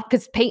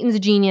because Peyton's a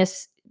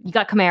genius. You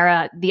got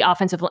Kamara,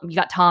 you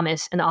got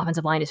Thomas, and the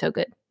offensive line is so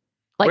good.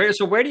 Like,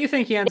 where do you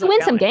think he ends up?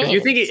 Win some games.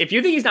 If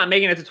you think he's not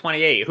making it to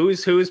 28,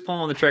 who's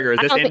pulling the trigger? Is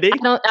this Indy?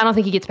 I don't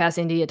think he gets past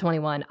Indy at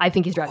 21. I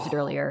think he's drafted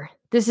earlier.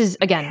 This is,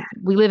 again,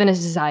 we live in a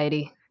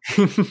society.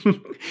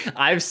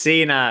 I've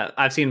seen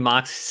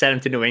mocks set him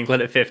to New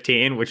England at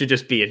 15, which would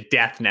just be a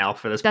death knell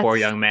for this poor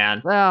young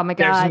man. Oh my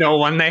God. There's no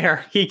one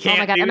there. He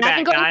can't do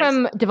Imagine that,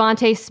 going from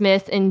Devontae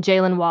Smith and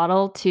Jalen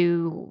Waddle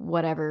to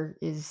whatever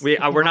is.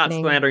 We're not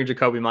slandering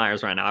Jacoby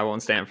Myers right now. I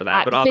won't stand for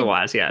that. But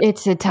otherwise, yes.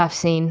 It's a tough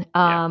scene.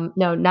 No,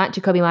 not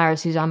Jacoby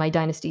Myers, who's on my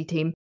dynasty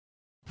team.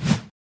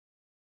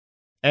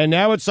 And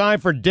now it's time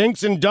for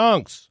Dinks and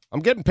Dunks.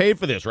 I'm getting paid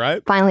for this,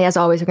 right? Finally, as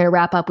always, we're going to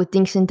wrap up with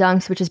Dinks and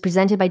Dunks, which is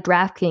presented by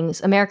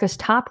DraftKings, America's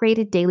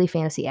top-rated daily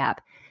fantasy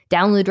app.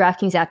 Download the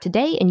DraftKings app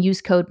today and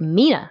use code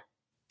MENA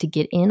to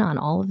get in on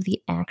all of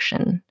the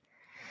action.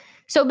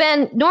 So,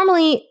 Ben,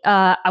 normally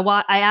I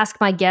ask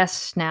my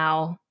guests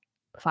now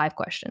 5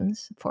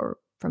 questions from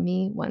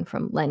me, 1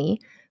 from Lenny.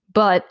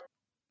 But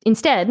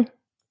instead,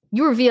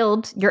 you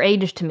revealed your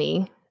age to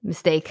me.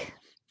 Mistake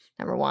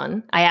number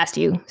 1. I asked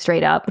you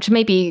straight up, which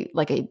may be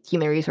like a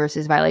human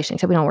resources violation,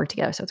 except we don't work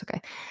together, so it's okay.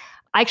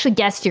 I actually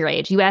guessed your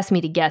age. You asked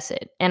me to guess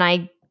it, and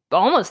I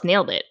almost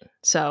nailed it.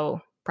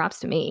 So props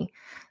to me.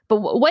 But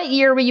what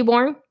year were you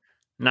born?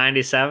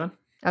 97.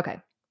 Okay.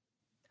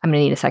 I'm going to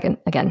need a second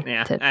again.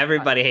 Yeah,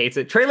 everybody hates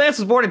it. Trey Lance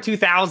was born in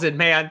 2000,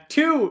 man.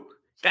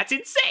 That's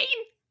insane.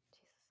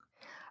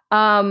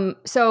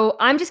 So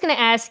I'm just going to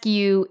ask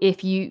you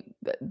if you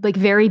like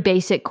very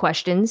basic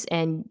questions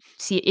and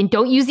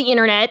don't use the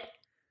internet.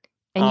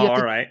 And you have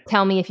to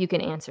tell me if you can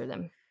answer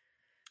them.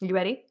 Are you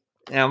ready?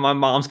 Yeah, my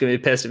mom's going to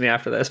be pissed at me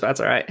after this, but that's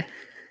all right.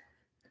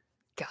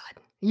 God.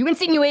 Are you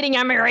insinuating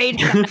I'm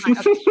married? Okay.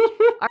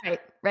 All right.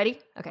 Ready?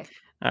 Okay.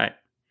 All right.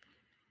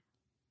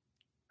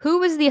 Who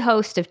was the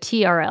host of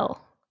TRL?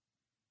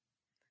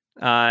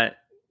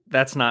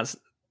 That's not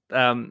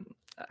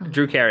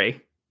Drew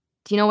Carey.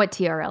 Do you know what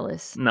TRL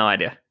is? No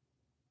idea.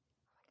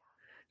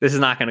 This is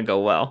not going to go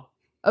well.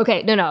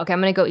 Okay. No. Okay.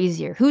 I'm going to go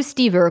easier. Who's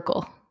Steve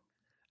Urkel?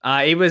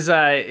 It was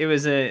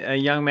a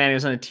young man. He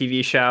was on a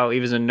TV show. He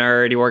was a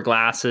nerd. He wore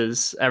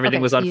glasses.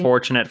 Everything was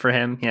unfortunate for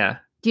him. Yeah.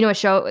 Do you know what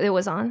show it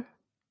was on?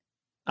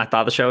 I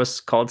thought the show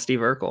was called Steve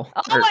Urkel.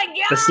 Oh my God.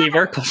 The Steve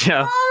Urkel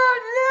show.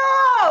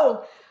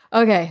 Oh no.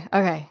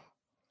 Okay.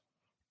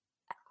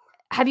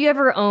 Have you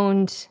ever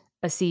owned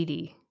a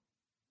CD?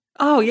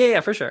 Oh yeah,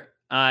 for sure.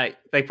 Like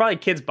probably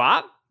Kids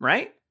Bop,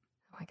 right?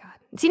 Oh my God.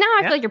 See, now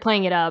I feel like you're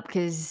playing it up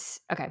because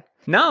okay.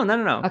 No.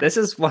 Okay. This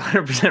is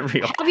 100%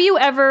 real. Have you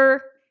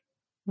ever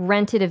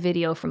rented a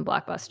video from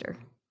Blockbuster?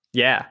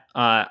 Yeah.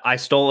 I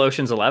stole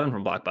Ocean's 11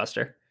 from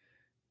Blockbuster.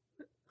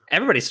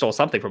 Everybody stole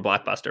something from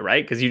Blockbuster,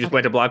 right? Because you just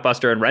went to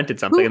Blockbuster and rented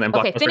something, and then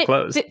Blockbuster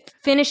closed.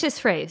 Finish this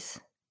phrase.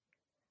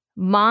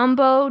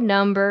 Mambo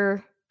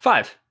number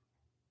 5.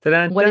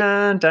 Dun,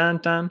 dun, dun,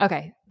 dun.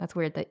 Okay, that's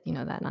weird that you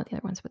know that, not the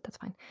other ones, but that's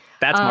fine.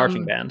 That's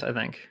marching band, I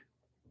think.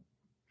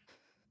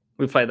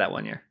 We played that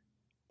one year.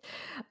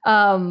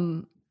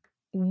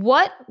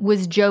 What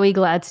was Joey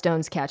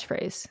Gladstone's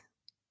catchphrase?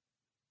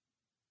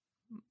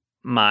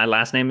 My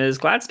last name is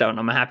Gladstone.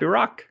 I'm a happy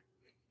rock.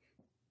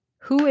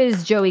 Who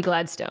is Joey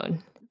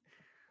Gladstone?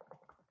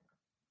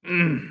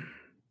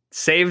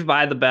 Saved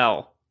by the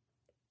Bell.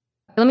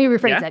 Let me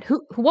rephrase that.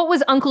 What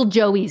was Uncle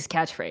Joey's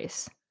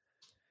catchphrase?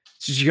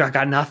 I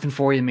got nothing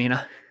for you,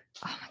 Mina.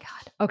 Oh my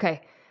God. Okay.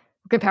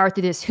 We're going to power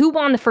through this. Who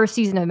won the first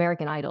season of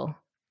American Idol?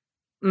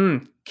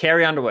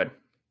 Carrie Underwood.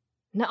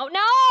 No.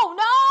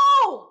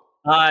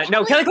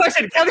 Kelly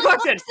Clarkson. Kelly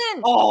Clarkson.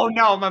 Oh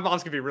no, my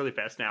mom's gonna be really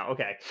pissed now.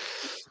 Okay.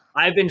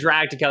 I've been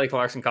dragged to Kelly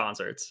Clarkson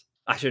concerts.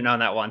 I should have known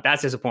that one.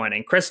 That's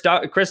disappointing. Chris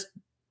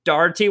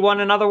Doherty won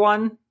another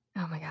one.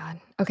 Oh my God.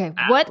 Okay.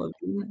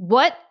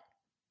 What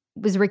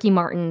was Ricky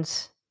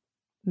Martin's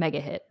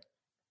mega hit?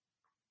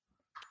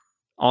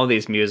 All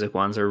these music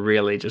ones are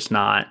really just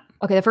not.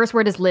 Okay, the first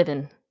word is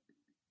livin'.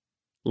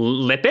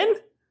 Lippin'?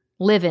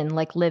 Livin',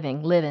 like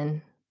living,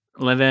 livin'.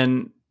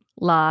 Livin'.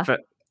 La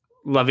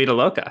Vida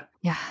Loca.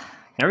 Yeah.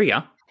 There we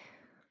go.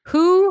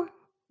 Who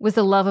was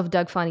the love of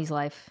Doug Funny's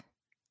life?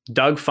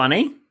 Doug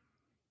Funny?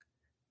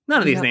 None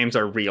of these names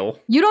are real.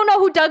 You don't know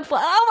who Doug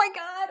Funny... Oh my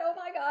God.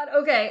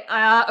 Okay.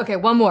 Okay,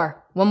 one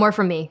more. One more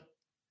from me.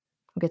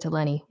 We'll get to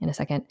Lenny in a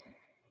second.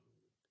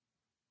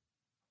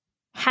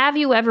 Have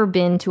you ever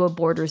been to a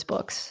Borders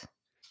Books?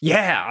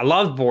 Yeah, I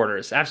love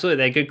Borders. Absolutely.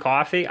 They had good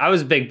coffee. I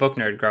was a big book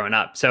nerd growing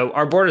up. So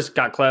our Borders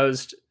got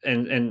closed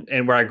and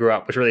where I grew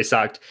up, which really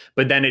sucked.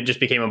 But then it just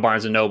became a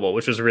Barnes & Noble,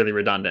 which was really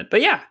redundant.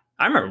 But yeah,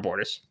 I remember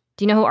Borders.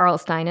 Do you know who R.L.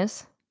 Stine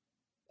is?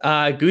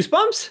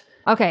 Goosebumps?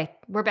 Okay,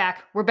 we're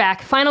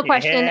back. Final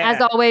question, as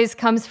always,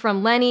 comes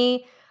from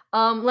Lenny.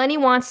 Lenny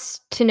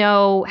wants to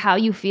know how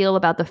you feel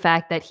about the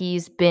fact that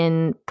he's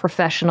been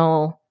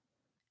professional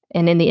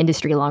and in the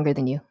industry longer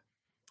than you.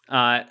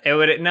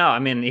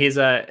 He's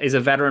a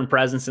veteran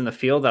presence in the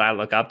field that I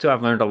look up to.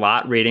 I've learned a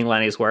lot reading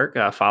Lenny's work,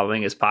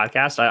 following his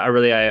podcast.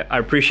 I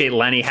appreciate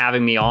Lenny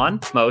having me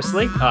on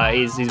mostly.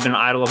 He's been an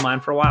idol of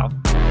mine for a while.